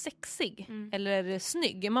någon var sexig eller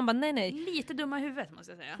snygg. Man bara nej. Lite dumma i huvudet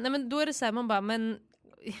måste jag säga. Nej, men då är det så här, man bara, men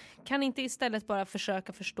kan inte istället bara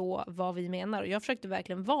försöka förstå vad vi menar? Och jag försökte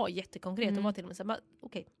verkligen vara jättekonkret och var till och med så här,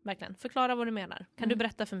 okej, verkligen, förklara vad du menar. Kan du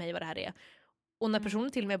berätta för mig vad det här är? Och när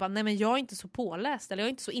personen till och med bara, nej men jag är inte så påläst eller jag är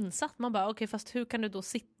inte så insatt. Man bara, okej, fast hur kan du då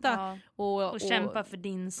sitta och kämpa för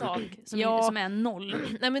din sak som är noll?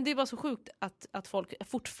 Nej, men det var så sjukt att folk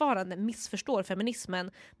fortfarande missförstår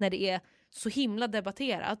feminismen när det är så himla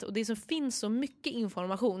debatterat. Och det finns så mycket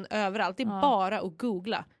information överallt. Det är bara att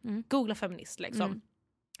googla. Googla feminist liksom.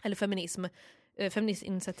 Eller feminism.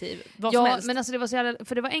 Feministinitiativ. Vad som helst. Men alltså det var så jävla,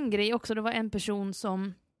 för det var en grej också. Det var en person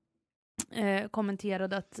som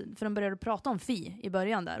kommenterade att, för de började prata om FI i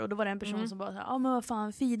början där, och då var det en person som bara såhär, men vad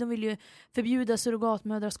fan, FI, de vill ju förbjuda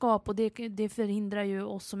surrogatmödraskap och det förhindrar ju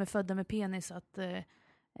oss som är födda med penis att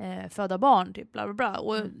föda barn, typ bla bla bla.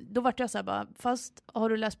 Och då vart jag såhär bara, fast har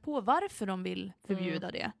du läst på varför de vill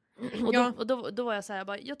förbjuda det? Och då var jag såhär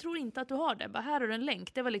bara, jag tror inte att du har det. Bara, här har du en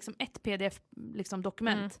länk. Det var liksom ett pdf liksom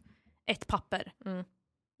dokument, ett papper.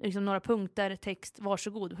 Liksom några punkter, text,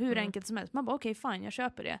 varsågod. Hur enkelt som helst. Man bara, okej, fine, jag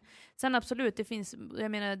köper det. Sen absolut, det finns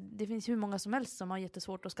hur många som helst som har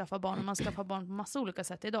jättesvårt att skaffa barn. Och man skaffar barn på massa olika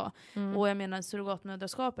sätt idag. Och jag menar,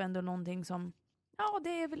 surrogatmödraskap är ändå någonting som, det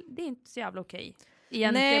är inte så jävla okej.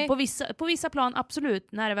 Egentligen, på vissa plan,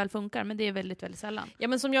 absolut, när det väl funkar. Men det är väldigt, väldigt sällan. Ja,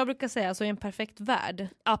 men som jag brukar säga, så är en perfekt värld.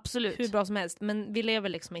 Absolut. Hur bra som helst. Men vi lever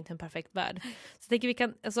liksom inte i en perfekt värld. Så jag tänker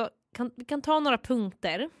vi kan ta några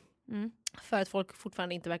punkter. För att folk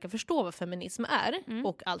fortfarande inte verkar förstå vad feminism är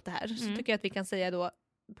och allt det här. Så tycker jag att vi kan säga då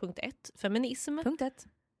punkt 1, feminism. Punkt 1.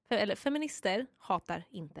 Eller feminister hatar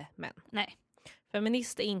inte män. Nej.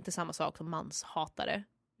 Feminist är inte samma sak som manshatare,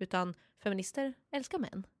 utan feminister älskar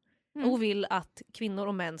män. Och vill att kvinnor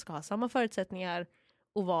och män ska ha samma förutsättningar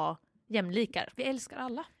och vara jämlikar. Vi älskar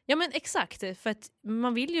alla. Ja, men exakt, för att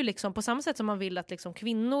man vill ju liksom, på samma sätt som man vill att liksom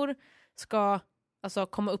kvinnor ska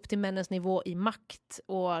komma upp till männens nivå i makt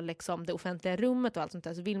och liksom det offentliga rummet och allt sånt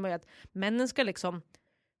där, så vill man ju att männen ska liksom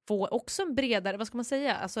få också en bredare, vad ska man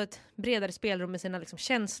säga, alltså ett bredare spelrum med sina liksom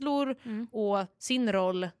känslor och sin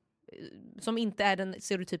roll som inte är den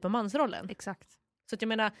stereotypa mansrollen. Exakt. Så att jag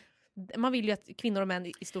menar, man vill ju att kvinnor och män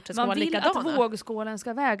i stort sett ska vara likadana. Man vill att vågskålen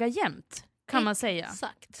ska väga jämnt, kan man säga.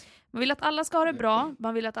 Exakt. Man vill att alla ska ha det bra,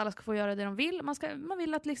 man vill att alla ska få göra det de vill, man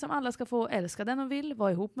vill att liksom alla ska få älska den de vill,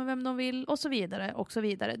 vara ihop med vem de vill och så vidare och så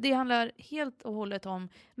vidare. Det handlar helt och hållet om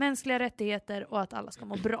mänskliga rättigheter och att alla ska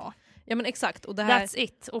må bra. Ja, men exakt. Och det här... That's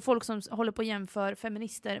it. Och folk som håller på att jämföra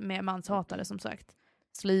feminister med manshatare, som sagt,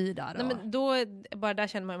 slidar. Nej, men då, bara där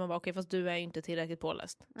känner man bara, okej, fast du är ju inte tillräckligt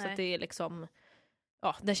påläst. Nej. Så att det är liksom...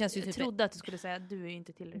 Ja, det känns ju typ... Jag trodde att du skulle säga att du är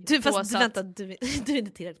inte tillräckligt påsatt. Vänta, du är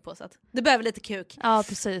inte tillräckligt påsatt. Du behöver lite kuk. Ja,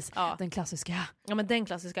 precis. Ja. Den klassiska. Ja, men den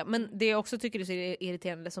klassiska. Men det jag också tycker är så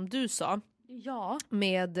irriterande, som du sa. Ja.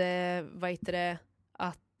 Med,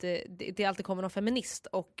 att det alltid kommer någon feminist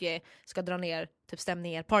och ska dra ner typ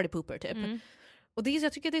stämningar, partypooper typ. Och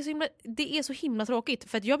jag tycker att det är så himla tråkigt.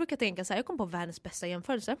 För att jag brukar tänka så här, jag kom på världens bästa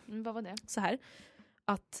jämförelse. Vad var det? Så här,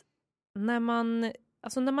 att när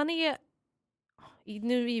man är...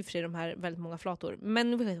 Nu är ju för sig de här väldigt många flator,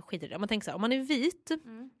 men nu skiter det. Om man tänker så här, om man är vit,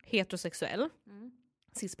 heterosexuell,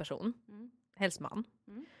 cisperson, helst man.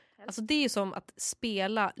 Alltså det är ju som att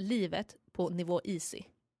spela livet på nivå easy.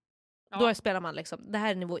 Ja. Då spelar man liksom, det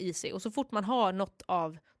här är nivå easy. Och så fort man har något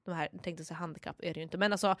av de här, tänkte säga handikapp är det ju inte,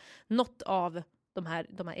 men alltså något av de här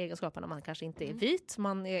egenskaperna, man kanske inte är vit,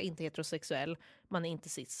 man är inte heterosexuell, man är inte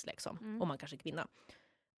cis liksom, och man kanske är kvinna.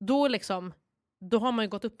 Då har man ju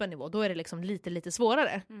gått upp en nivå. Då är det liksom lite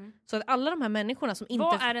svårare. Så att alla de här människorna som inte...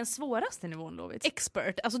 Vad är den svåraste nivån, Lovits?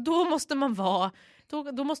 Expert. Alltså då måste man vara...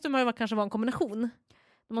 Då måste man kanske vara en kombination.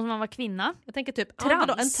 Då måste man vara kvinna. Jag tänker typ...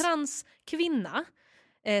 en transkvinna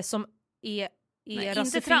som är Nej,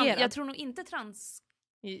 rasifierad. Jag tror nog inte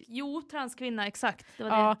transkvinna, exakt. Det var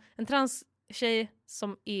det. Ja, en transtjej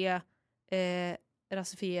som är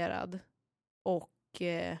rasifierad och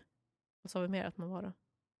vad sa vi mer att man var då?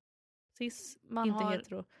 Cis, inte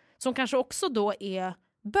hetero. Som kanske också då är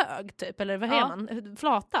bög typ, eller vad är man?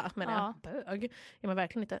 Flata menar jag. Bög är man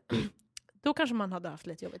verkligen inte. Då kanske man hade haft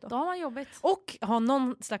lite jobbigt då. Då har man jobbigt. Och ha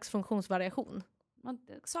någon slags funktionsvariation.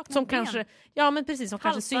 Som kanske, ja men precis, som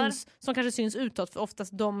kanske syns utåt, för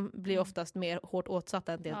oftast de blir oftast mer hårt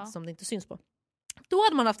åtsatta än det som det inte syns på. Då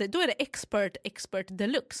hade man haft det, då är det expert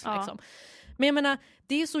deluxe liksom. Men jag menar,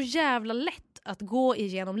 det är så jävla lätt att gå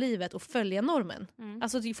igenom livet och följa normen.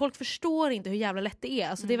 Alltså folk förstår inte hur jävla lätt det är.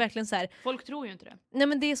 Alltså det är verkligen så här. Folk tror ju inte det. Nej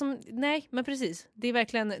men det är nej men precis. Det är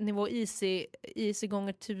verkligen nivå easy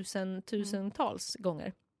gånger tusentals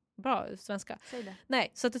gånger. Bra svenska. Säg det.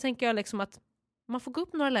 Nej, så att då tänker jag liksom att man får gå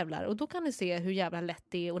upp några levlar och då kan ni se hur jävla lätt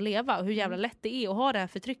det är att leva och hur jävla lätt det är att ha det här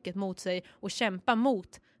förtrycket mot sig och kämpa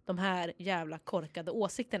mot de här jävla korkade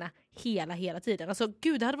åsikterna hela tiden. Alltså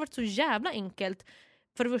gud, det hade varit så jävla enkelt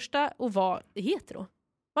för det första att vara hetero.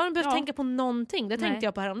 Man behöver tänka på någonting. Det tänkte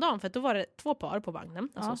jag på häromdagen, för att då var det 2 par på vagnen,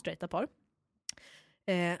 alltså straighta par.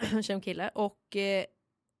 Tjej-kille. Och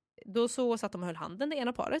då så satt de och höll handen, det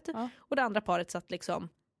ena paret. Och det andra paret satt liksom,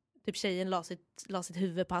 typ tjejen la sitt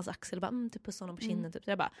huvud på hans axel och bara typ pussade honom på kinden. Typ. Så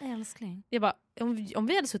jag bara, om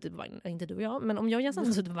vi hade suttit på vagnen, inte du och jag, men om jag och Jens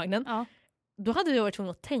hade suttit på vagnen, då hade vi varit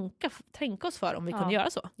tvungna att tänka oss för om vi kunde göra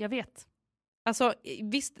så. Jag vet. Alltså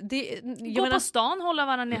visst, gå på stan, hålla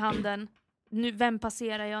varandra i handen. Nu, vem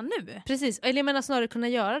passerar jag nu? Precis, eller jag menar snarare kunna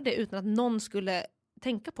göra det utan att någon skulle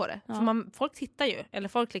tänka på det. För folk tittar ju, eller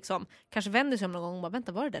folk liksom kanske vänder sig om någon gång och bara,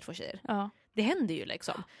 vänta, var det där 2 tjejer? Det händer ju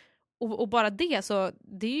liksom. Och bara det, så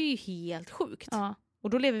det är ju helt sjukt. Och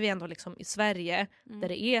då lever vi ändå liksom i Sverige där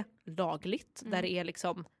det är lagligt, där det är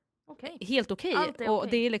liksom helt okej. Och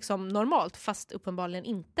det är liksom normalt, fast uppenbarligen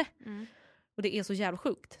inte. Och det är så jävla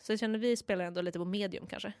sjukt. Så jag känner vi spelar ändå lite på medium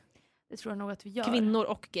kanske. Det tror jag nog att vi gör. Kvinnor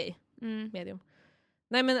och gay. Medium.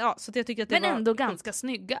 Nej men så att jag tycker att det men var ändå ganska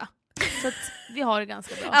snygga. Så att vi har det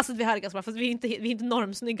ganska bra. Alltså vi har det ganska bra, fast vi är inte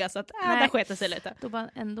normsnygga, så att där sketar sig lite. Då var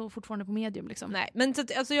ändå fortfarande på medium liksom. Nej, men så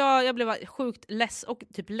att, alltså jag blev sjukt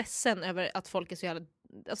ledsen över att folk är så jävla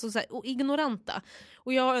så här, och ignoranta.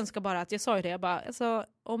 Och jag önskar bara att, jag sa ju det, jag bara, alltså,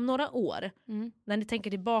 om några år när ni tänker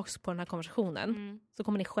tillbaks på den här konversationen så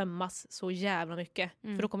kommer ni skämmas så jävla mycket.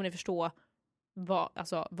 För då kommer ni förstå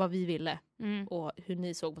vad vi ville och hur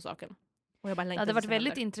ni såg på saken. Och jag bara det hade varit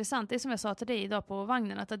väldigt intressant, det är som jag sa till dig idag på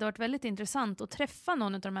vagnen, att det hade varit väldigt intressant att träffa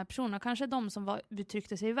någon av de här personerna, kanske de som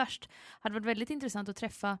uttryckte sig värst, hade varit väldigt intressant att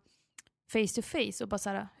träffa face to face och bara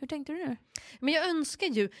såhär, hur tänkte du nu? Men jag önskar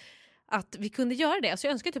ju att vi kunde göra det. Alltså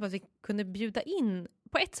jag önskar typ att vi kunde bjuda in,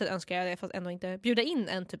 på ett sätt önskar jag det, fast ändå inte, bjuda in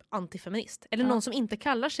en typ antifeminist. Eller någon som inte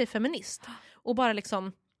kallar sig feminist. Och bara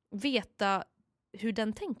liksom veta hur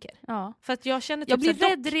den tänker. För att jag känner typ, jag blir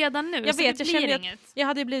rädd redan nu. Jag vet, jag känner att jag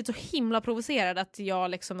hade blivit så himla provocerad att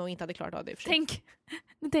jag liksom nog inte hade klarat av det.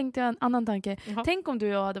 Nu tänkte jag en annan tanke. Tänk om du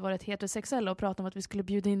och jag hade varit heterosexuella och pratat om att vi skulle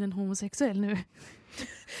bjuda in en homosexuell nu.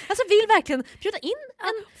 Alltså vill verkligen bjuda in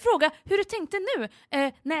en fråga hur du tänkte nu.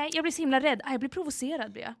 Nej, jag blir så himla rädd. Jag blir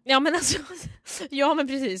provocerad blir jag. Ja men alltså, ja men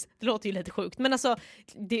precis. Det låter ju lite sjukt. Men alltså,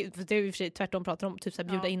 det är ju i och för sig tvärtom pratar om typ så här,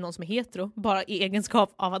 bjuda in någon som är hetero. Bara i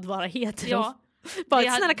egenskap av att vara hetero. Ja. Bara,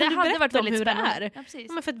 snälla, kan du berätta om hur det är?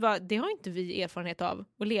 Ja, men för att det har inte vi erfarenhet av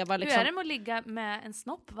att leva liksom. Hur är det med att ligga med en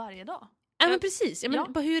snopp varje dag? Ja men precis.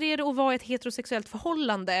 Men hur är det att vara i ett heterosexuellt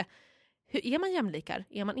förhållande? Är man jämlikar?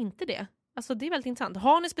 Är man inte det? Alltså det är väldigt intressant.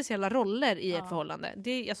 Har ni speciella roller i ert förhållande?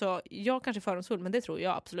 Det, alltså, jag kanske är fördomsfull, men det tror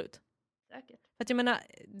jag absolut. Säkert. För att jag menar,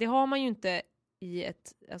 det har man ju inte i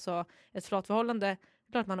ett flat förhållande. Det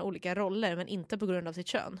är klart man har olika roller, men inte på grund av sitt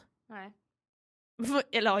kön. Nej.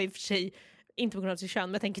 Eller i och för sig inte på grund av sitt kön,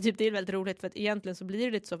 men jag tänker typ det är väldigt roligt, för att egentligen så blir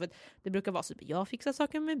det lite så, för att det brukar vara så att jag fixar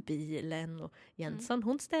saker med bilen och Jensen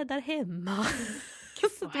hon städar hemma.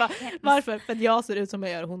 Varför? För att jag ser ut som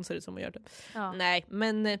jag gör och hon ser ut som jag gör. Nej,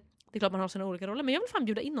 men det är klart man har sina olika roller, men jag vill fan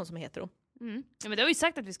bjuda in någon som är hetero. Ja, men det har vi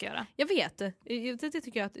sagt att vi ska göra. Jag vet, det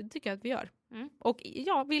tycker jag att vi gör. Och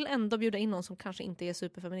jag vill ändå bjuda in någon som kanske inte är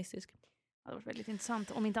superfeministisk. Det hade varit väldigt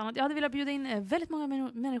intressant. Om inte annat. Jag hade velat bjuda in väldigt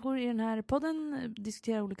många människor i den här podden.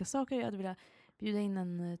 Diskutera olika saker. Jag hade velat bjuda in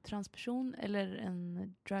en transperson. Eller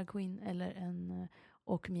en dragqueen. Eller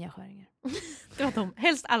och Mia Skäringer. Det var de.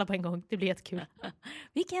 Helst alla på en gång. Det blir jättekul.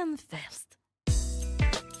 Vilken fest!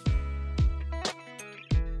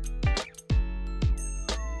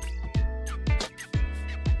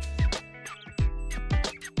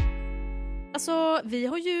 Alltså, vi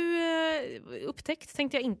har ju upptäckt,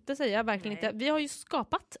 tänkte jag inte säga, verkligen inte. Vi har ju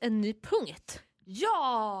skapat en ny punkt.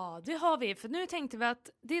 Ja, det har vi. För nu tänkte vi att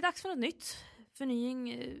det är dags för något nytt.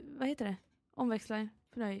 Förnying, vad heter det? Omväxlar.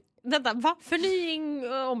 Vänta, va?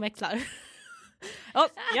 Förnying omväxlar. Ja,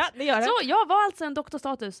 det gör det. Så jag var alltså en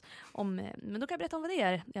doktorstatus. Men då kan jag berätta om vad det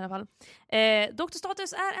är i alla fall.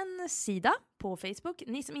 Doktorstatus är en sida på Facebook.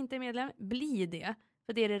 Ni som inte är medlem, bli det.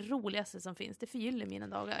 För det är det roligaste som finns. Det förgyller mina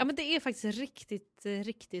dagar. Ja, men det är faktiskt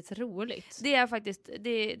riktigt roligt. Det är faktiskt, det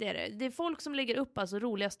är det. Det är folk som lägger upp alltså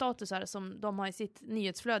roliga statusar som de har i sitt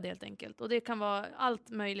nyhetsflöde helt enkelt. Och det kan vara allt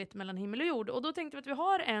möjligt mellan himmel och jord. Och då tänkte vi att vi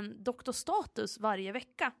har en doktorstatus varje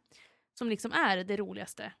vecka. Som liksom är det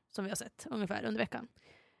roligaste som vi har sett ungefär under veckan.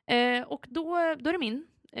 Och då är det min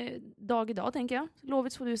dag idag, tänker jag.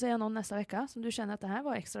 Lovits får du säga någon nästa vecka som du känner att det här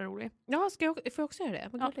var extra rolig. Ja, får jag också göra det?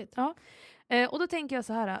 Ja. Och då tänker jag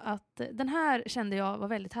så här att den här kände jag var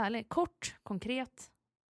väldigt härlig. Kort, konkret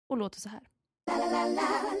och låter så här.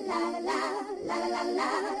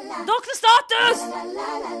 Doktorstatus!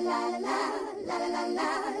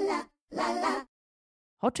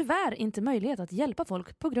 Har tyvärr inte möjlighet att hjälpa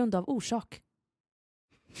folk på grund av orsak.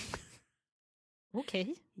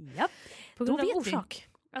 Okej. Ja, På grund av orsak.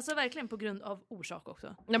 Alltså verkligen på grund av orsak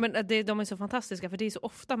också. Nej, men de är så fantastiska för det är så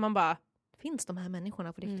ofta man bara, finns de här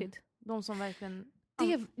människorna på riktigt? De som verkligen...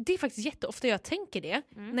 Det är faktiskt jätteofta jag tänker det.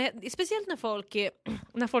 Speciellt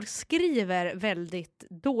när folk skriver väldigt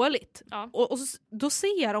dåligt. Ja. Och då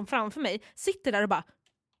ser jag dem framför mig, sitter där och bara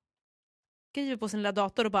skriver på sin lilla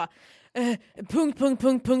dator och bara punkt. Man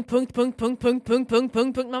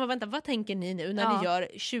bara, vänta, vad tänker ni nu när ni gör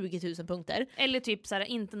 20 000 punkter? Eller typ så här,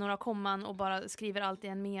 inte några komman och bara skriver allt i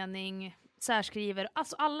en mening. Särskriver,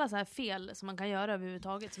 alltså alla så här fel som man kan göra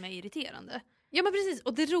överhuvudtaget som är irriterande. Ja, men precis.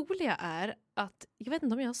 Och det roliga är att, jag vet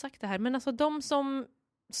inte om jag har sagt det här, men alltså de som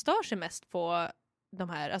stör sig mest på de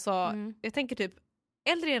här, alltså jag tänker typ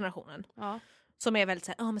äldre generationen. Ja. Som är väldigt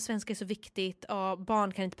såhär, men svenska är så viktigt,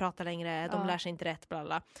 barn kan inte prata längre, de lär sig inte rätt, bla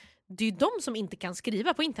bla. Det är ju de som inte kan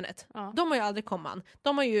skriva på internet. Ja. De har ju aldrig komman.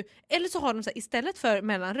 De har ju, eller så har de så här, istället för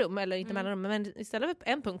mellanrum, eller inte mellanrum, men istället för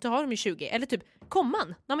en punkt så har de ju 20. Eller typ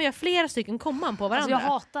komman. När man gör flera stycken komman på varandra. Alltså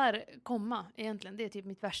jag hatar komma egentligen, det är typ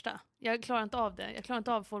mitt värsta. Jag klarar inte av det. Jag klarar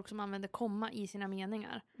inte av folk som använder komma i sina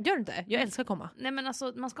meningar. Gör du inte? Jag älskar komma. Nej, men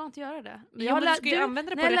alltså man ska inte göra det. Men du ska ju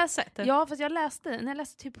använda det på rätt sätt. Ja, fast när jag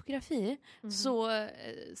läste typografi så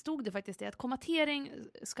stod det faktiskt det att kommatering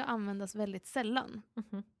ska användas väldigt sällan.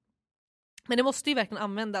 Men det måste ju verkligen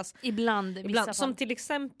användas ibland som till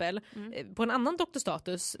exempel på en annan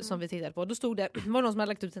doktorstatus som vi tittade på, då stod det, var det någon som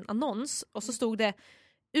hade lagt ut en annons och så stod det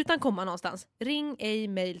utan komma någonstans, ring ej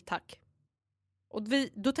mail tack. Och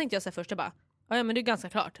då tänkte jag så här först, jag bara, ja men det är ganska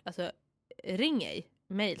klart, alltså ring ej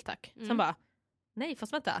mail tack. Sen bara, nej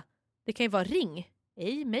fast vänta, det kan ju vara ring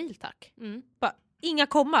ej mail tack. Bara, inga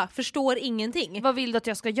komma, förstår ingenting. Vad vill du att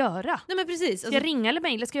jag ska göra? Nej men precis. Ska jag ringa eller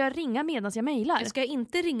mejla? Ska jag ringa medan jag mejlar? Ska jag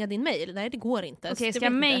inte ringa din mejl? Nej, det går inte. Okej, ska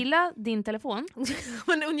jag mejla din telefon?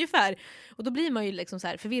 Men ungefär. Och då blir man ju liksom så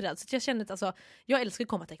här förvirrad. Så jag känner att alltså, jag älskar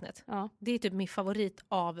kommatecknet. Ja. Det är typ min favorit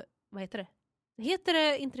av, vad heter det? Heter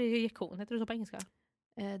det interjektion? Heter det så på engelska?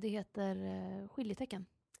 Det heter skiljetecken.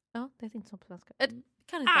 Ja, det heter inte så på svenska.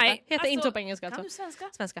 Kan inte prata. Heter inte så på engelska. Kan alltså. du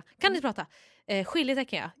svenska? Kan inte prata.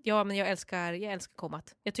 Skiljetecken, ja. Ja, men jag älskar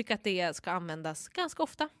kommat. Jag tycker att det ska användas ganska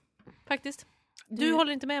ofta. Faktiskt. Du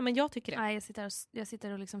håller inte med, men jag tycker det. Nej, jag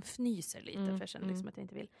sitter och liksom fnyser lite för jag känner liksom att jag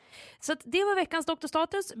inte vill. Så att det var veckans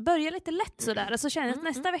doktorstatus. Börja lite lätt sådär. Alltså känner att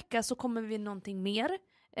nästa vecka så kommer vi någonting mer.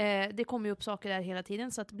 Det kommer ju upp saker där hela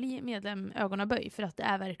tiden. Så att bli medlem ögonaböj. För att det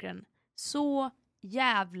är verkligen så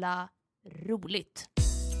jävla roligt.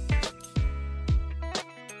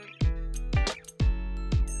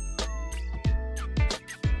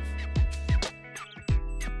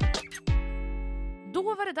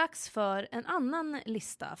 Då var det dags för en annan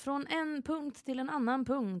lista. Från en punkt till en annan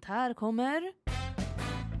punkt. Här kommer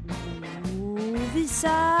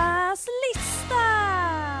Lovisas lista!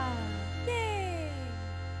 Yay!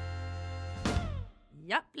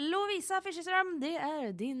 Ja, Lovisa Fischerström, det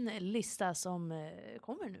är din lista som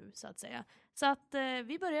kommer nu så att säga. Så att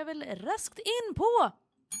vi börjar väl raskt in på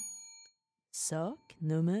sak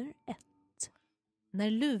nummer 1.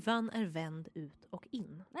 När luvan är vänd ut och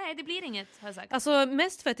in. Nej, det blir inget, har jag sagt. Alltså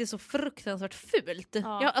mest för att det är så fruktansvärt fult.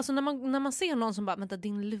 Ja. Ja, alltså när man ser någon som bara, vänta,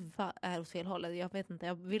 din luva är åt fel håll. Jag vet inte,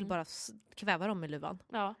 jag vill bara kväva dem med luvan.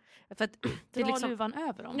 Ja. För att Dra liksom, luvan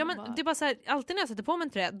över dem. Ja, men det är bara så här, alltid när jag sätter på mig en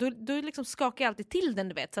tröja, då liksom skakar jag alltid till den,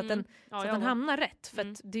 du vet. Så att den, så att den hamnar rätt.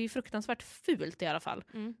 För att det är ju fruktansvärt fult i alla fall.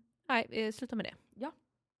 Nej, sluta med det. Ja.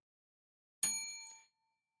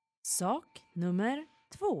 Sak nummer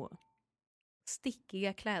 2.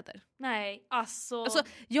 stickiga kläder. Nej, alltså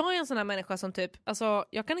jag är en sån här människa som typ, alltså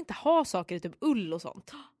jag kan inte ha saker i typ ull och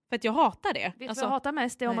sånt. För att jag hatar det. Vet du alltså, vad jag hatar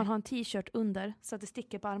mest? Det är om man har en t-shirt under så att det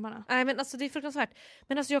sticker på armarna. Nej men alltså det är fruktansvärt.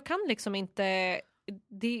 Men alltså jag kan liksom inte,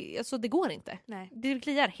 det går inte. Nej. Det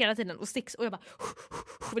kliar hela tiden och sticks och jag bara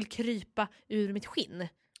vill krypa ur mitt skinn.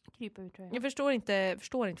 Krypa ur tröjan. Jag förstår inte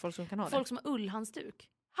folk som kan ha det. Folk som har ullhandsduk.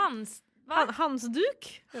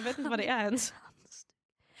 Handsduk? Jag vet inte vad det är ens.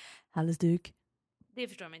 Halsduk. Det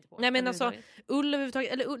förstår jag mig inte på. Nej men alltså ull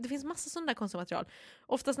överhuvudtaget, eller det finns massa sådana där konstiga material.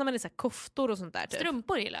 Oftast när man är så här koftor och sånt där typ.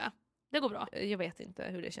 Strumpor gillar jag. Det går bra. Jag vet inte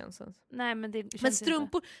hur det känns ens. Nej men det känns men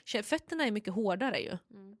strumpor, fötterna är mycket hårdare ju.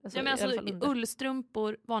 Alltså, ja, men alltså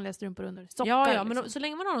ullstrumpor, vanliga strumpor under. Sockar, ja men liksom. Så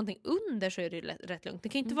länge man har någonting under så är det rätt lugnt. Det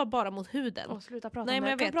kan inte vara bara mot huden. Sluta prata Nej om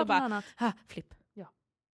men det. jag vet, bara flipp. Ja.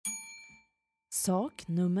 Sak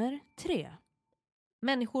nummer 3.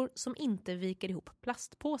 Människor som inte viker ihop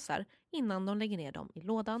plastpåsar innan de lägger ner dem i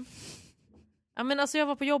lådan. Ja men alltså jag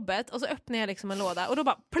var på jobbet och så öppnade jag liksom en låda och då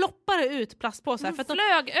bara ploppar det ut plastpåsar. För att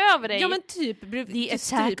flög över dig! Ja men typ. The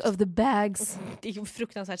attack of the bags. Det är ju en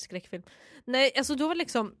fruktansvärt skräckfilm. Nej alltså då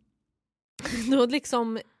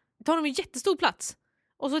tar de ju jättestor plats.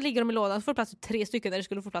 Och så ligger de i lådan och får plats 3 stycken där det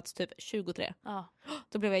skulle få plats typ 23. Ja.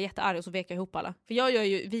 Då blev jag jättearg och så vek jag ihop alla. För jag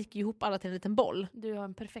viker ju ihop alla till en liten boll. Du har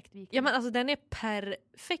en perfekt vikning. Ja men alltså den är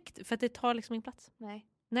perfekt för att det tar liksom ingen plats.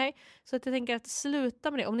 Nej, så att jag tänker att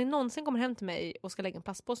sluta med det. Om ni någonsin kommer hem till mig och ska lägga en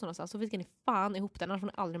plastpåse någonstans så viker ni fan ihop den. Annars får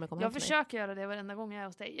ni aldrig mer komma hem till mig. Jag försöker göra det varenda gång jag är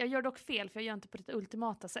hos dig. Jag gör dock fel för jag gör inte på det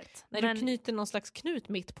ultimata sätt. Nej, du knyter någon slags knut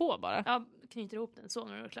mitt på bara. Ja, knyter ihop den så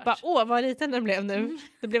när det är klart. Bara, vad liten den blev nu.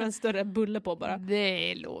 Det blev en större bulle på bara.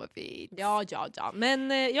 Det är lovigt. Ja. Men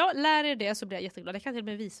lär er det så blir jag jätteglad. Jag kan till och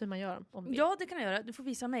med visa hur man gör. Ja, det kan jag göra. Du får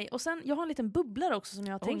visa mig. Och sen, jag har en liten bubblare också som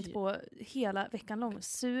jag har tänkt på hela veckan lång.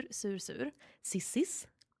 Sur. Sissis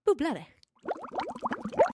bubblare.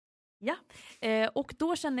 Ja, och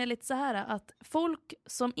då känner jag lite så här att folk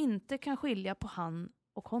som inte kan skilja på han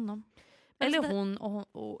och honom. Eller hon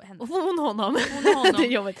och henne. Hon och honom. Det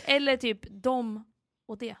är jobbigt. Eller typ de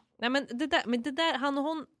och det. Nej men det där han och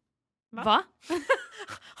hon. Va?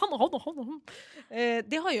 Han och hon.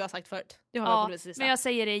 Det har jag sagt förut. Det har jag men jag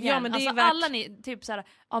säger det igen. Ja, men det alltså, alla ni typ så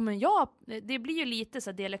här, det blir ju lite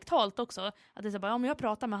så dialektalt också att det är så bara, men jag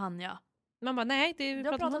pratar med han Man bara, nej,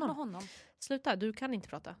 jag pratar med honom. Sluta, du kan inte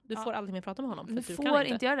prata. Du får aldrig mer prata med honom. För du får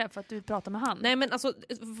inte göra det för att du pratar med han. Nej, men alltså,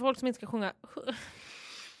 folk som inte ska sjunga.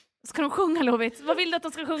 Ska de sjunga, Lovit? Vad vill du att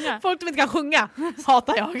de ska sjunga? Folk som inte kan sjunga,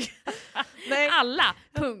 hatar jag. Nej. Alla,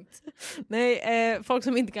 punkt. Nej, folk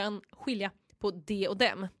som inte kan skilja på det och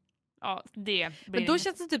dem. Ja, det blir men då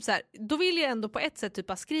känns det typ så här, då vill jag ändå på ett sätt typ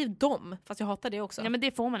bara skriv dem, fast jag hatar det också. Ja, men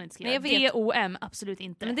det får man inte skriva. Nej, D-O-M, absolut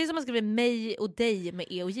inte. Men det är som att skriva mig och dig med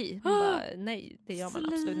E och J. Bara, nej, det gör man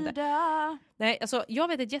absolut inte. Nej, alltså jag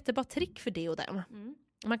vet ett jättebra trick för det och dem.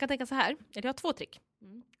 Man kan tänka så här, eller jag har 2 trick.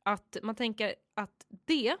 Att man tänker att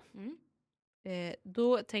det,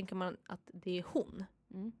 då tänker man att det är hon.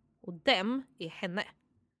 Och dem är henne.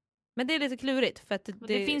 Men det är lite klurigt. För att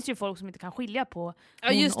det finns ju folk som inte kan skilja på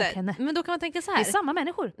hon just och henne. Men då kan man tänka så här. Det är samma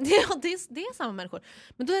människor. Ja, det är samma människor.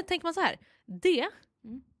 Men då tänker man så här. Det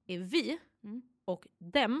är vi och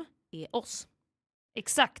dem är oss.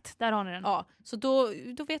 Exakt, där har ni den. Ja, så då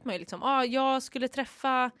vet man ju liksom. Jag skulle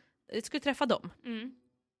träffa dem.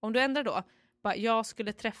 Om du ändrar då. Bara, jag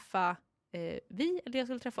skulle träffa vi eller jag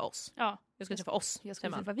skulle träffa oss. Ja. Jag skulle träffa oss. Jag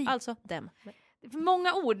skulle träffa vi. Alltså dem. Det är för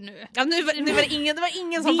många ord nu. Ja, nu var det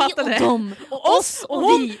ingen som fattade det. Vi och dem. Och oss och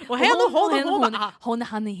vi. Och hen och hon. Hon,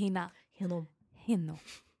 han, hinna. Hinno.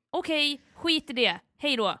 Okej, skit i det.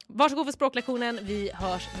 Hej då. Varsågod för språklektionen. Vi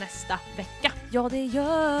hörs nästa vecka. Ja, det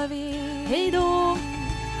gör vi. Hej då.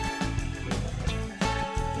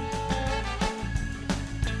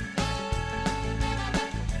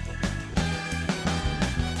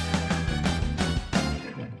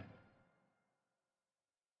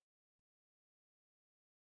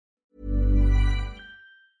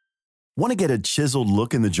 Want to get a chiseled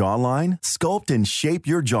look in the jawline? Sculpt and shape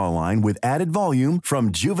your jawline with added volume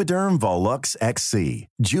from Juvederm Volux XC.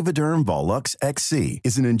 Juvederm Volux XC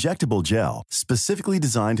is an injectable gel specifically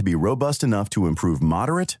designed to be robust enough to improve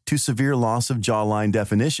moderate to severe loss of jawline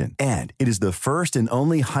definition. And it is the first and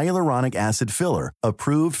only hyaluronic acid filler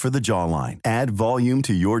approved for the jawline. Add volume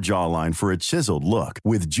to your jawline for a chiseled look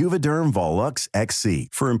with Juvederm Volux XC.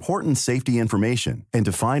 For important safety information and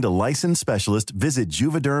to find a licensed specialist, visit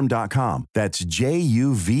juvederm.com Juvederm.com. That's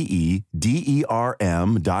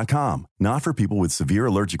Juvederm.com. Not for people with severe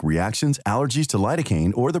allergic reactions, allergies to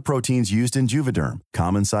lidocaine, or the proteins used in Juvederm.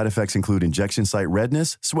 Common side effects include injection site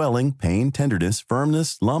redness, swelling, pain, tenderness,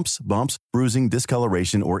 firmness, lumps, bumps, bruising,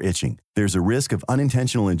 discoloration, or itching. There's a risk of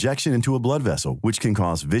unintentional injection into a blood vessel, which can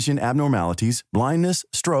cause vision abnormalities, blindness,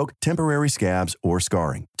 stroke, temporary scabs, or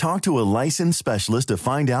scarring. Talk to a licensed specialist to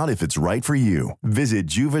find out if it's right for you. Visit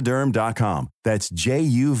Juvederm.com. That's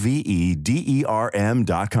Juvederm.com.